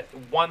say that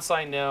once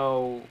I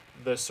know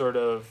the sort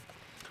of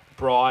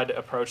broad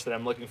approach that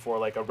I'm looking for,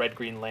 like a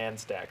red-green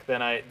lands deck,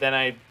 then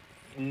I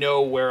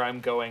know where I'm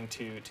going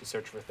to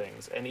search for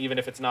things. And even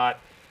if it's not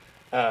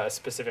a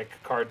specific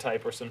card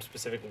type or some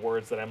specific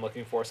words that I'm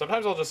looking for,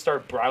 sometimes I'll just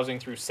start browsing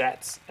through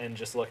sets and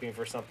just looking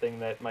for something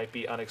that might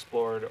be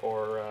unexplored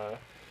or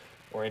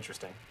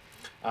interesting.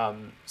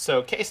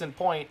 So case in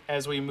point,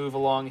 as we move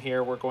along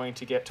here, we're going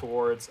to get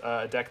towards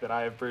a deck that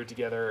I have brewed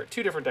together,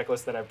 two different deck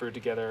lists that I've brewed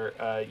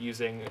together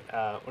using,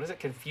 what is it,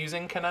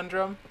 Confusing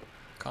Conundrum?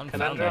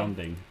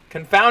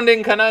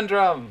 Confounding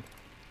Conundrum,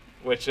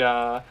 which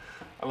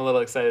I'm a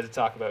little excited to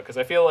talk about, because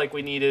I feel like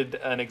we needed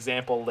an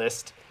example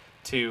list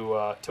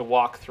to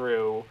walk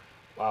through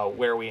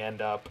where we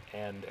end up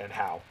and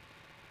how.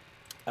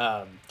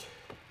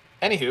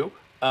 Anywho,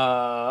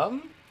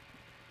 how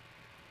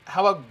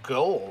about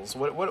goals?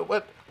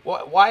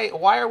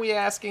 Why are we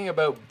asking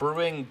about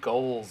brewing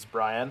goals,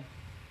 Brian?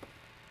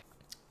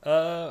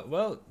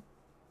 Well,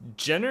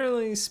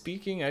 generally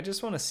speaking, I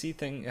just want to see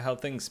how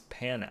things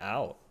pan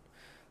out.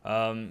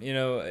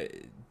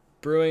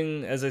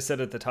 Brewing, as I said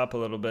at the top a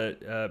little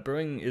bit,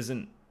 brewing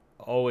isn't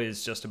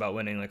always just about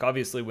winning. Like,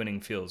 obviously winning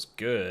feels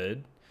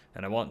good,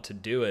 and I want to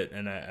do it,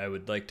 and I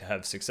would like to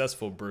have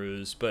successful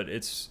brews, but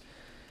it's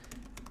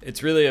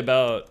really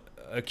about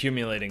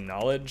accumulating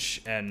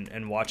knowledge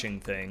and watching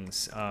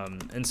things.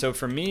 And so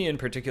for me in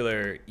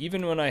particular,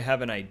 even when I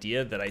have an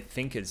idea that I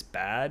think is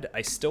bad,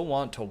 I still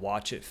want to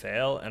watch it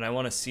fail, and I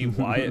want to see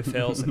why it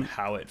fails and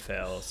how it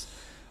fails.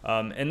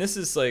 And this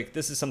is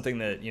something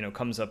that,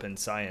 comes up in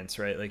science,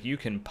 right? Like, you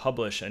can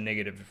publish a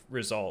negative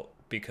result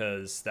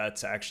because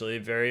that's actually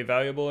very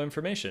valuable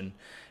information.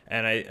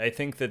 And I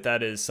think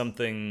that is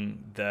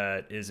something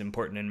that is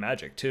important in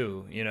Magic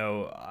too.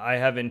 I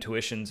have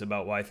intuitions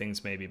about why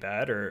things may be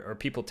bad, or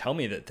people tell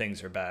me that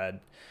things are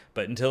bad,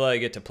 but until I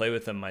get to play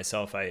with them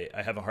myself, I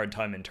have a hard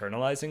time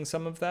internalizing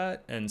some of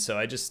that. And so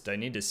I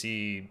need to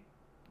see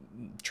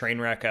train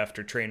wreck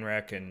after train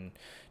wreck and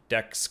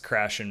decks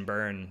crash and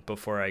burn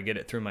before I get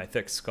it through my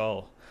thick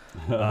skull.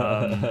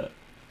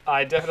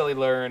 I definitely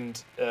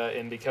learned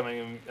in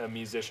becoming a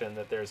musician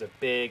that there's a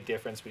big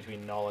difference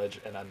between knowledge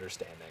and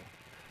understanding.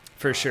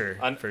 For sure.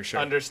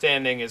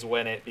 Understanding is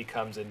when it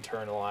becomes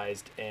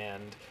internalized,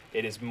 and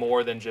it is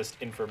more than just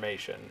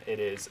information. It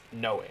is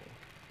knowing.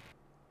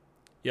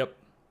 Yep.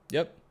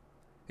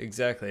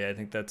 Exactly. I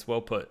think that's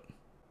well put.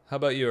 How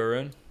about you,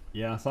 Arun?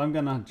 Yeah, so I'm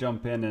gonna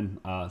jump in and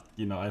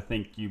I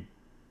think you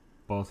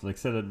both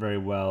said it very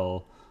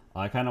well.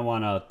 I kind of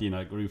want to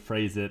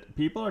rephrase it.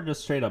 People are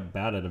just straight up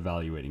bad at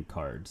evaluating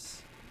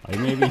cards. Like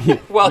maybe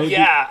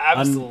yeah,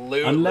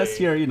 absolutely.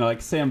 Unless you're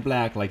like Sam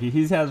Black, like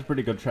he has a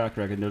pretty good track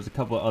record. There's a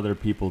couple of other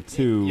people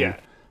too. Yeah.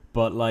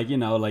 But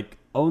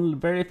only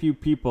very few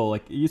people,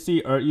 like you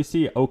see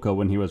Oka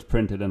when he was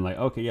printed, and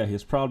okay, yeah,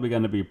 he's probably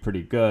gonna be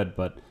pretty good.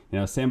 But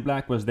Sam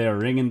Black was there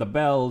ringing the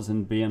bells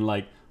and being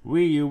like,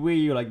 wee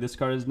you, like this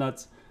card is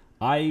nuts.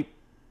 I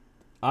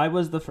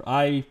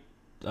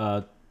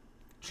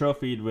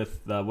trophied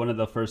with one of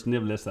the first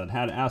Niv lists that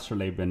had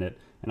Astrolabe in it,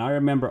 and I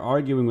remember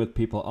arguing with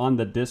people on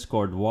the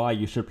Discord why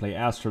you should play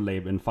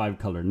Astrolabe in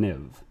 5-color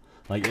Niv.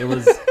 Like it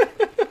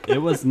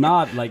was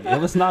not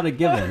a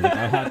given. Like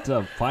I had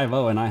to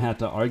 5-0 and I had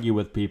to argue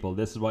with people.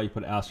 This is why you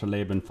put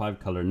Astrolabe in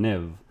 5-color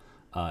Niv.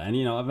 And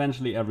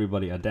eventually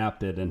everybody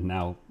adapted, and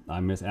now I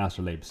miss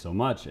Astrolabe so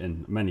much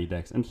in many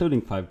decks,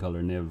 including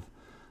 5-color Niv.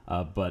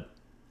 But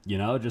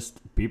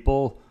just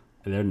people,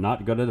 they're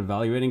not good at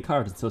evaluating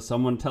cards. So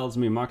someone tells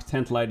me Mox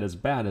Tent Light is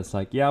bad. It's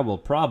like, yeah, well,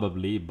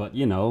 probably, but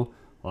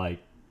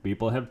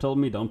people have told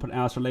me don't put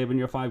Astrolabe in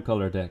your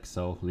 5-color deck.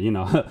 So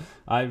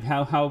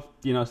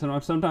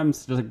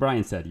sometimes, just like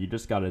Brian said, you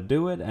just gotta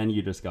do it and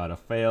you just gotta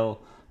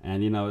fail.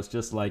 And it's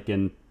just like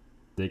in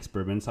the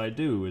experiments I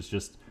do. It's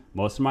just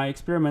most of my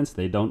experiments,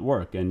 they don't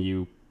work, and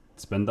you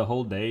spend the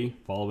whole day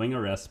following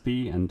a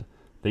recipe and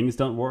things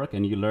don't work,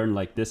 and you learn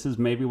this is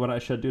maybe what I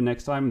should do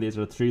next time. These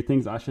are 3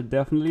 things I should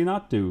definitely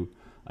not do.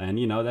 And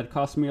that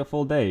cost me a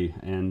full day,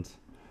 and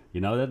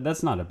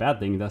that's not a bad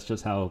thing. That's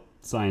just how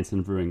science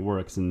and brewing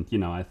works. And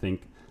I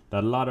think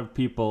that a lot of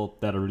people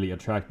that are really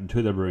attracted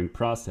to the brewing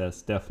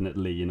process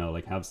definitely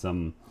have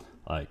some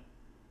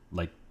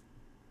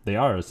they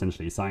are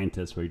essentially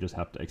scientists, where you just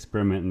have to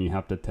experiment and you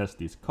have to test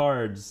these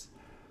cards,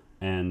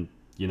 and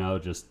you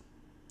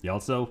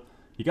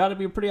you got to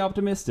be pretty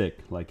optimistic.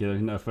 Like, you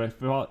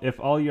know, if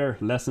all your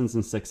lessons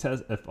and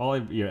success, if all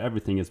of your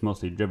everything is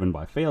mostly driven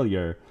by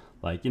failure,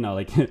 like, you know,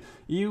 like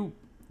you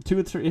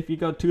 2-3, if you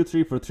go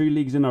 2-3 for 3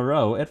 leagues in a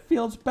row, it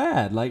feels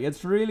bad. Like,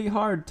 it's really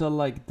hard to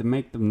like to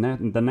make the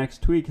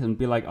next tweak and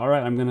be like, all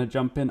right, I'm gonna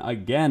jump in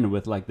again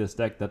with like this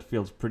deck that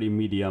feels pretty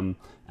medium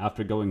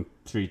after going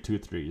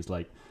 3-2-3s.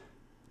 Like,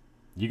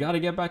 you got to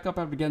get back up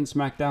after getting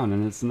smacked down,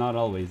 and it's not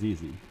always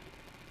easy.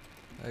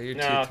 Oh, your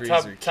No,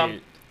 2-3s are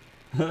cute.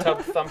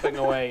 Tub thumping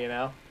away, you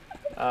know.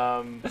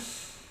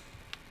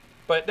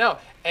 But no,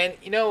 and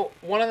you know,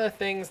 one of the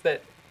things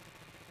that,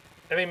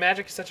 I mean,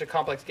 Magic is such a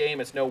complex game.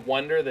 It's no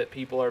wonder that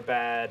people are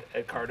bad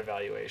at card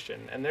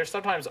evaluation. And there's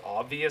sometimes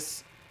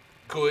obvious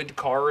good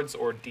cards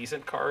or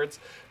decent cards,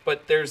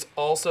 but there's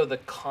also the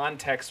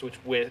context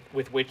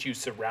with which you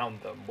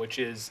surround them, which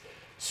is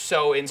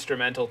so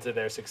instrumental to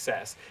their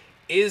success.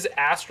 Is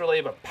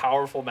Astrolabe a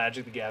powerful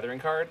Magic the Gathering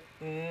card?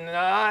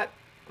 Not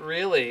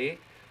really.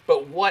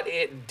 But what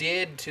it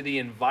did to the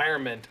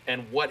environment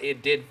and what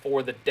it did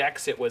for the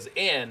decks it was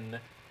in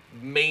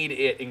made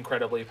it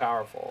incredibly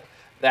powerful.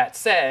 That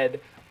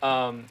said,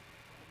 I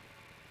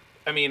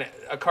mean,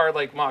 a card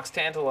like Mox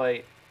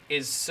Tantalite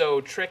is so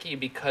tricky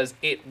because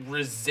it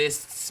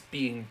resists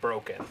being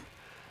broken.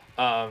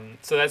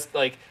 So that's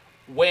like,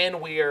 when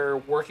we are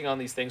working on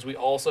these things, we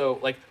also,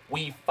 like,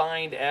 we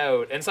find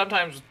out, and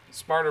sometimes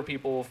smarter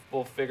people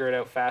will figure it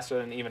out faster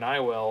than even I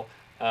will,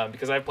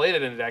 because I've played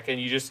it in a deck, and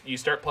you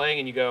start playing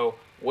and you go,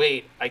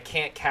 wait, I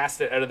can't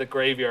cast it out of the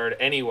graveyard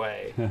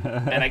anyway,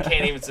 and I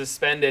can't even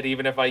suspend it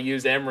even if I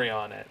use Emery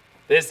on it.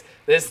 This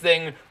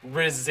thing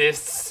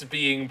resists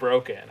being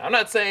broken. I'm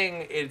not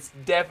saying it's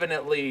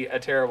definitely a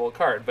terrible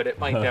card, but it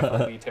might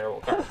definitely be a terrible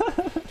card,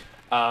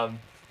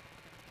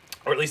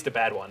 or at least a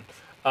bad one.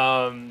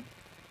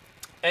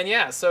 And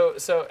yeah,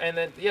 so and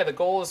then yeah, the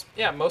goal is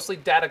mostly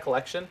data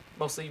collection,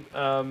 mostly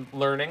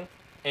learning,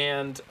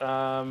 and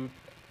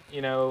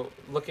you know,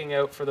 looking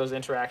out for those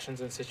interactions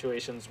and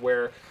situations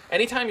where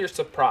anytime you're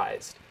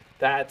surprised,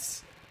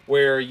 that's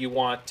where you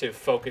want to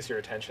focus your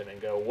attention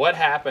and go, what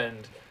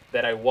happened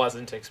that I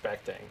wasn't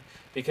expecting?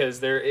 Because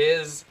there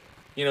is,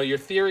 you know, your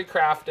theory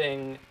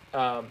crafting,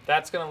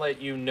 that's going to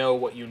let you know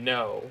what you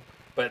know,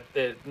 but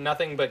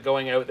nothing but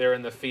going out there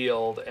in the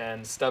field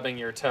and stubbing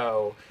your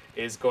toe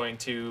is going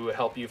to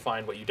help you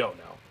find what you don't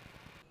know.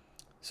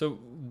 So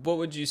what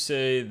would you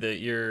say that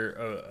your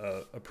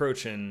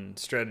approach and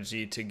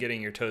strategy to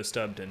getting your toe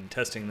stubbed and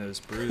testing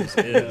those brews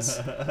is?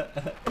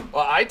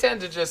 Well, I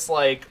tend to just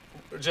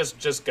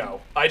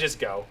go. I just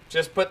go.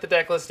 Just put the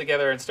deck list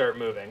together and start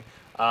moving.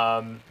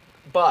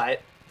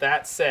 But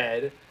that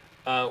said,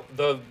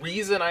 the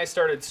reason I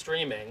started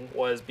streaming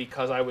was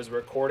because I was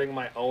recording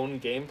my own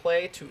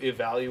gameplay to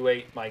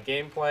evaluate my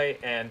gameplay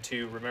and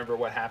to remember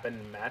what happened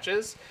in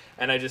matches.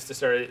 And I just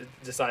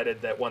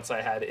decided that once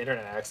I had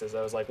internet access,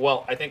 I was like,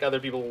 well, I think other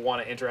people will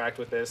want to interact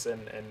with this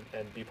and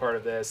be part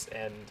of this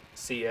and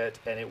see it,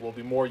 and it will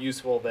be more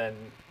useful than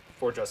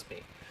for just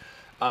me.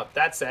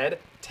 That said,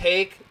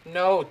 take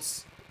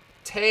notes.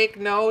 Take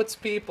notes,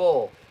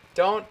 people.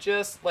 Don't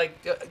just,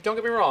 don't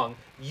get me wrong.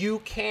 You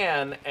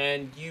can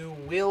and you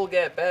will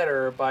get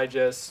better by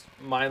just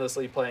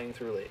mindlessly playing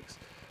through leagues.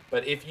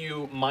 But if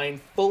you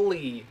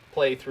mindfully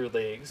play through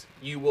leagues,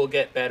 you will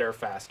get better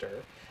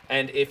faster.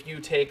 And if you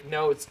take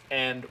notes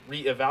and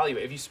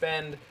reevaluate, if you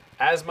spend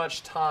as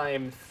much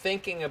time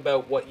thinking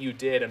about what you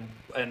did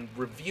and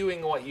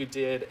reviewing what you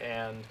did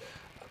and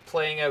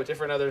playing out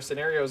different other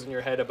scenarios in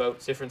your head about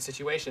different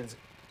situations,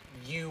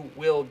 you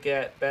will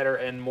get better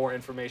and more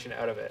information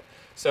out of it.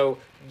 So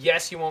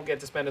yes, you won't get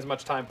to spend as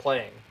much time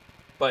playing,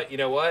 but you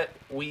know what?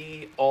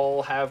 We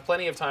all have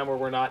plenty of time where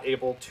we're not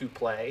able to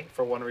play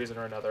for one reason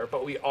or another,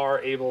 but we are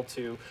able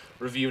to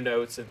review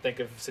notes and think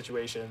of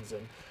situations.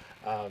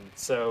 And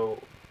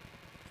so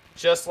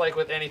just like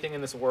with anything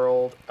in this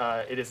world,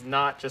 it is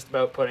not just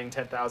about putting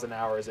 10,000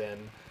 hours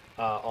in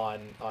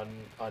on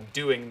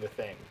doing the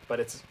thing, but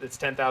it's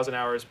 10,000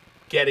 hours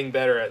getting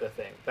better at the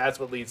thing. That's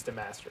what leads to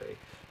mastery.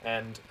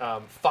 And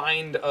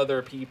find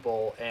other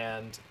people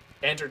and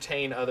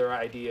entertain other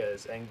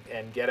ideas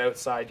and get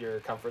outside your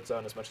comfort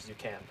zone as much as you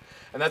can.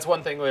 And that's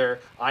one thing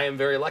where I am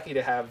very lucky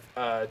to have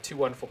two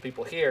wonderful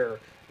people here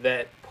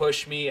that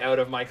push me out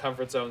of my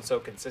comfort zone so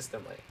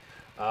consistently.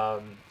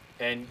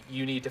 And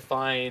you need to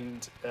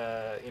find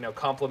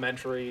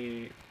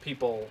complementary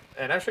people,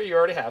 and I'm sure you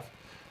already have,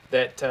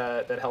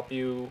 that help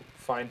you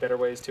find better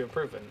ways to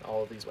improve in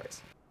all of these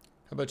ways.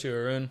 How about you,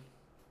 Arun?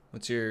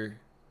 What's your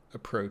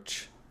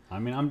approach? I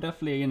mean, I'm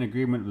definitely in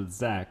agreement with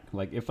Zach.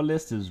 Like, if a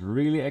list is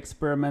really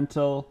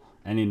experimental,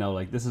 and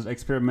this is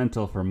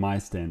experimental for my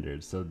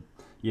standards, so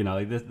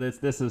like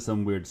this is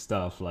some weird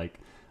stuff. Like,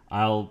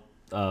 I'll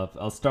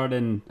start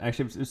in,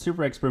 actually, if it's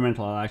super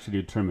experimental, I'll actually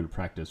do tournament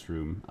practice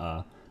room.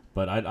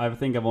 But I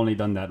think I've only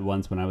done that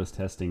once when I was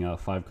testing a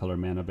 5-color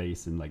mana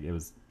base, and it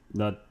was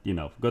not,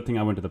 good thing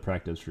I went to the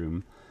practice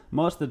room.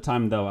 Most of the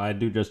time, though, I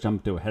do just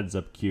jump to a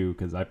heads-up queue,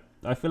 because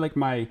I feel like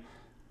my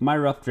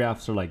rough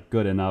drafts are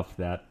good enough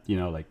that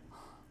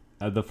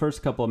the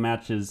first couple of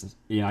matches,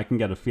 I can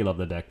get a feel of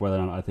the deck, whether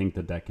or not I think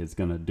the deck is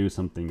going to do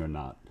something or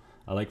not.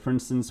 Like, for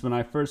instance, when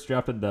I first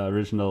drafted the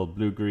original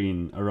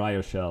blue-green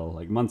Arayo shell,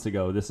 like, months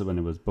ago, this is when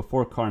it was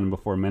before Karn and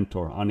before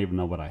Mentor. I don't even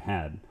know what I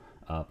had.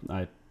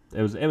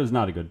 It was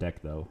not a good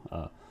deck, though.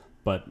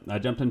 But I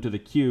jumped into the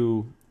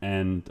queue,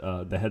 and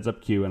the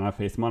heads-up queue, and I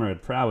faced Mono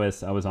Red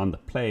Prowess. I was on the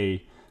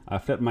play. I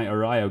flipped my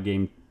Arayo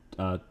game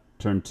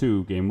turn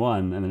 2, game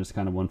 1, and then just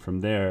kind of won from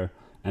there.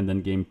 And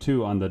then game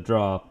 2 on the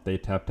draw, they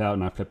tapped out,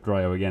 and I flipped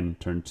Arayo again,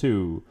 turn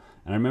 2.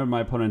 And I remember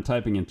my opponent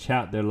typing in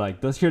chat, they're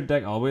like, does your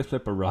deck always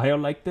flip Arayo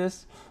like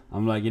this?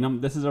 I'm like,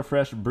 this is a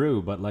fresh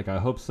brew, but like, I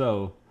hope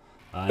so.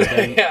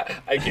 Then, yeah,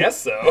 I guess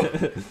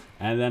so.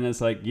 And then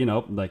it's like,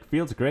 like,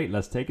 feels great,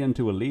 let's take it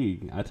into a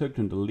league. I took it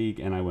into the league,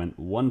 and I went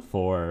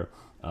 1-4,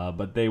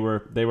 but they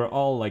were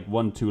all like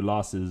 1-2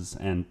 losses,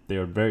 and they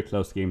were very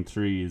close game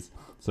 3s.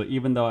 So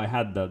even though I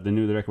had the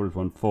record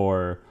was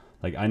 1-4,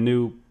 like, I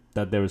knew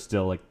that there was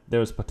still, like,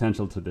 there was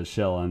potential to this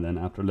shell. And then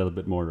after a little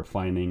bit more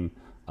refining,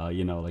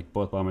 like,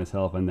 both by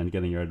myself and then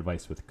getting your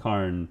advice with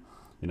Karn,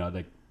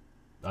 like,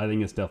 I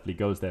think it definitely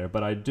goes there.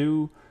 But I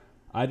do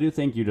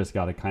think you just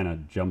got to kind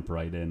of jump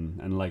right in.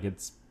 And, like,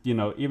 it's,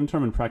 even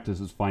tournament practice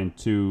is fine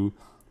too,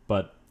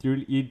 but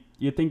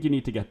you think you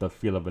need to get the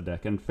feel of a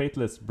deck. And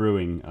Faithless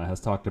Brewing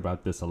has talked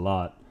about this a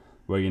lot,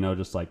 where,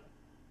 just like,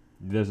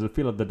 there's a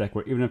feel of the deck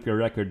where even if your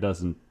record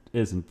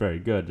isn't very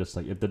good, just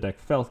like if the deck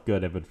felt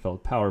good, if it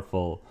felt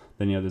powerful,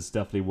 then it's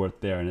definitely worth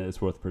there and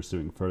it's worth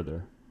pursuing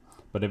further.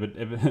 But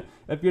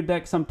if your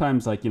deck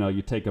sometimes, like,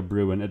 you take a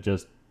brew and it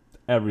just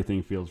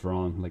everything feels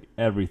wrong, like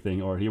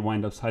everything, or you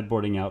wind up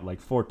sideboarding out like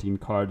 14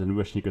 cards and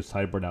wishing you could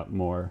sideboard out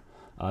more,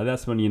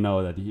 that's when you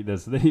know that you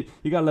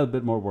got a little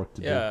bit more work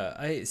to do. Yeah,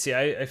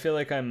 I feel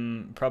like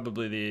I'm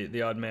probably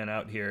the odd man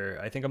out here.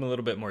 I think I'm a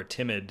little bit more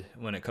timid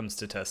when it comes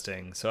to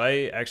testing. So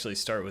I actually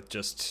start with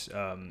just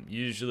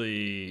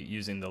usually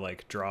using the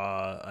like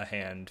draw a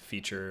hand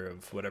feature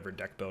of whatever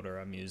deck builder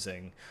I'm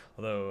using.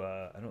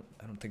 Although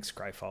I don't think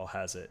Scryfall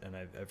has it, and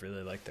I've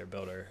really liked their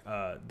builder.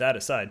 That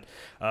aside,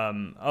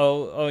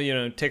 I'll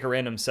take a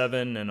random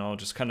 7 and I'll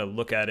just kind of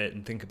look at it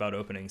and think about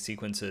opening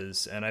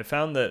sequences. And I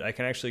found that I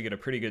can actually get a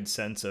pretty good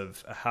sense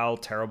of how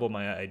terrible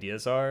my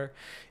ideas are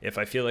if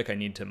I feel like I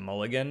need to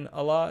mulligan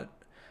a lot.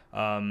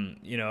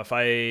 If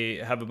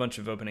I have a bunch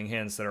of opening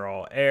hands that are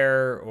all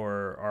air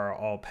or are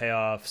all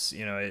payoffs,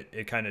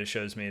 it kind of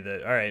shows me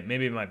that, all right,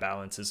 maybe my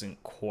balance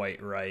isn't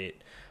quite right.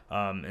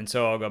 And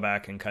so I'll go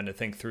back and kind of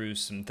think through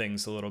some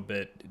things a little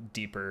bit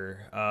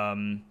deeper.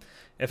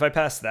 If I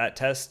pass that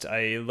test,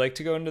 I like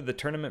to go into the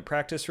tournament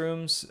practice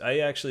rooms. I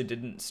actually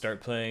didn't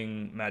start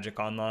playing Magic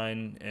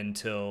Online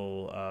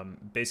until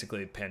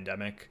basically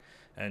pandemic.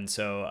 And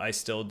so I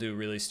still do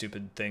really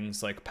stupid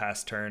things like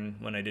pass turn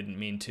when I didn't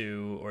mean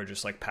to, or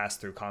just like pass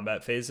through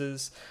combat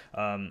phases.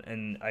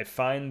 And I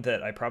find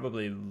that I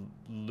probably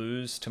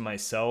lose to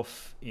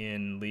myself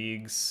in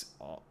leagues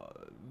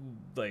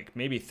like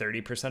maybe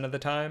 30% of the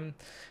time.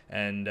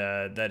 And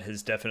that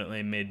has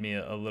definitely made me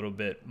a little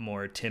bit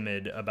more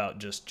timid about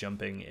just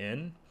jumping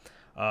in.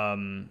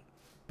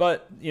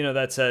 But,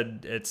 that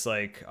said, it's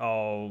like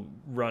I'll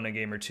run a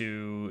game or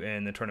two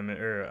in the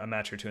tournament, or a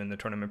match or two in the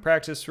tournament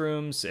practice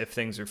rooms. If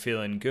things are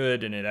feeling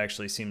good and it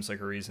actually seems like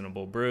a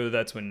reasonable brew,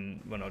 that's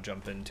when I'll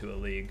jump into a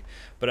league.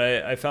 But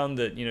I found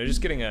that,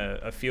 just getting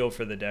a feel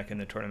for the deck in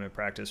the tournament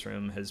practice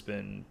room has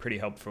been pretty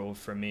helpful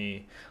for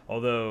me.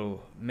 Although,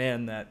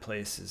 man, that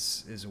place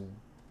is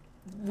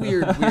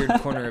weird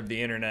corner of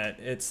the internet.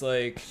 It's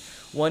like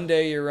one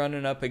day you're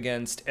running up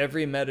against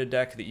every meta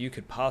deck that you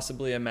could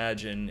possibly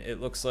imagine.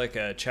 It looks like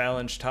a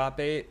challenge top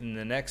 8, and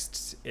the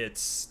next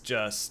it's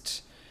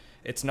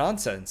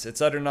nonsense. It's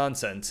utter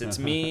nonsense. It's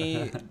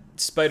me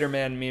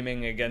Spider-Man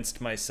memeing against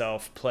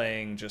myself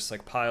playing just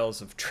like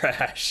piles of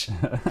trash.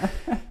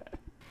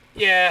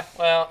 Yeah,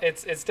 well,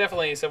 it's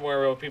definitely somewhere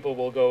where people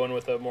will go in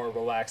with a more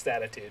relaxed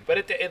attitude.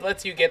 But it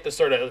lets you get the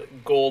sort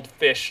of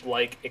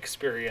goldfish-like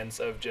experience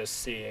of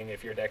just seeing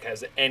if your deck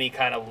has any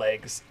kind of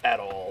legs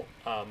at all,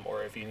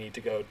 or if you need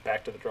to go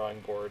back to the drawing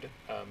board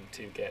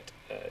to get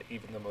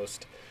even the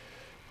most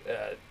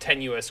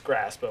tenuous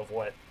grasp of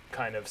what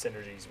kind of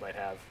synergies you might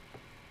have.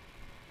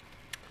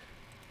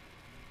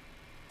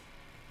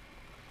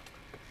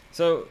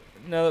 So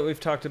now that we've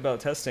talked about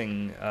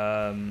testing,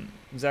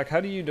 Zach, how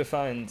do you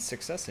define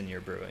success in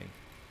your brewing?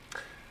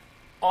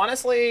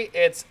 Honestly,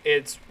 it's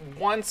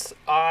once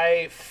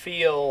I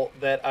feel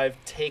that I've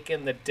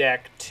taken the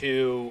deck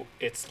to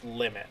its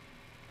limit.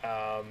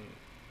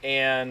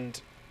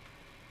 And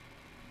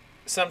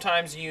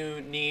sometimes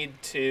you need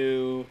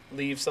to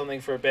leave something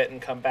for a bit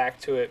and come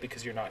back to it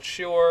because you're not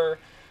sure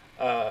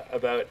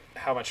about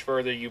how much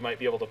further you might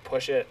be able to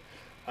push it.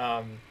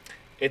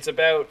 It's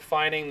about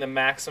finding the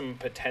maximum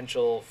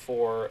potential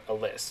for a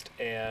list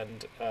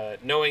and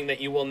knowing that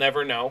you will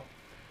never know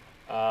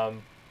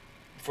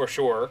for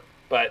sure,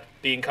 but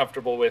being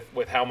comfortable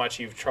with how much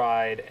you've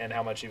tried and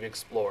how much you've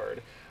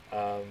explored.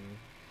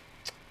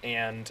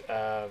 And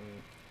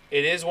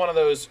it is one of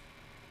those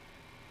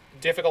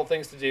difficult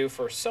things to do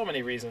for so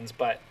many reasons,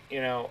 but,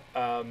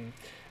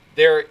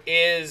 there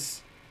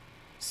is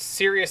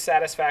serious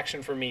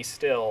satisfaction for me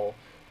still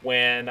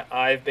when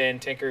I've been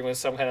tinkering with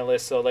some kind of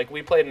list. So like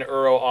we played an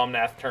Uro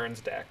Omnath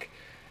Turns deck,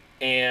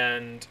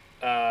 and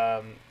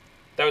that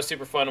was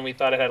super fun, and we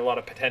thought it had a lot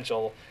of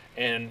potential.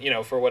 And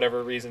for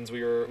whatever reasons,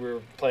 we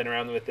were playing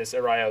around with this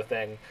Arayo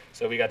thing,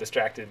 so we got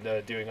distracted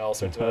doing all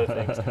sorts of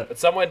other things. But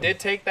someone did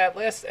take that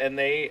list, and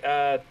they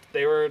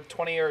were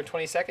 20 or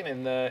 22nd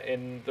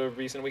in the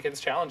recent weekend's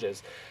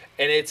challenges,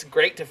 and it's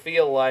great to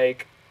feel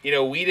like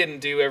we didn't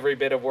do every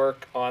bit of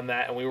work on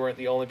that, and we weren't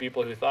the only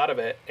people who thought of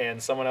it,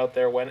 and someone out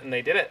there went and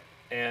they did it,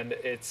 and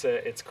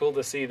it's cool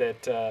to see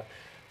that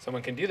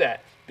someone can do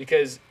that,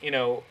 because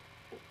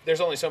there's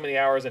only so many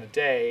hours in a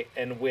day,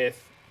 and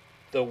with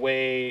the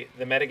way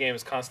the metagame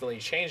is constantly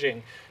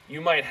changing, you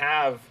might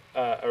have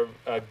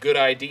a good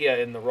idea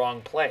in the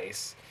wrong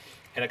place,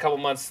 and a couple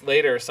months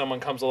later someone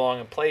comes along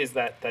and plays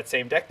that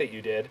same deck that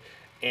you did,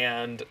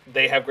 and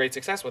they have great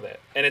success with it.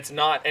 And it's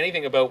not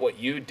anything about what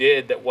you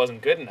did that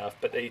wasn't good enough,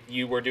 but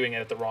you were doing it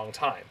at the wrong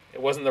time.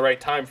 It wasn't the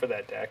right time for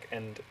that deck,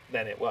 and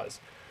then it was.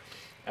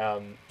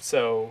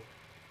 So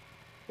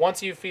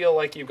once you feel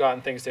like you've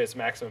gotten things to its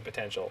maximum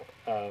potential,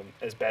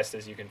 as best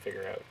as you can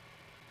figure out,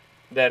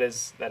 that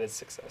is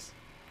success.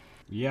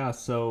 Yeah,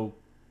 so,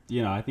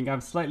 I think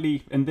I'm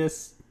slightly, in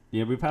this,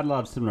 we've had a lot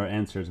of similar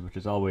answers, which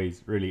is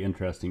always really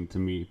interesting to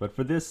me. But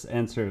for this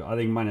answer, I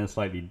think mine is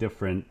slightly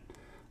different,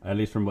 at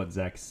least from what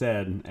Zach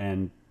said.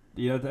 And,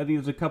 I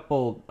think there's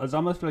I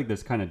almost feel like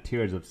there's kind of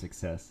tiers of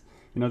success.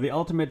 The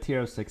ultimate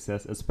tier of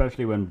success,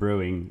 especially when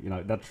brewing,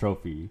 that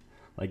trophy.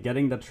 Like,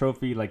 getting the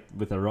trophy, like,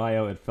 with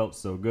Arayo, it felt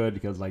so good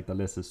because, like, the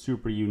list is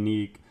super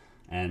unique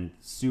and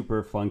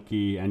super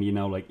funky. And,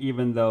 like,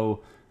 even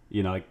though,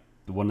 like,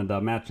 one of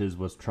the matches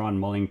was Tron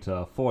mulling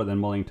to 4, then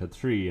mulling to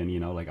 3,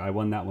 and like I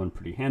won that one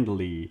pretty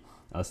handily.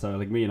 So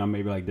like me,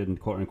 maybe like didn't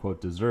quote unquote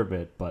deserve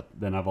it, but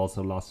then I've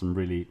also lost some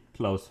really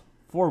close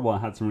 4-1,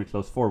 had some really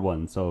close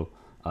 4-1, so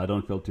I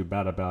don't feel too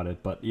bad about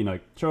it. But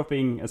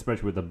trophying,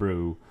 especially with the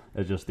Brew,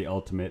 is just the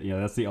ultimate.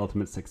 That's the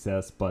ultimate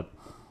success. But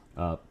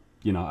I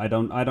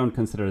don't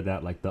consider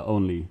that like the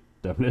only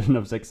definition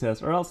of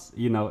success, or else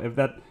if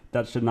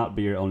that should not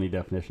be your only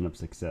definition of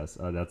success.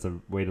 That's a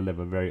way to live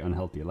a very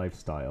unhealthy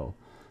lifestyle.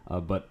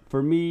 But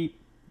for me,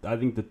 I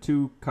think the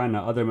two kind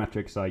of other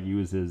metrics I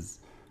use is,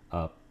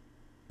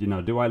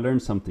 do I learn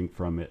something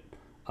from it?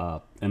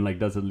 And like,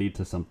 does it lead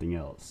to something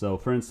else? So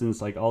for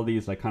instance, like all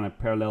these like kind of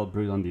parallel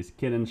brews on these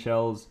kitten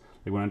shells,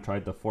 like when I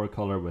tried the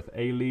 4-color with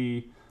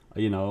Ailey, I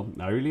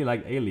really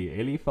liked Ailey.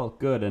 Ailey felt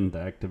good, and the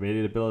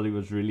activated ability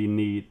was really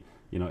neat.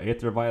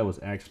 Aether Vial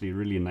was actually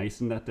really nice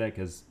in that deck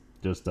as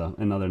just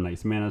another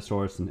nice mana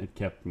source, and it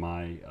kept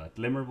my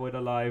Glimmer Void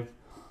alive.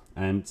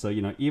 And so,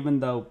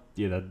 even though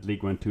that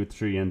League went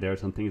 2-3 and there are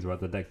some things about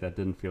the deck that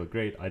didn't feel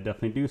great, I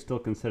definitely do still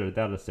consider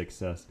that a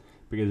success,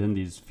 because in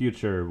these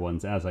future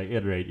ones, as I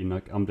iterate,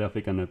 I'm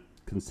definitely going to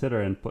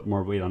consider and put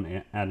more weight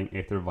on adding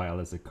Aether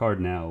Vial as a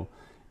card now.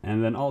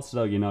 And then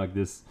also, like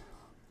this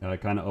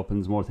kind of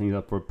opens more things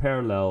up for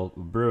parallel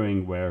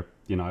brewing, where,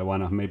 I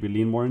want to maybe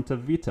lean more into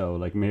Veto.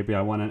 Like maybe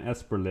I want an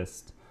Esper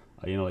list,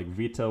 like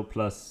Veto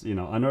plus,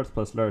 Unearth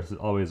plus Lurrus is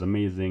always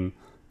amazing.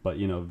 But,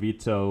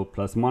 Veto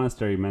plus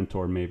Monastery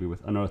Mentor, maybe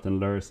with Unearth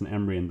and Lurrus and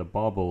Emery and the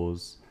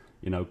Baubles,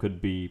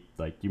 could be,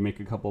 like, you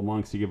make a couple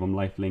monks, you give them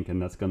lifelink, and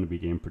that's going to be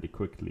game pretty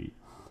quickly.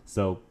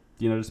 So,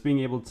 just being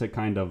able to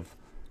kind of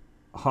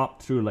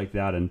hop through like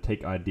that and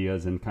take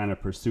ideas and kind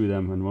of pursue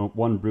them, and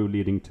one brew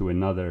leading to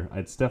another,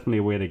 it's definitely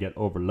a way to get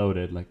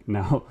overloaded. Like,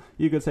 now,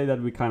 you could say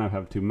that we kind of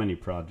have too many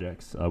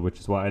projects,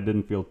 which is why I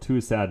didn't feel too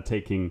sad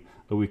taking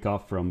a week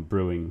off from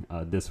brewing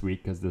this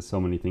week, because there's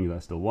so many things I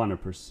still want to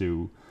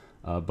pursue.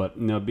 But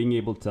being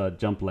able to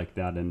jump like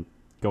that and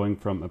going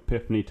from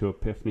epiphany to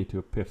epiphany to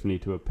epiphany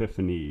to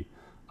epiphany,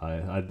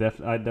 I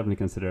definitely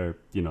consider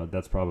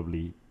that's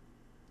probably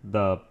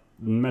the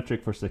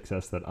metric for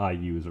success that I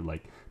use, or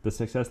like the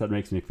success that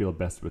makes me feel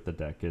best with the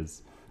deck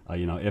is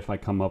if I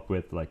come up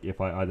with, like, if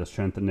I either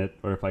strengthen it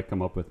or if I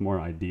come up with more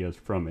ideas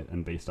from it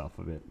and based off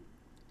of it.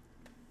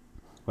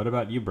 What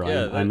about you,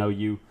 Brian? I know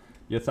your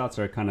thoughts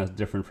are kind of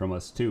different from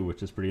us too,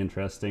 which is pretty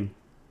interesting.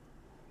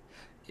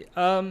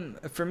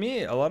 For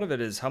me, a lot of it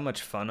is how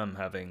much fun I'm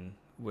having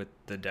with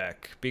the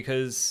deck,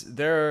 because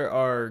there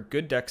are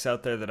good decks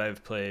out there that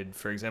I've played.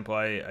 For example,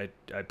 I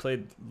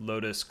played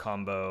Lotus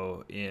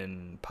combo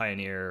in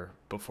Pioneer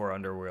before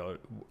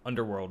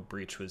Underworld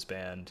Breach was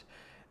banned,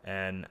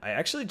 and I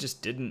actually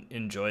just didn't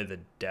enjoy the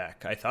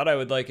deck. I thought I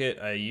would like it.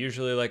 I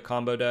usually like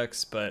combo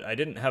decks, but I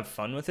didn't have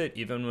fun with it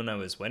even when I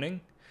was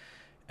winning.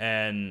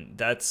 And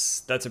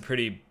that's a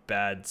pretty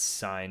bad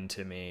sign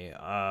to me.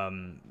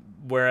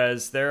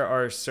 Whereas there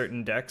are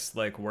certain decks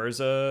like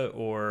Wurza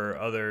or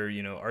other,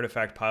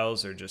 artifact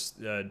piles, or just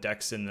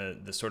decks in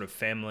the sort of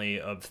family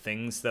of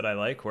things that I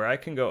like, where I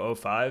can go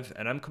 0-5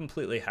 and I'm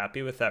completely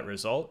happy with that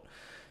result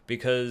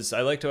because I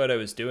liked what I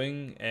was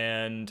doing.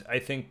 And I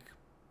think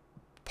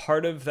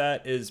part of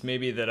that is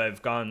maybe that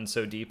I've gone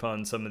so deep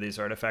on some of these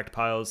artifact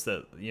piles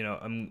that,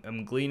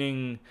 I'm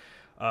gleaning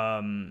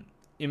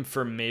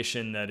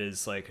information that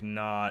is like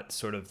not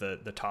sort of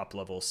the top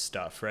level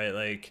stuff, right?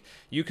 Like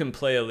you can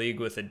play a league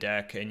with a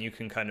deck and you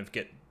can kind of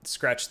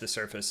scratch the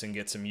surface and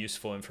get some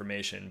useful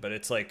information, but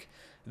it's like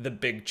the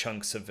big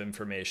chunks of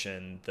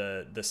information,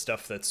 the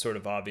stuff that's sort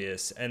of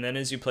obvious. And then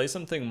as you play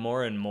something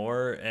more and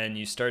more and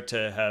you start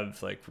to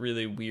have like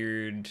really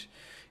weird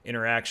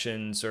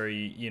interactions, or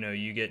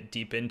you get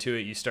deep into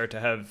it, you start to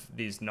have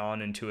these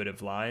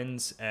non-intuitive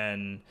lines.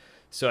 And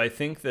so I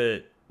think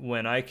that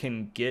when I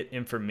can get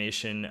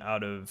information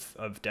out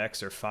of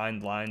decks or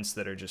find lines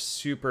that are just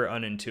super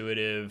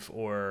unintuitive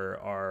or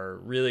are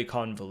really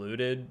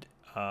convoluted,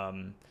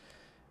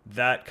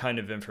 that kind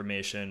of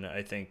information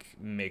I think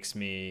makes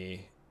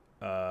me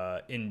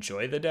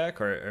enjoy the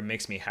deck, or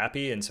makes me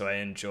happy. And so I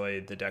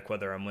enjoy the deck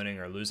whether I'm winning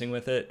or losing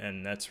with it.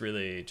 And that's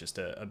really just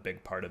a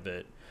big part of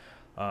it.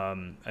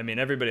 I mean,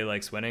 everybody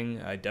likes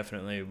winning. I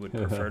definitely would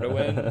prefer to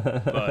win,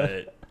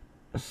 but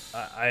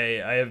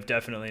I have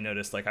definitely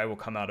noticed, like, I will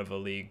come out of a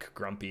league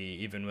grumpy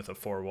even with a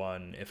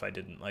 4-1 if I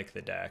didn't like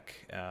the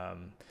deck. I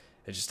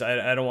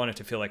don't want it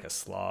to feel like a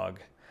slog.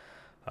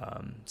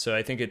 So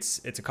I think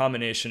it's a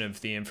combination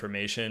of the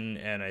information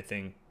and I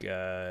think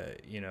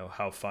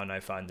how fun I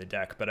find the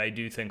deck. But I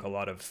do think a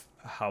lot of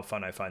how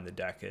fun I find the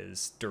deck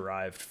is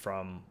derived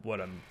from what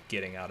I'm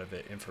getting out of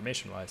it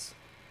information-wise.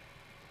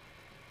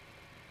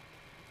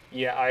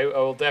 Yeah, I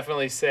will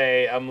definitely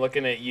say I'm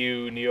looking at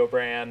you,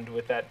 Neobrand,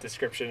 with that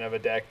description of a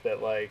deck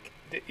that, like,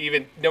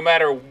 even no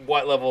matter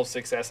what level of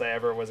success I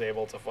ever was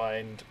able to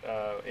find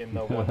in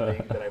the one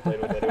league that I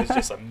played with it was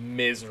just a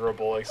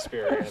miserable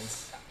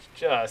experience.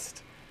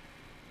 Just,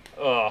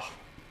 ugh.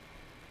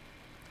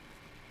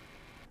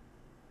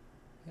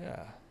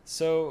 Yeah.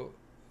 So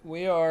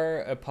we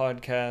are a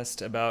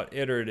podcast about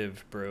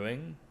iterative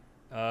brewing.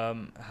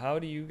 How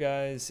do you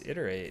guys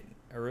iterate?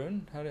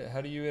 Arun, how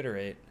do you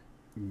iterate?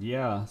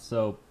 Yeah,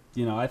 so,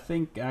 I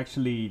think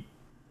actually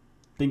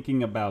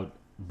thinking about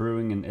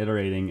brewing and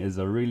iterating is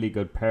a really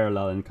good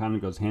parallel and kind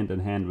of goes hand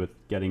in hand with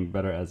getting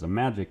better as a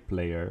Magic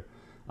player.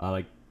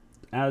 In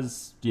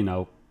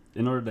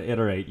order to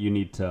iterate,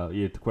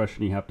 the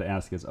question you have to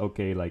ask is,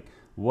 okay, like,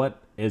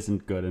 what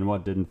isn't good and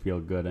what didn't feel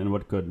good and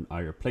what could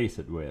I replace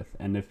it with?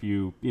 And if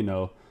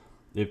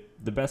if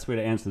the best way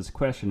to answer this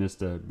question is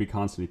to be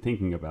constantly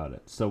thinking about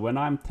it. So when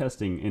I'm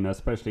testing,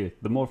 especially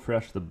the more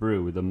fresh the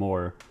brew, the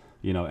more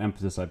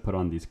emphasis I put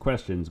on these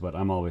questions, but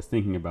I'm always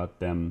thinking about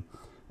them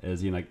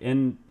is,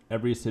 in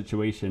every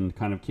situation,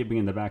 kind of keeping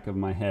in the back of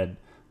my head,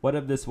 what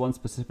if this one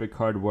specific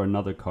card were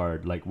another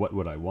card? Like, what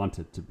would I want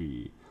it to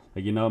be?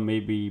 Like,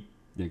 maybe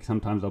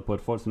sometimes I'll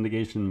put Force of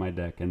Negation in my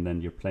deck and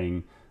then you're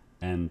playing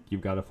and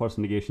you've got a Force of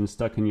Negation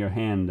stuck in your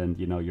hand and,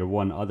 you're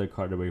one other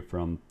card away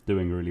from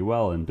doing really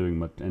well and doing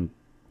much and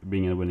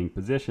being in a winning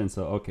position.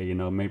 So, okay,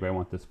 maybe I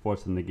want this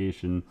Force of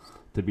Negation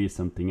to be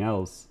something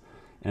else.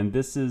 And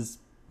this is,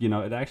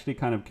 it actually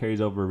kind of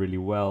carries over really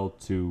well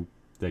to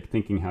like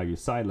thinking how you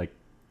side, like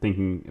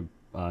thinking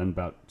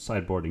about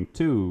sideboarding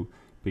too,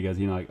 because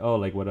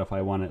what if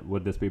I want it?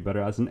 Would this be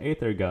better as an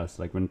Aether Gust?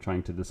 Like when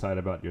trying to decide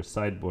about your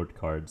sideboard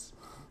cards.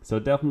 So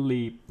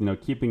definitely,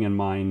 keeping in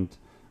mind,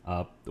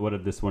 what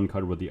if this one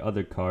card were the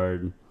other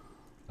card,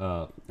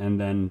 and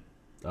then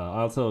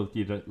also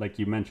like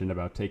you mentioned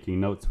about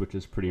taking notes, which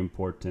is pretty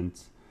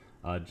important.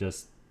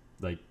 Just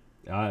like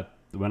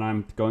when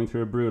I'm going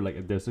through a brew, like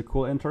if there's a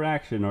cool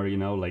interaction or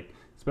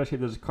especially if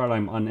there's a card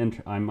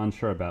I'm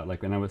unsure about,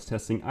 like when I was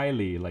testing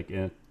Eiley, like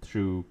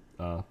through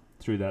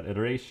that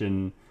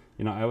iteration,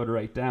 I would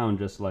write down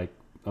just like,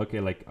 okay,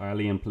 like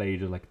Eiley in play,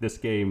 just like this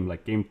game,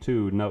 like game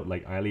 2, note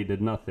like Eiley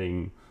did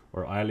nothing,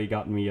 or Eiley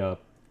got me a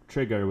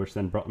trigger which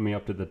then brought me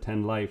up to the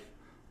 10 life,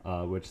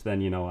 which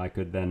then I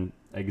could then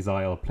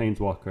exile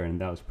Planeswalker,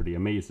 and that was pretty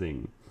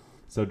amazing.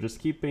 So just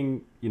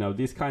keeping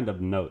these kind of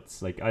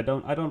notes, like I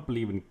don't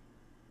believe in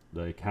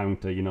like having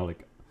to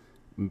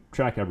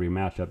track every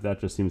matchup.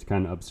 That just seems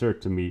kind of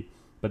absurd to me.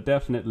 But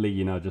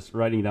definitely just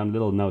writing down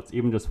little notes,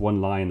 even just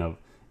one line of,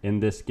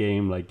 in this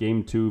game, like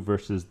game 2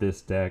 versus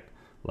this deck,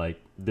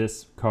 like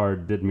this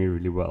card did me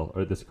really well,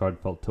 or this card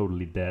felt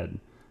totally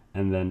dead.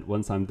 And then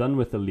once I'm done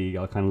with the league,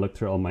 I'll kind of look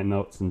through all my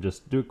notes and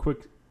just do a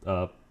quick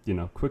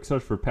quick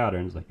search for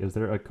patterns. Like, is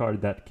there a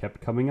card that kept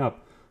coming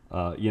up?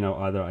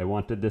 Either I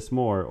wanted this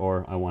more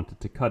or I wanted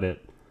to cut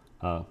it.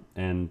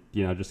 And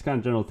just kind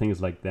of general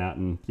things like that.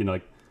 And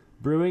like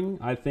brewing,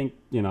 I think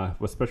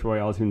especially why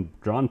I was even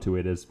drawn to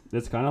it is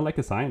it's kind of like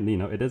a science.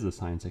 It is a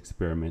science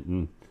experiment,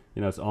 and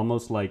it's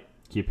almost like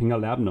keeping a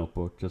lab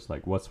notebook, just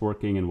like what's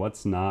working and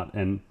what's not.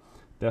 And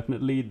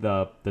definitely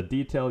the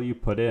detail you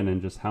put in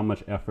and just how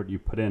much effort you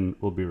put in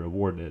will be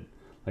rewarded.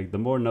 Like the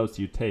more notes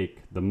you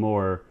take, the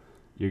more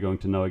you're going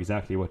to know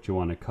exactly what you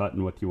want to cut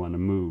and what you want to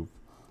move.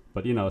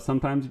 But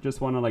sometimes you just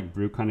want to like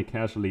brew kind of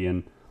casually,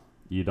 and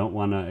you don't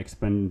want to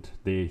expend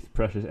the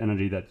precious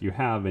energy that you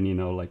have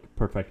in, like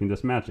perfecting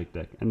this Magic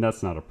deck. And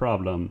that's not a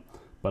problem.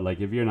 But like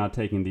if you're not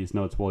taking these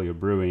notes while you're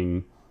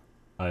brewing,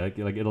 like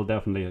it'll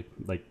definitely,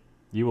 like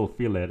you will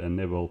feel it, and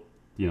it will,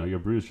 your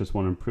brews just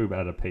won't improve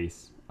at a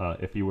pace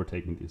if you were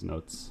taking these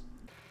notes.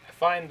 I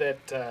find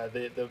that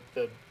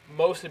the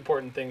most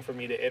important thing for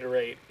me to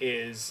iterate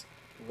is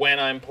when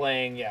I'm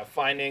playing,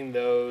 finding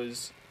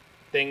those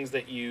things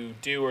that you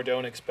do or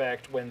don't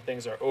expect when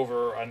things are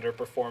over or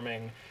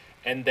underperforming,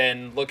 and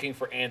then looking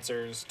for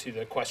answers to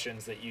the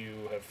questions that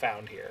you have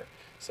found here.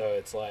 So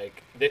it's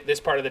like, this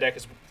part of the deck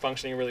is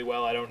functioning really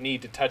well. I don't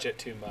need to touch it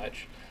too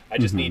much. I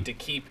just need to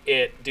keep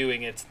it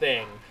doing its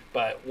thing.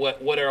 But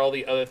what are all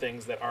the other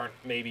things that aren't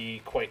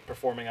maybe quite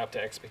performing up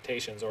to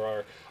expectations, or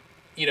are,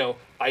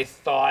 I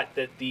thought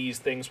that these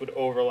things would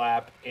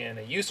overlap in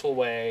a useful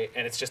way,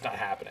 and it's just not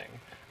happening.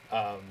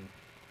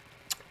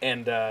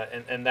 And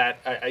that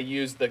I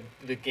use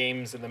the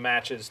games and the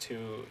matches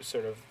to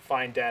sort of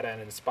find data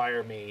and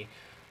inspire me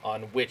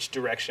on which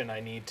direction I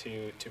need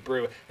to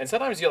brew. And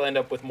sometimes you'll end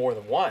up with more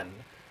than one,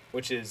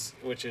 which is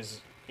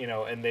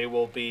and they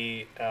will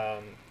be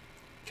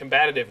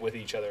combative with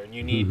each other, and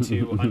you need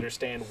to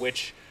understand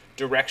which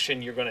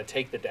direction you're going to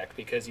take the deck,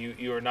 because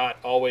you are not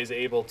always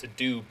able to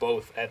do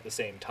both at the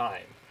same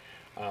time.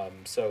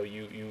 So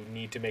you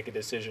need to make a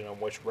decision on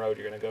which road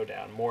you're going to go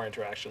down. More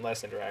interaction,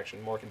 less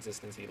interaction, more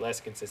consistency,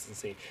 less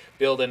consistency,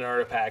 build an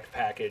artifact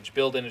package,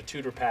 build in a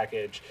tutor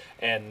package.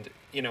 And,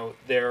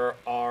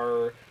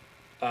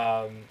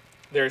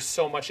 there's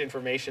so much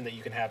information that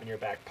you can have in your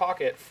back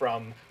pocket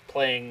from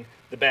playing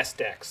the best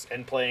decks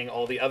and playing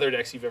all the other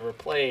decks you've ever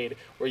played,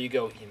 where you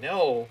go,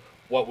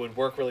 what would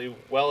work really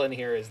well in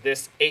here is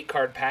this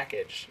 8-card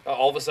package.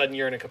 All of a sudden,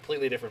 you're in a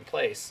completely different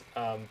place.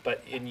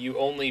 And you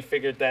only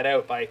figured that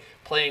out by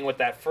playing with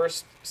that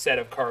first set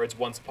of cards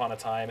once upon a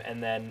time,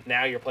 and then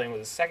now you're playing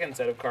with a second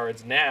set of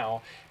cards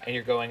now, and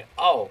you're going,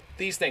 oh,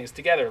 these things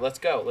together, let's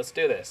go, let's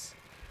do this.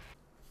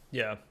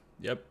 Yeah,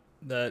 yep.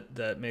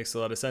 That makes a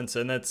lot of sense,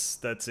 and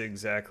that's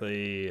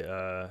exactly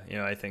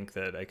I think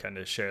that I kind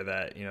of share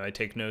that. I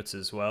take notes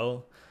as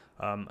well.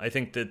 I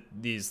think that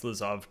these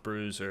Lizov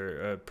brews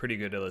are a pretty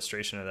good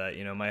illustration of that.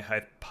 My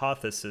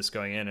hypothesis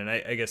going in, and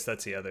I guess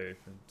that's the other,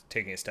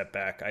 taking a step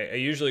back, I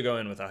usually go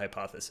in with a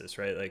hypothesis,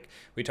 right? Like,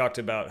 we talked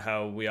about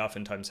how we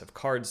oftentimes have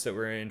cards that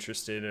we're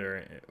interested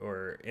in,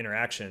 or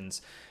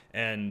interactions,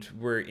 and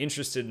we're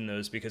interested in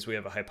those because we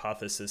have a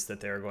hypothesis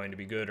that they're going to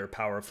be good or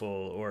powerful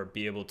or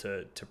be able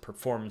to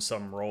perform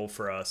some role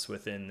for us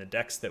within the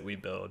decks that we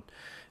build.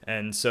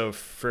 And so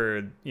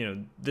for,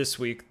 this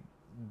week,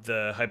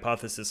 the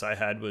hypothesis I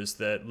had was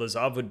that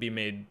Lizov would be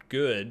made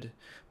good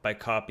by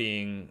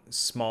copying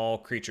small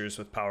creatures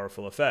with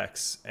powerful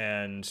effects.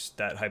 And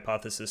that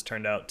hypothesis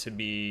turned out to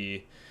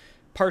be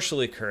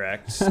partially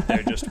correct.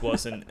 There just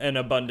wasn't an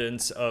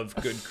abundance of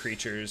good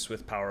creatures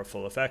with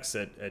powerful effects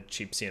at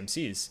cheap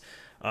CMCs.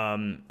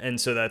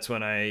 And so that's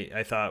when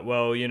I thought,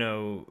 well,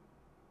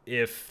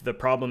 if the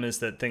problem is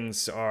that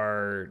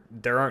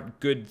there aren't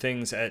good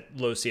things at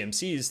low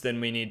CMCs,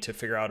 then we need to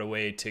figure out a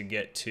way to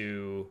get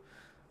to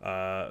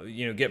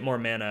get more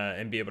mana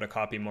and be able to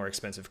copy more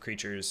expensive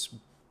creatures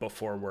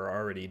before we're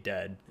already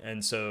dead.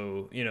 And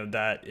so,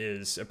 that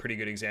is a pretty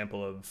good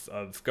example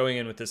of going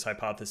in with this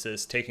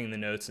hypothesis, taking the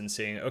notes and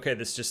seeing, okay,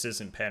 this just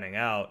isn't panning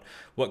out.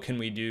 What can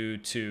we do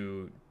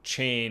to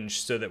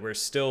change so that we're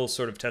still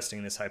sort of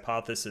testing this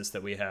hypothesis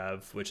that we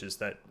have, which is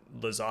that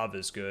Lizov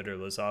is good, or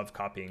Lizov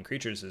copying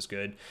creatures is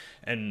good,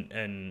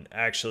 and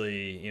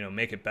actually,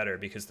 make it better,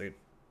 because the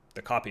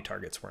copy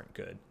targets weren't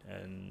good.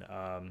 And,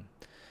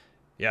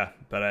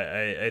 but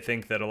I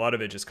think that a lot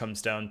of it just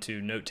comes down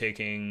to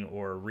note-taking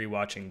or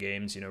rewatching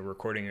games,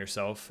 recording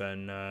yourself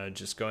and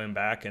just going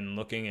back and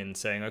looking and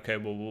saying, okay,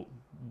 well,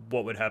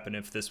 what would happen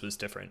if this was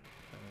different?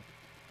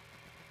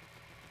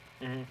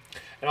 Mm-hmm.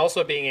 And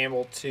also being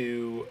able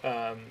to,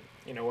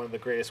 one of the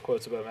greatest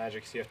quotes about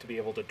Magic is you have to be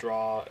able to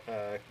draw,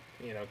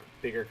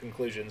 bigger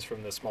conclusions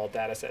from the small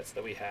data sets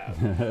that we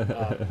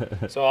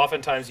have. So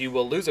oftentimes you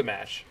will lose a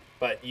match,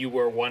 but you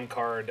were one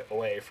card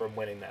away from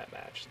winning that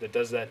match. That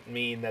doesn't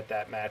mean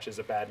that match is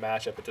a bad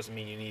matchup. It doesn't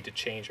mean you need to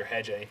change or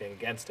hedge anything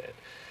against it.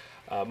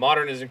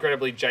 Modern is an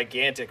incredibly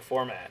gigantic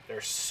format.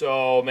 There's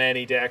so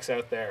many decks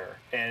out there,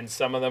 and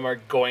some of them are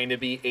going to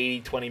be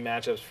 80-20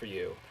 matchups for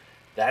you.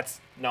 That's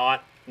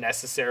not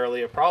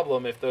necessarily a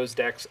problem if those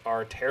decks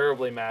are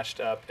terribly matched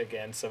up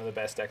against some of the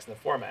best decks in the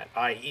format,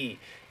 i.e.,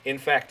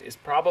 Infect is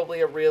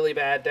probably a really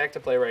bad deck to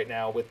play right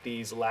now with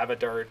these Lava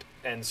Dart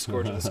and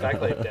Scourge of the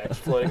Skyclave decks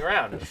floating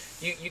around.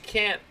 You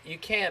can't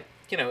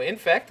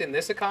Infect in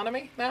this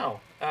economy?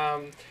 No.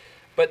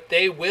 But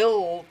they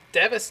will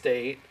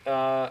devastate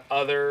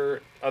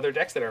other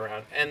decks that are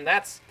around, and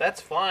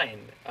that's fine.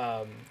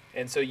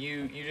 And so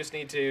you just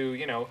need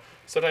to,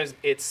 sometimes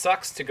it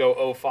sucks to go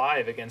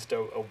 0-5 against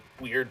a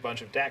weird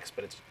bunch of decks,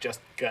 but it's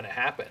just going to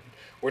happen.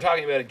 We're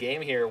talking about a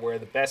game here where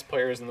the best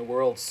players in the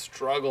world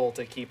struggle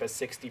to keep a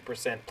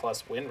 60%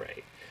 plus win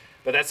rate.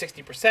 But that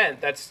 60%,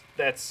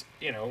 that's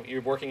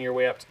you're working your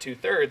way up to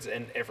 2/3,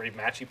 and every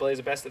match you play is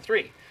a best of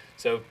 3.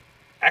 So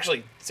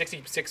actually,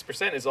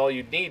 66% is all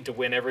you'd need to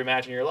win every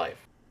match in your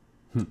life.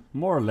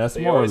 More or less, so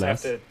you more or always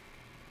less. have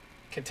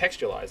to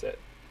contextualize it.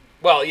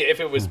 Well, yeah, if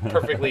it was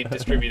perfectly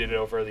distributed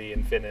over the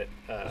infinite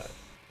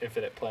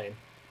plane.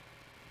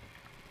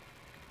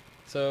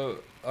 So,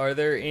 are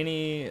there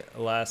any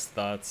last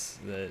thoughts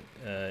that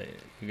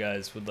you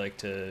guys would like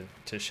to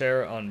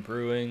share on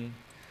brewing?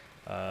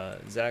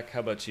 Zach, how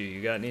about you?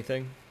 You got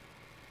anything?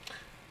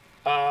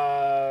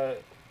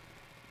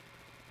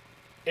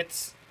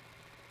 It's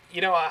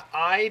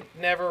I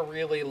never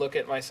really look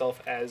at myself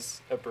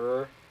as a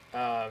brewer.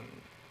 Um,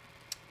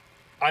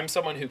 I'm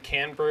someone who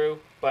can brew,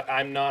 but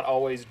I'm not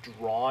always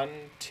drawn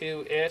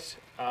to it.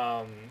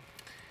 And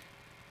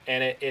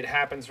it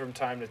happens from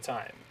time to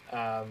time.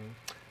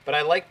 But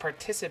I like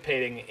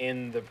participating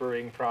in the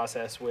brewing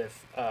process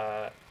with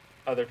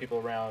other people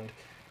around,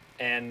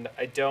 and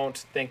I don't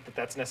think that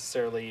that's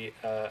necessarily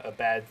a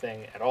bad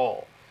thing at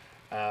all.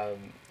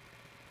 Um,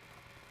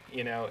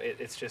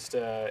 it's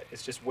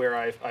just where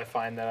I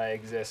find that I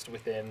exist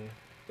within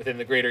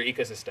the greater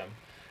ecosystem,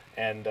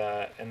 and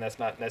that's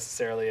not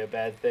necessarily a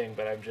bad thing.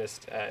 But I'm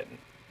just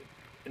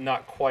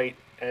not quite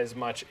as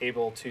much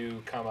able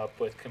to come up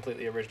with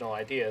completely original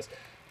ideas.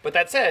 But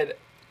that said,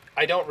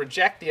 I don't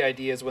reject the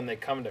ideas when they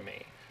come to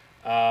me.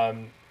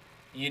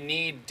 You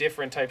need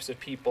different types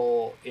of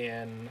people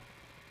in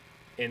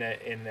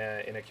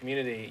a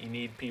community. You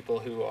need people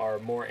who are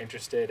more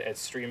interested at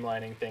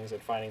streamlining things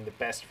and finding the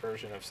best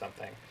version of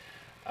something,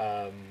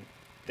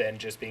 than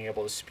just being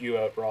able to spew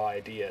out raw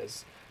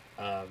ideas.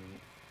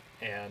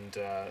 And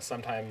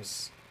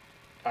sometimes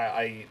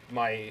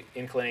my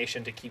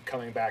inclination to keep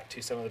coming back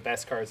to some of the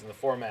best cards in the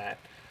format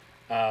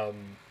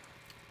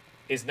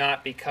is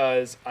not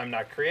because I'm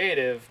not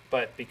creative,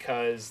 but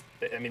because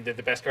they're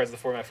the best cards in the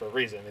format for a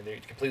reason. I mean, they're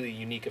completely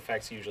unique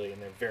effects usually,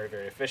 and they're very,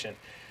 very efficient.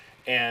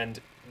 And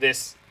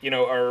this, our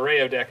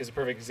Arrayo deck is a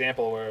perfect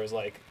example where it was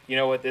like,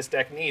 what this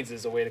deck needs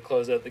is a way to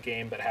close out the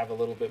game but have a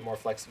little bit more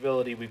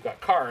flexibility. We've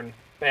got Karn,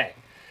 bang.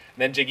 And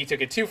then Jiggy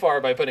took it too far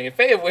by putting in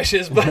Fae of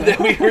Wishes, but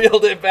then we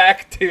reeled it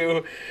back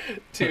to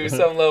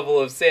some level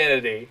of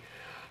sanity.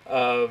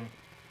 So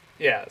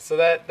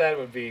that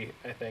would be,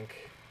 I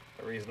think,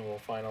 a reasonable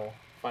final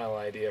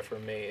idea for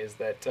me, is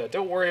that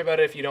don't worry about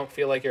it if you don't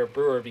feel like you're a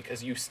brewer,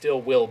 because you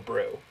still will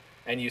brew.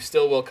 And you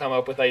still will come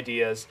up with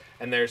ideas,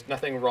 and there's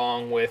nothing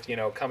wrong with,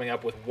 coming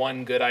up with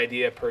one good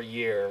idea per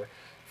year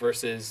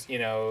versus,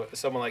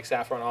 someone like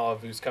Saffron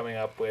Olive who's coming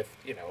up with,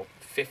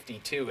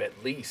 52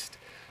 at least.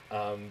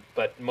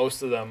 But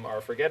most of them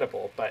are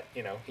forgettable. But,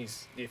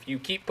 if you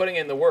keep putting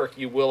in the work,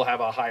 you will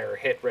have a higher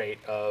hit rate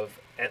of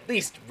at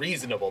least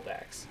reasonable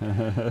decks.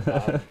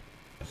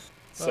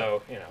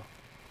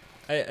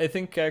 I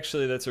think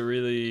actually that's a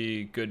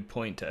really good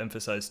point to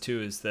emphasize too,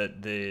 is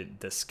that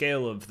the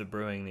scale of the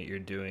brewing that you're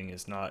doing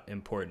is not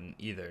important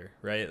either,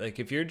 right? Like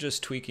if you're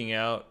just tweaking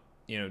out,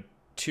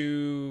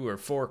 2 or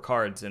 4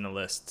 cards in a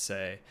list,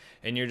 say,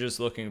 and you're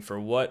just looking for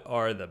what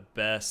are the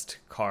best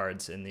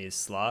cards in these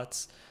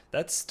slots,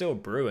 that's still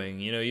brewing.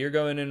 You're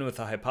going in with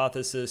a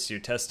hypothesis, you're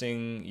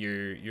testing,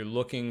 you're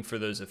looking for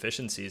those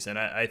efficiencies. And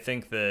I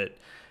think that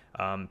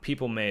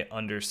people may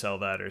undersell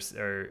that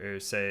or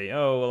say,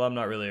 oh, well, I'm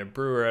not really a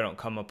brewer. I don't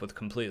come up with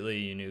completely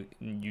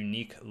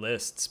unique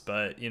lists.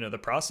 But, the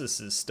process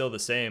is still the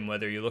same,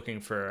 whether you're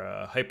looking for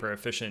a hyper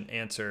efficient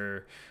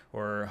answer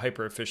or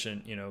hyper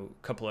efficient,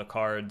 couple of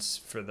cards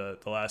for the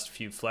last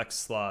few flex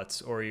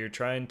slots, or you're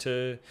trying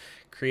to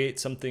create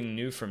something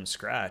new from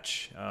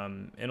scratch.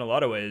 In a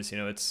lot of ways,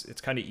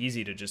 it's kind of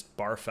easy to just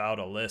barf out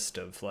a list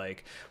of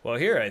like, well,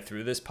 here, I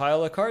threw this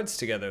pile of cards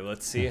together.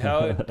 Let's see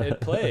how it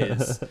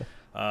plays.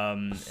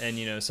 And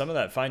some of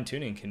that fine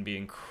tuning can be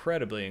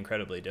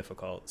incredibly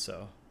difficult.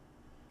 So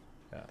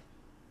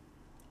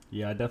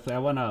yeah,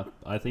 definitely.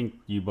 I think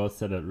you both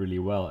said it really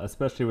well,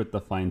 especially with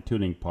the fine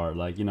tuning part.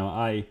 Like,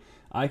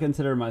 I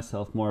consider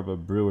myself more of a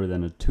brewer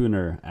than a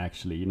tuner,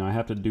 actually.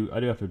 I do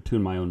have to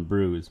tune my own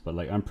brews, but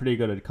like I'm pretty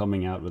good at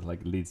coming out with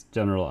like these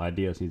general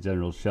ideas, these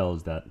general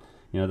shells that,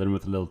 then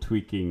with a little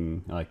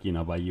tweaking, like,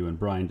 by you and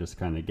Brian, just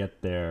kind of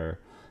get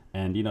there.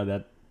 And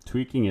that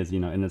tweaking is,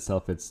 in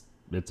itself, it's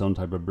own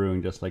type of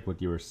brewing, just like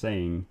what you were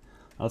saying.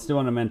 I also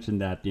want to mention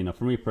that,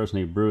 for me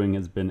personally, brewing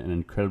has been an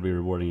incredibly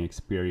rewarding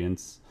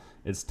experience.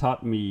 It's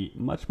taught me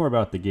much more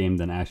about the game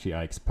than actually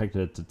I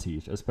expected it to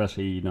teach,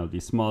 especially,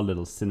 these small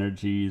little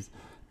synergies.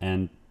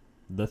 And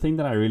the thing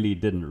that I really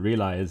didn't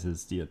realize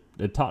is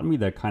it taught me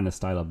the kind of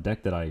style of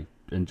deck that I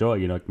enjoy,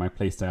 like my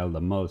play style the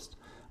most.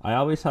 I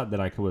always thought that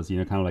I was,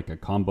 kind of like a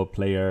combo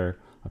player.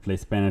 I play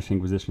Spanish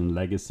Inquisition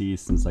Legacy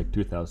since like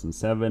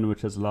 2007,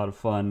 which is a lot of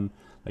fun.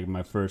 Like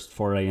my first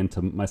foray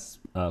into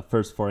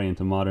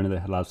Modern that I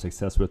had a lot of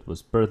success with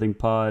was Birthing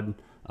Pod,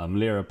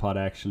 Lyra Pod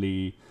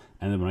actually.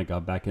 And then when I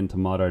got back into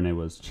Modern, it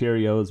was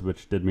Cheerios,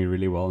 which did me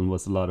really well and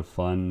was a lot of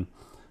fun.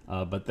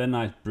 But then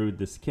I brewed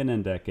this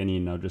Kinnan deck,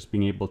 and just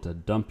being able to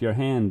dump your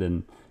hand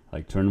and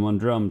like turn 1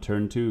 Drum,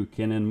 turn 2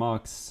 Kinnan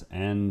Mox,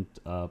 and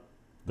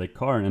the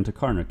Karn into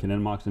Karn,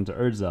 Kinnan Mox into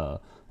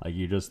Urza. Like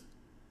you just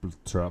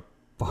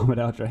vomit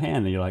out your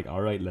hand, and you're like,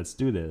 all right, let's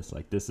do this.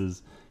 Like this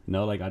is,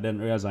 like I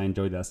didn't realize I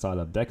enjoyed that style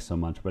of deck so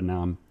much, but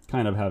now I'm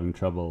kind of having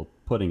trouble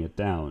putting it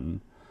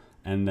down.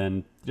 And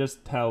then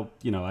just how,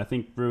 I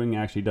think brewing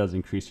actually does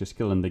increase your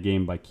skill in the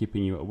game by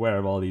keeping you aware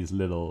of all these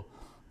little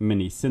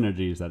mini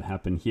synergies that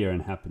happen here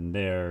and happen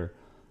there.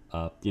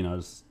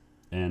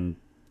 And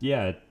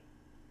yeah,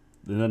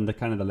 then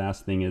the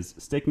last thing is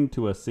sticking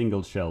to a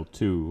single shell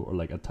too, or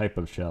like a type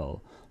of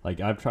shell. Like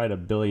I've tried a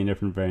billion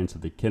different variants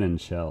of the Kinnan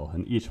shell,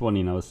 and each one,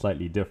 is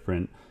slightly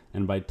different.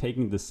 And by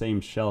taking the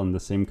same shell and the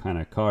same kind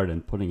of card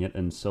and putting it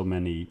in so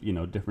many,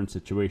 different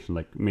situations,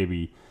 like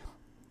maybe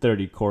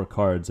 30 core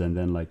cards and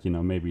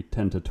then maybe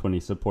 10 to 20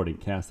 supporting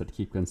casts that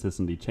keep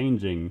consistently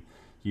changing,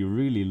 you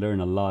really learn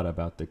a lot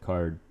about the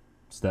cards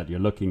that you're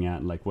looking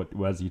at, like what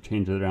as you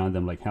change it around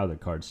them, like how the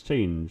cards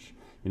change.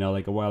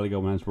 Like a while ago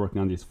when I was working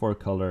on these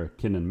 4-color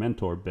Kinnan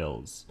Mentor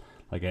builds,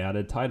 like I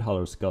added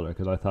Tidehollow Sculler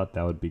because I thought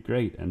that would be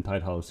great, and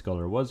Tidehollow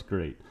Sculler was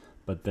great.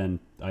 But then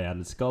I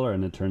added Sculler,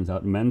 and it turns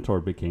out Mentor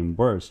became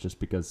worse just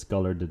because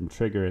Sculler didn't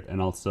trigger it,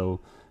 and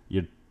also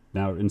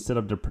now instead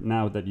of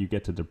now that you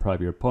get to deprive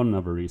your opponent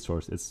of a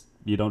resource,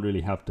 you don't really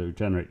have to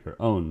generate your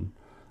own.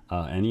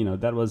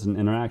 And that was an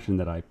interaction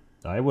that I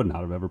would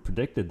not have ever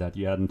predicted, that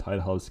you add in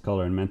Tidehollow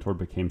Sculler and Mentor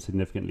became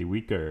significantly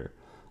weaker.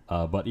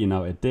 But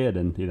it did,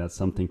 and that's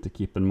something to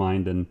keep in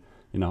mind. And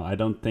I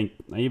don't think,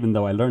 even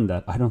though I learned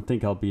that, I don't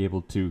think I'll be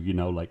able to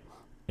like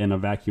in a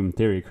vacuum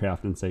theory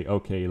craft and say,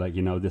 okay,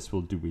 this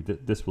will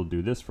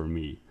do this for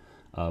me.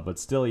 But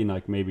still,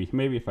 like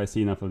maybe if I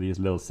see enough of these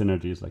little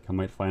synergies, like I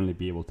might finally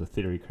be able to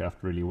theory craft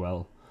really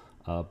well.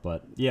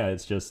 But yeah,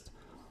 it's just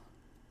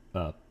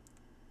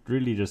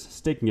really just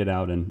sticking it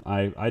out, and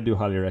I do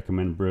highly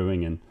recommend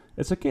brewing. And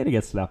it's okay to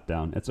get slapped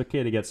down. It's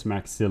okay to get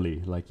smacked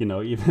silly.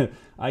 Even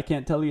I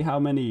can't tell you how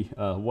many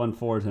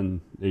 1-4s and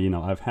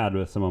I've had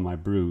with some of my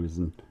brews,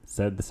 and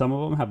said some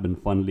of them have been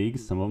fun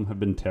leagues, some of them have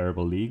been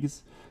terrible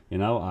leagues.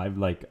 I've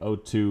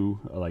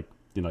 0-2, like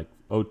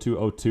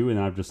 0-2, and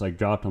I've just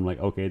dropped. I'm like,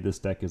 okay, this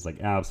deck is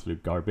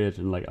absolute garbage,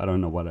 and I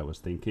don't know what I was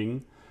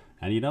thinking,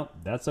 and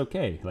that's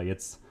okay.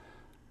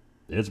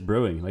 It's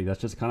brewing. That's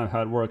just kind of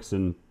how it works,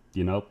 and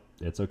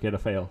it's okay to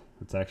fail.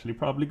 It's actually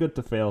probably good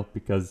to fail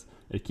because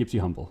it keeps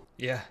you humble.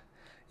 Yeah.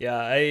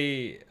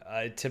 I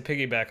to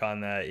piggyback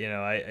on that,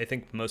 I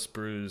think most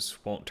brews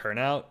won't turn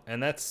out,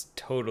 and that's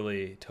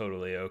totally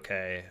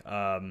okay.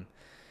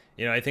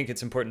 I think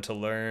it's important to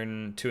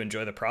learn to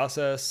enjoy the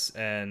process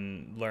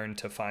and learn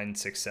to find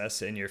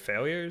success in your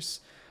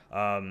failures.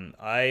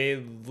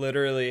 I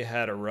literally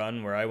had a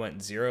run where I went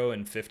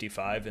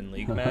 0-55 in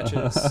league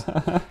matches. Is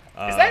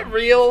that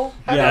real?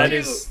 That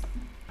is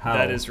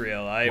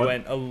real. I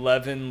went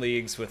 11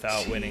 leagues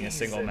without winning a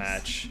single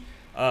match.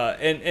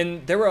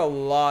 And there were a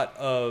lot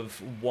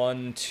of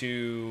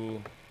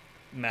 1-2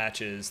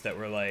 matches that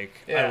were I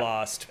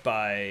lost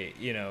by,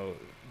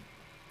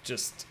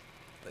 just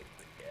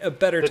a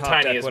better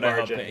top deck would have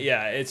helped me.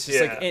 Yeah, it's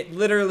just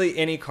literally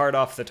any card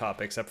off the top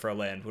except for a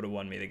land would have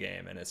won me the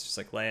game. And it's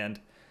just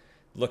land.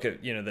 Look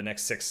at, the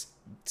next six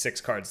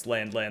cards,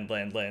 land.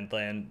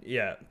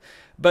 Yeah.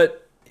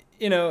 But,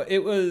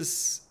 it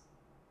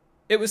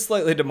was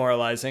slightly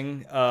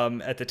demoralizing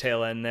at the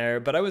tail end there,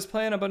 but I was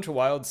playing a bunch of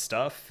wild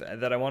stuff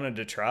that I wanted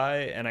to try,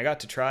 and I got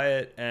to try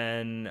it.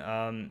 And,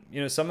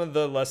 some of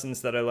the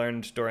lessons that I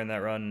learned during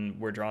that run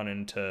were drawn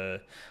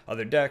into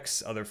other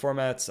decks, other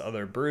formats,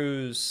 other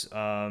brews.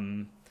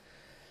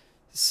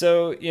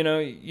 So,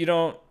 you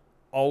don't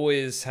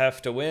always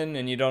have to win,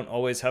 and you don't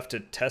always have to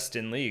test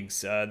in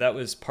leagues. That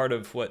was part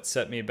of what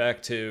set me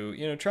back to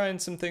trying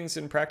some things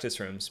in practice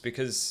rooms,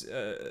 because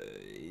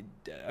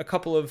a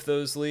couple of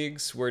those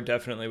leagues were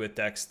definitely with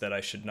decks that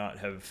I should not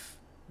have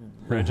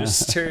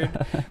registered,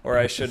 or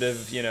I should have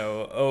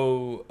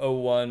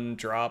 0-1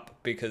 drop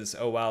because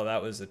oh wow,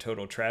 that was a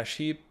total trash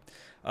heap.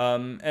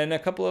 And a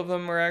couple of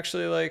them were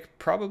actually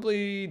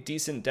probably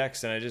decent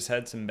decks, and I just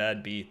had some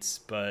bad beats.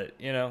 But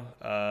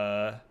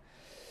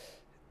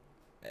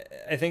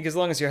I think as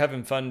long as you're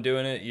having fun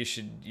doing it, you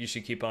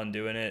should keep on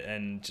doing it,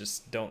 and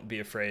just don't be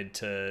afraid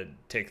to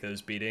take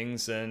those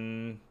beatings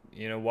and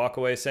walk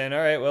away saying, all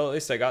right, well, at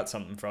least I got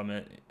something from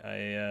it.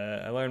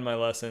 I learned my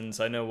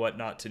lessons. I know what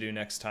not to do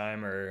next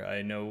time, or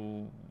I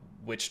know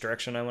which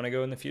direction I want to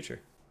go in the future.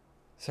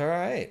 So all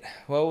right,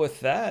 well, with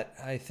that,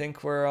 I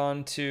think we're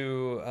on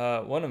to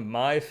one of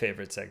my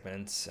favorite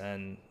segments.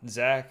 And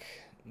Zach,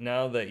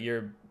 now that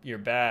you're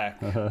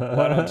back,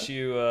 why don't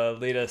you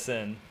lead us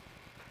in?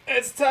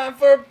 It's time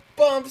for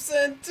Bumps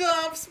and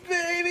Dumps,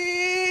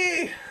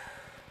 baby!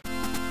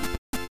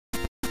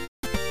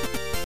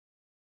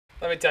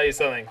 Let me tell you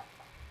something.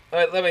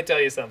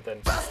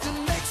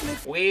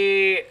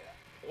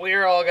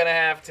 We're all gonna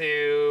have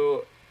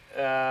to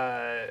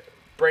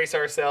brace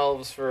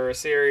ourselves for a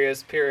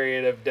serious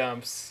period of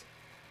dumps.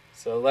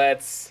 So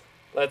let's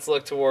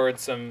look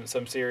towards some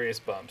serious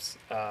bumps.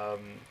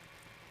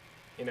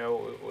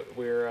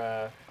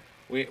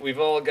 We've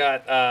all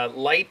got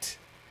light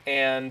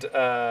and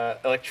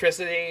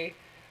electricity.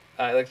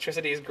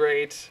 Electricity is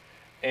great,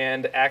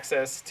 and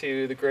access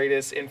to the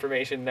greatest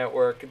information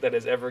network that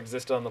has ever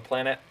existed on the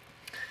planet,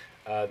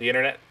 the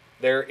internet.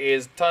 There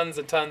is tons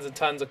and tons and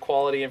tons of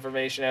quality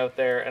information out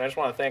there, and I just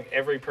want to thank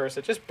every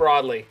person, just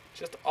broadly,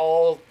 just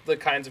all the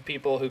kinds of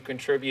people who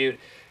contribute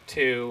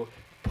to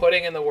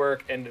putting in the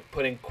work and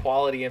putting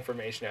quality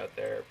information out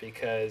there,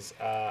 because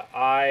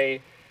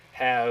I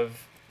have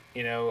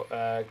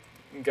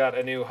got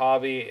a new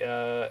hobby,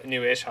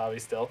 newish hobby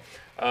still,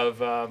 of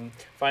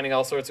finding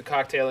all sorts of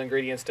cocktail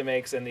ingredients to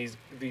mix and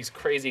these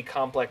crazy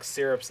complex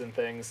syrups and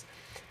things.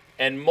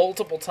 And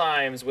multiple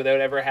times,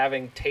 without ever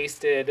having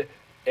tasted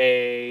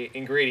a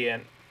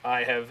ingredient,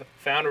 I have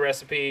found a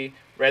recipe,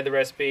 read the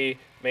recipe,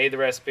 made the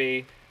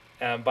recipe,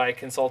 by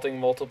consulting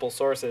multiple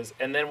sources.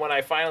 And then when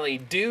I finally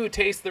do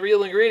taste the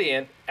real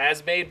ingredient,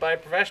 as made by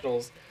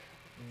professionals,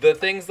 the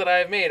things that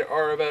I've made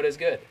are about as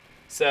good.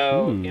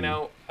 So,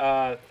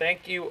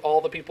 thank you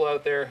all the people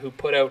out there who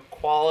put out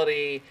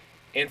quality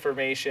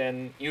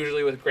information,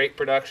 usually with great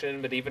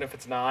production, but even if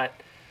it's not,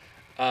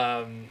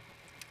 and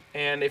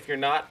if you're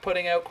not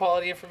putting out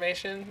quality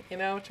information,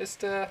 just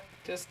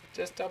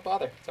don't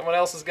bother. Someone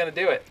else is going to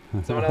do it.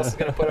 Someone else is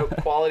going to put out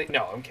quality.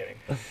 No, I'm kidding.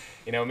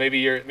 Maybe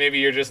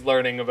you're just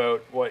learning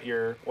about what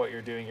you're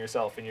doing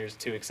yourself, and you're just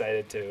too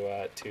excited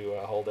to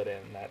hold it in.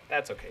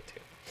 That's okay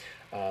too.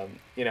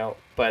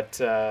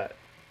 But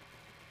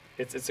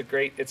it's a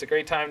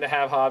great time to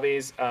have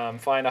hobbies.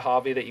 Find a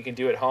hobby that you can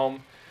do at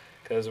home,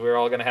 because we're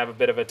all going to have a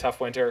bit of a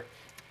tough winter.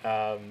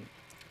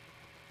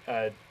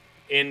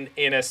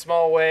 In a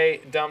small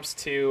way, dumps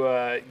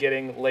to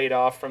getting laid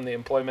off from the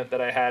employment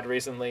that I had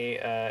recently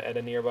at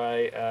a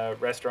nearby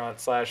restaurant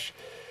slash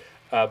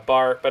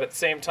bar. But at the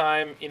same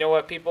time, you know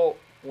what, people?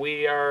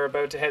 We are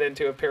about to head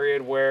into a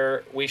period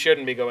where we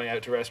shouldn't be going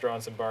out to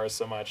restaurants and bars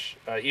so much.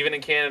 Even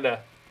in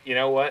Canada, you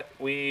know what?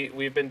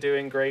 We've been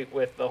doing great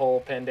with the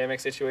whole pandemic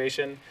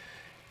situation,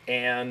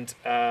 and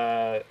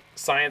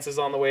science is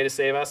on the way to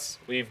save us.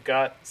 We've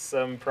got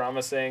some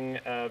promising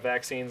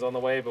vaccines on the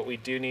way, but we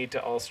do need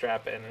to all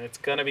strap in, and it's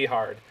going to be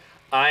hard.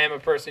 I am a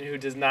person who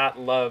does not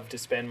love to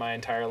spend my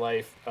entire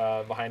life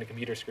behind a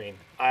computer screen.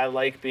 I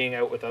like being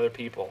out with other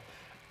people.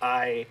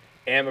 I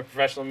am a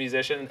professional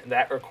musician.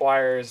 That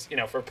requires,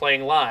 for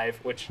playing live,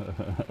 which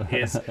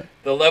is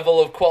the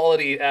level of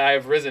quality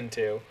I've risen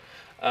to,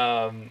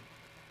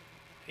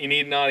 you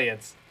need an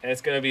audience, and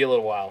it's going to be a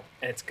little while,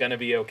 and it's going to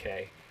be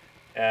okay.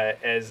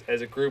 As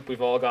a group,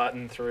 we've all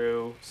gotten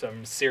through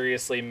some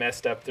seriously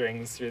messed up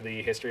things through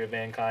the history of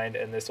mankind,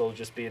 and this will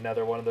just be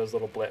another one of those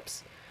little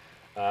blips.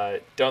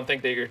 Don't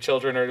think that your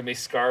children are going to be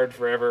scarred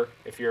forever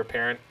if you're a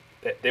parent.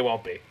 They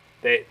won't be.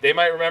 They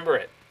might remember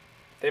it.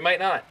 They might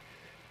not.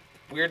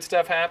 Weird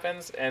stuff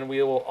happens, and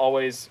we will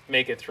always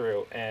make it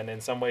through. And in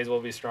some ways,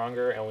 we'll be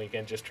stronger, and we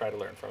can just try to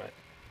learn from it.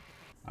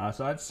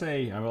 So I'd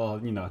say,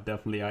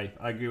 definitely, I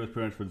agree with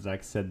pretty much what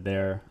Zach said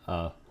there.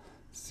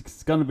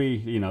 It's gonna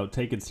be,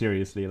 take it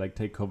seriously, like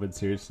take COVID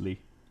seriously.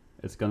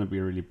 It's gonna be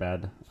really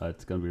bad.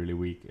 It's gonna be really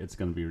weak. It's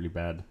gonna be really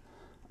bad.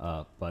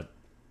 But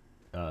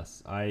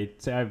I'd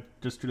say I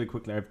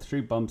have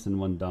 3 bumps and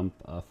 1 dump.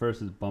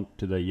 First is bump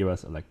to the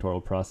U.S.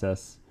 electoral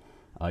process.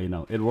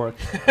 It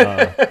worked.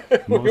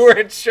 We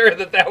weren't sure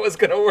that was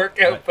going to work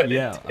out, but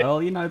yeah. It did. Well,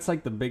 it's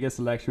like the biggest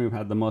election we've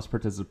had, the most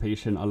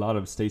participation. A lot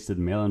of states did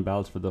mail-in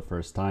ballots for the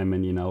first time,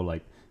 and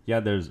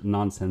there's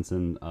nonsense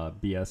and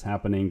BS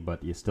happening,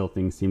 but you still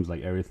think seems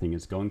like everything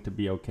is going to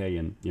be okay,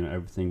 and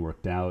everything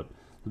worked out.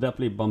 So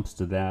definitely bumps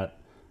to that.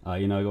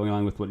 Going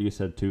along with what you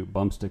said too,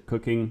 bumps to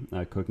cooking.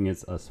 Cooking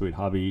is a sweet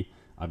hobby.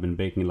 I've been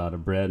baking a lot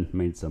of bread,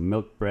 made some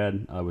milk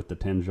bread with the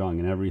tenjong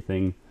and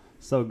everything.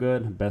 So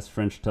good. Best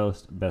French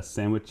toast, best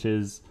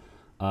sandwiches.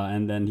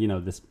 And then,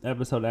 this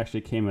episode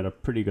actually came at a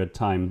pretty good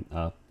time.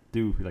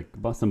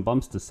 Some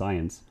bumps to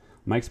science.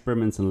 My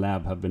experiments in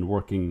lab have been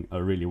working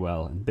really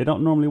well. And they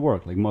don't normally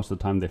work. Like most of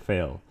the time they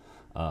fail.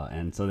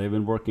 And so they've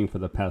been working for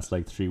the past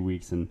 3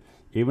 weeks. And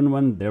even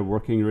when they're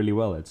working really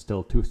well, it's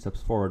still 2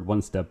 steps forward,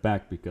 1 step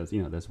back, because,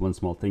 there's one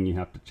small thing you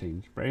have to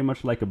change. Very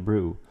much like a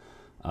brew.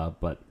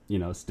 But,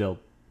 still,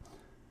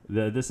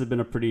 this has been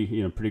a pretty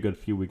good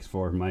few weeks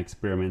for my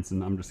experiments,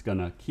 and I'm just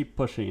gonna keep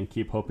pushing and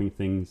keep hoping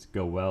things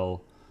go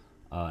well,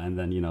 and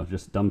then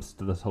just dumps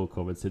to this whole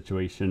COVID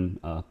situation.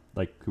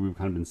 Like we've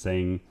kind of been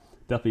saying,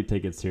 definitely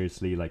take it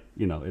seriously.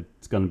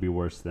 It's gonna be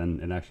worse than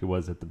it actually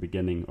was at the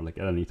beginning, or at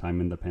any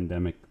time in the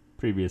pandemic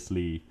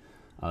previously.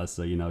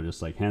 So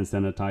just hand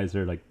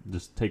sanitizer,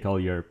 just take all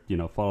your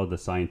follow the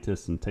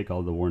scientists and take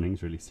all the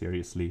warnings really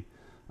seriously,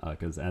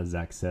 because as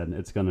Zach said,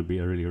 it's gonna be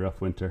a really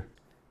rough winter.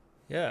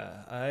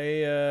 Yeah,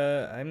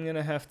 I'm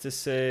gonna have to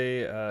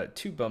say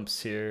 2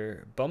 bumps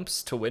here.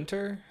 Bumps to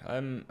winter.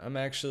 I'm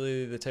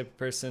actually the type of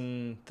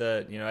person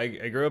that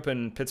I grew up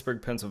in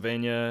Pittsburgh,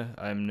 Pennsylvania.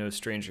 I'm no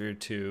stranger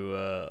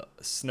to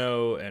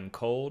snow and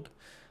cold.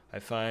 I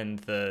find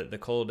the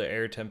cold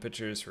air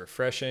temperatures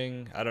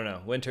refreshing. I don't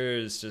know. Winter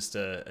is just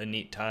a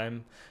neat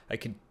time. I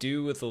could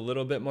do with a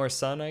little bit more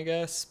sun, I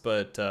guess,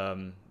 but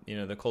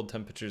the cold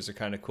temperatures are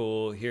kind of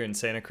cool. Here in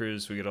Santa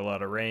Cruz, we get a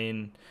lot of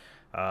rain.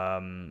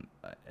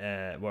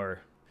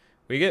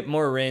 We get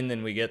more rain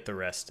than we get the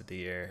rest of the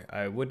year.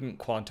 I wouldn't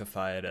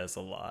quantify it as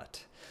a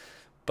lot,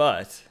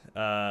 but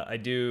I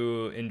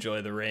do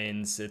enjoy the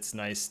rains. It's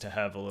nice to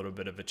have a little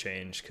bit of a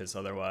change, because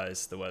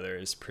otherwise the weather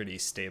is pretty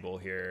stable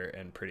here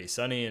and pretty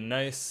sunny and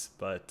nice,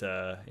 but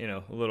a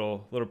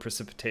little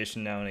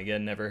precipitation now and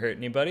again never hurt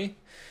anybody.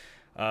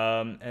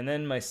 And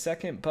then my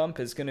second bump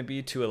is going to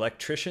be to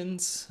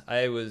electricians.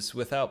 I was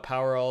without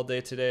power all day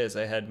today as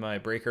I had my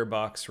breaker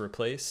box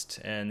replaced,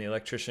 and the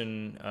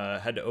electrician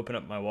had to open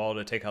up my wall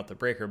to take out the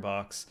breaker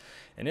box.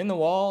 And in the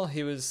wall,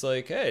 he was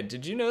like, "Hey,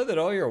 did you know that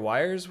all your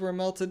wires were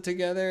melted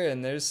together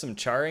and there's some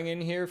charring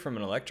in here from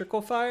an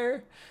electrical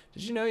fire?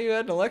 Did you know you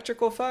had an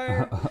electrical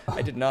fire?"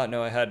 I did not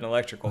know I had an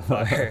electrical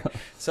fire.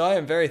 So I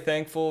am very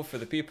thankful for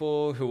the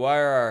people who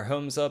wire our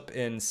homes up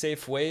in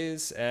safe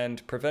ways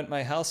and prevent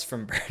my house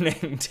from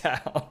burning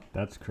down.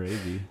 That's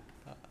crazy.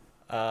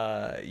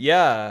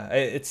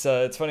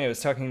 It's funny. I was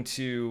talking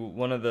to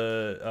one of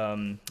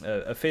the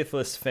a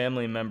faithless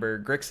family member,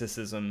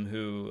 Grixism,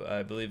 who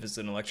I believe is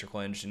an electrical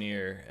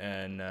engineer,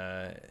 and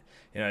I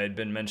had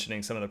been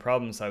mentioning some of the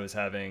problems I was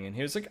having, and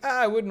he was like,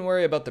 I wouldn't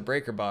worry about the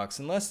breaker box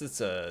unless it's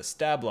a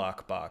stab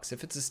lock box.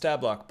 If it's a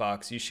stab lock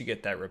box, you should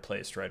get that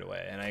replaced right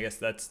away. And I guess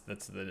that's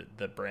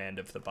the brand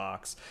of the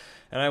box.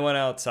 And I went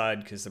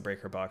outside because the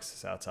breaker box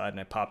is outside, and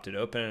I popped it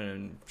open,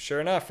 and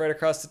sure enough, right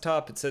across the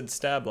top, it said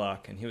stab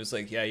lock. And he was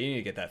like, yeah, you need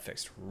to get that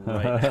fixed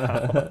right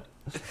now.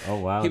 Oh,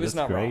 wow. He was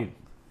not great. wrong.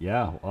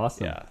 Yeah,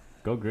 awesome. Yeah.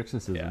 Go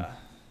Grixism. Yeah.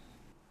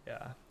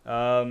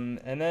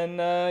 And then,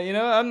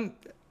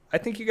 I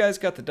think you guys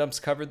got the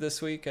dumps covered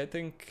this week. I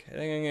think I'm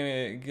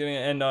gonna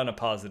end on a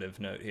positive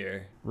note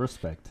here.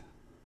 Respect.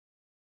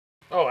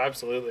 Oh,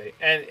 absolutely.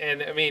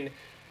 And I mean,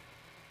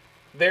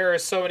 there are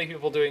so many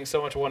people doing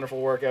so much wonderful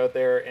work out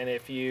there, and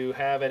if you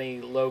have any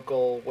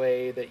local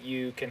way that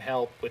you can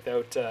help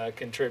without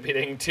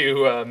contributing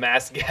to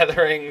mass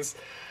gatherings,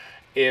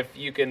 if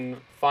you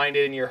can find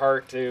it in your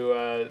heart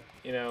to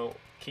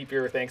keep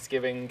your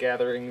Thanksgiving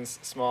gatherings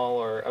small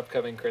or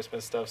upcoming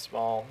Christmas stuff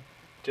small,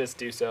 just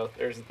do so.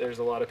 There's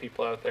a lot of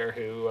people out there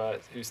who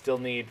still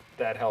need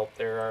that help.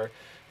 There are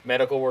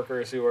medical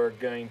workers who are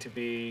going to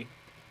be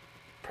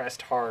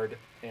pressed hard,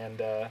 and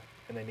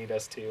they need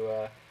us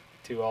to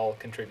all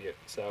contribute.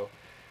 So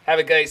have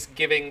a nice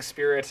giving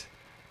spirit,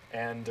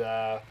 and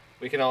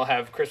we can all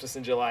have Christmas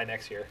in July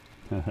next year.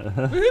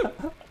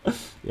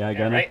 Yeah,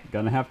 gonna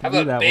have to have do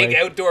a that big way.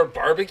 outdoor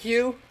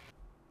barbecue.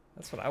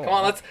 That's what I want. Come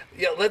on,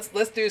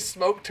 let's do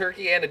smoked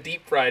turkey and a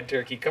deep fried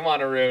turkey. Come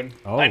on, Arun.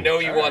 Oh, I know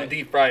you all want right.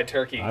 deep fried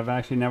turkey. I've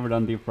actually never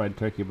done deep fried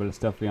turkey, but it's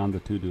definitely on the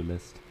to-do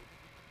list.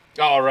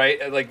 All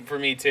right, like for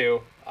me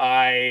too.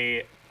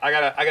 I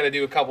gotta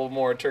do a couple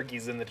more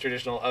turkeys in the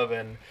traditional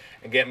oven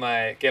and get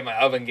my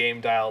oven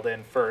game dialed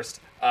in first.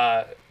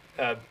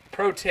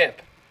 Pro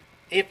tip: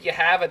 if you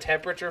have a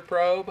temperature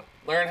probe,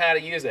 learn how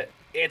to use it.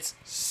 It's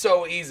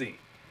so easy,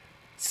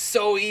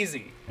 so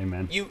easy.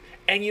 Amen. You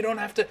don't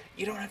have to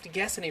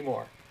guess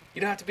anymore.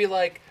 You don't have to be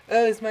like,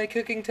 oh, is my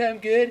cooking time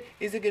good?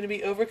 Is it going to be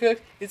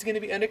overcooked? Is it going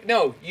to be under?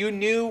 No, you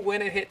knew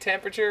when it hit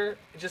temperature.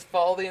 Just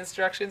follow the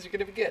instructions. You're going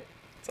to be good.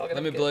 It's all gonna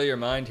Let me be blow good. your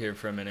mind here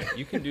for a minute.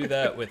 You can do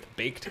that with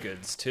baked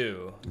goods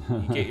too.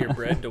 You get your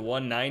bread to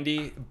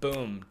 190,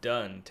 boom,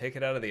 done. Take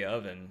it out of the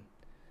oven.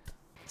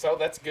 So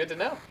that's good to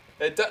know.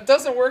 It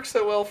doesn't work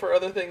so well for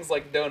other things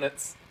like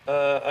donuts.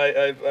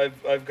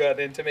 I've got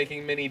into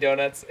making mini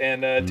donuts,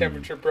 and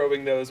temperature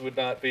probing those would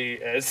not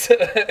be as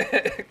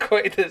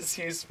quite as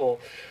useful.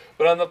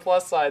 But on the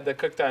plus side, the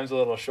cook time's a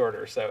little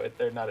shorter, so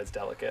they're not as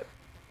delicate.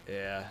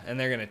 Yeah, and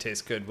they're gonna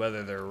taste good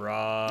whether they're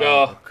raw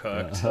Oh. or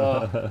cooked.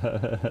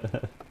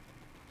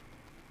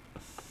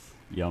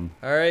 Yum.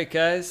 All right,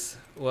 guys.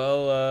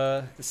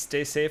 Well,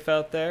 stay safe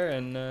out there,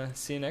 and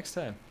see you next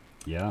time.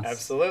 Yeah.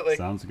 Absolutely.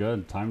 Sounds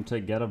good. Time to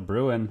get a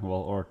brew in.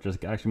 Well, or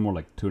just actually more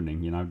like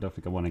tuning. I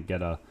definitely want to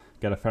get a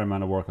fair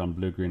amount of work on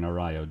blue, green, or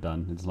Rio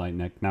done. It's like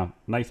now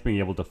nice being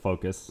able to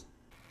focus.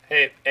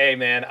 Hey,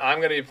 man!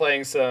 I'm gonna be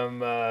playing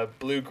some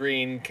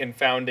blue-green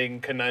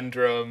confounding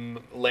conundrum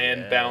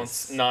land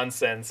bounce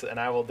nonsense, and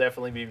I will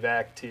definitely be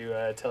back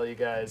to tell you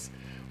guys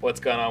what's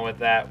gone on with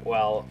that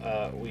while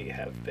we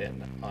have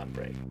been on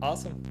break.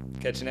 Awesome.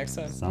 Catch you next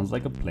time. Sounds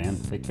like a plan.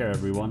 Take care,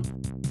 everyone.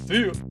 See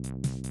you.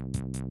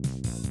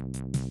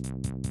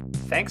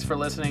 Thanks for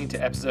listening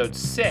to episode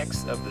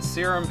 6 of the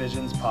Serum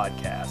Visions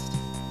podcast.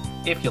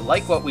 If you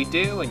like what we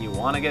do and you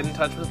want to get in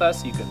touch with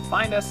us, you can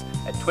find us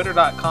at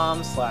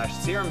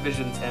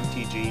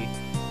twitter.com/serumvisionsmtg,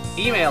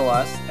 email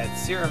us at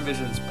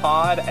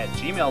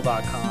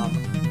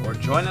serumvisionspod@gmail.com, or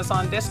join us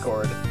on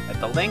Discord at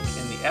the link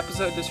in the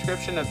episode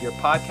description of your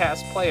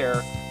podcast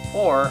player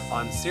or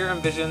on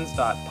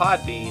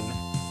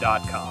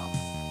serumvisions.podbean.com.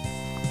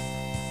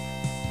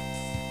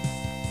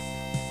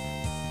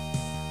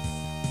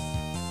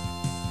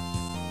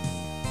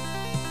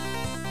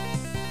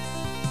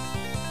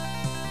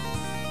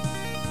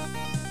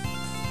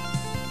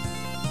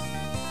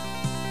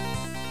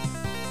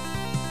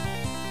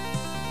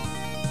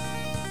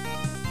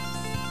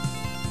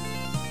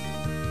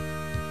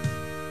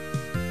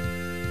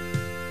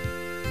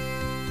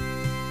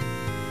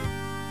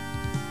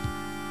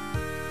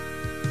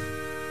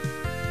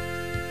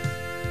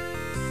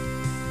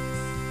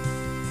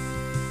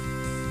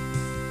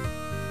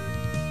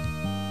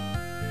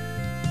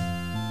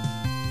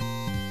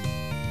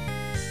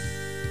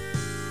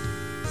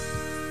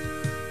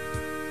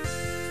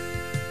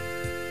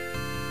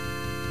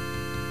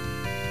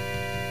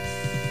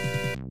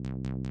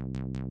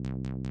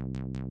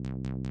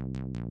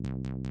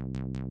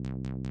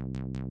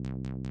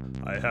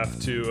 I have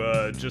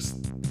to just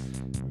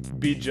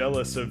be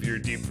jealous of your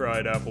deep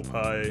fried apple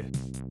pie.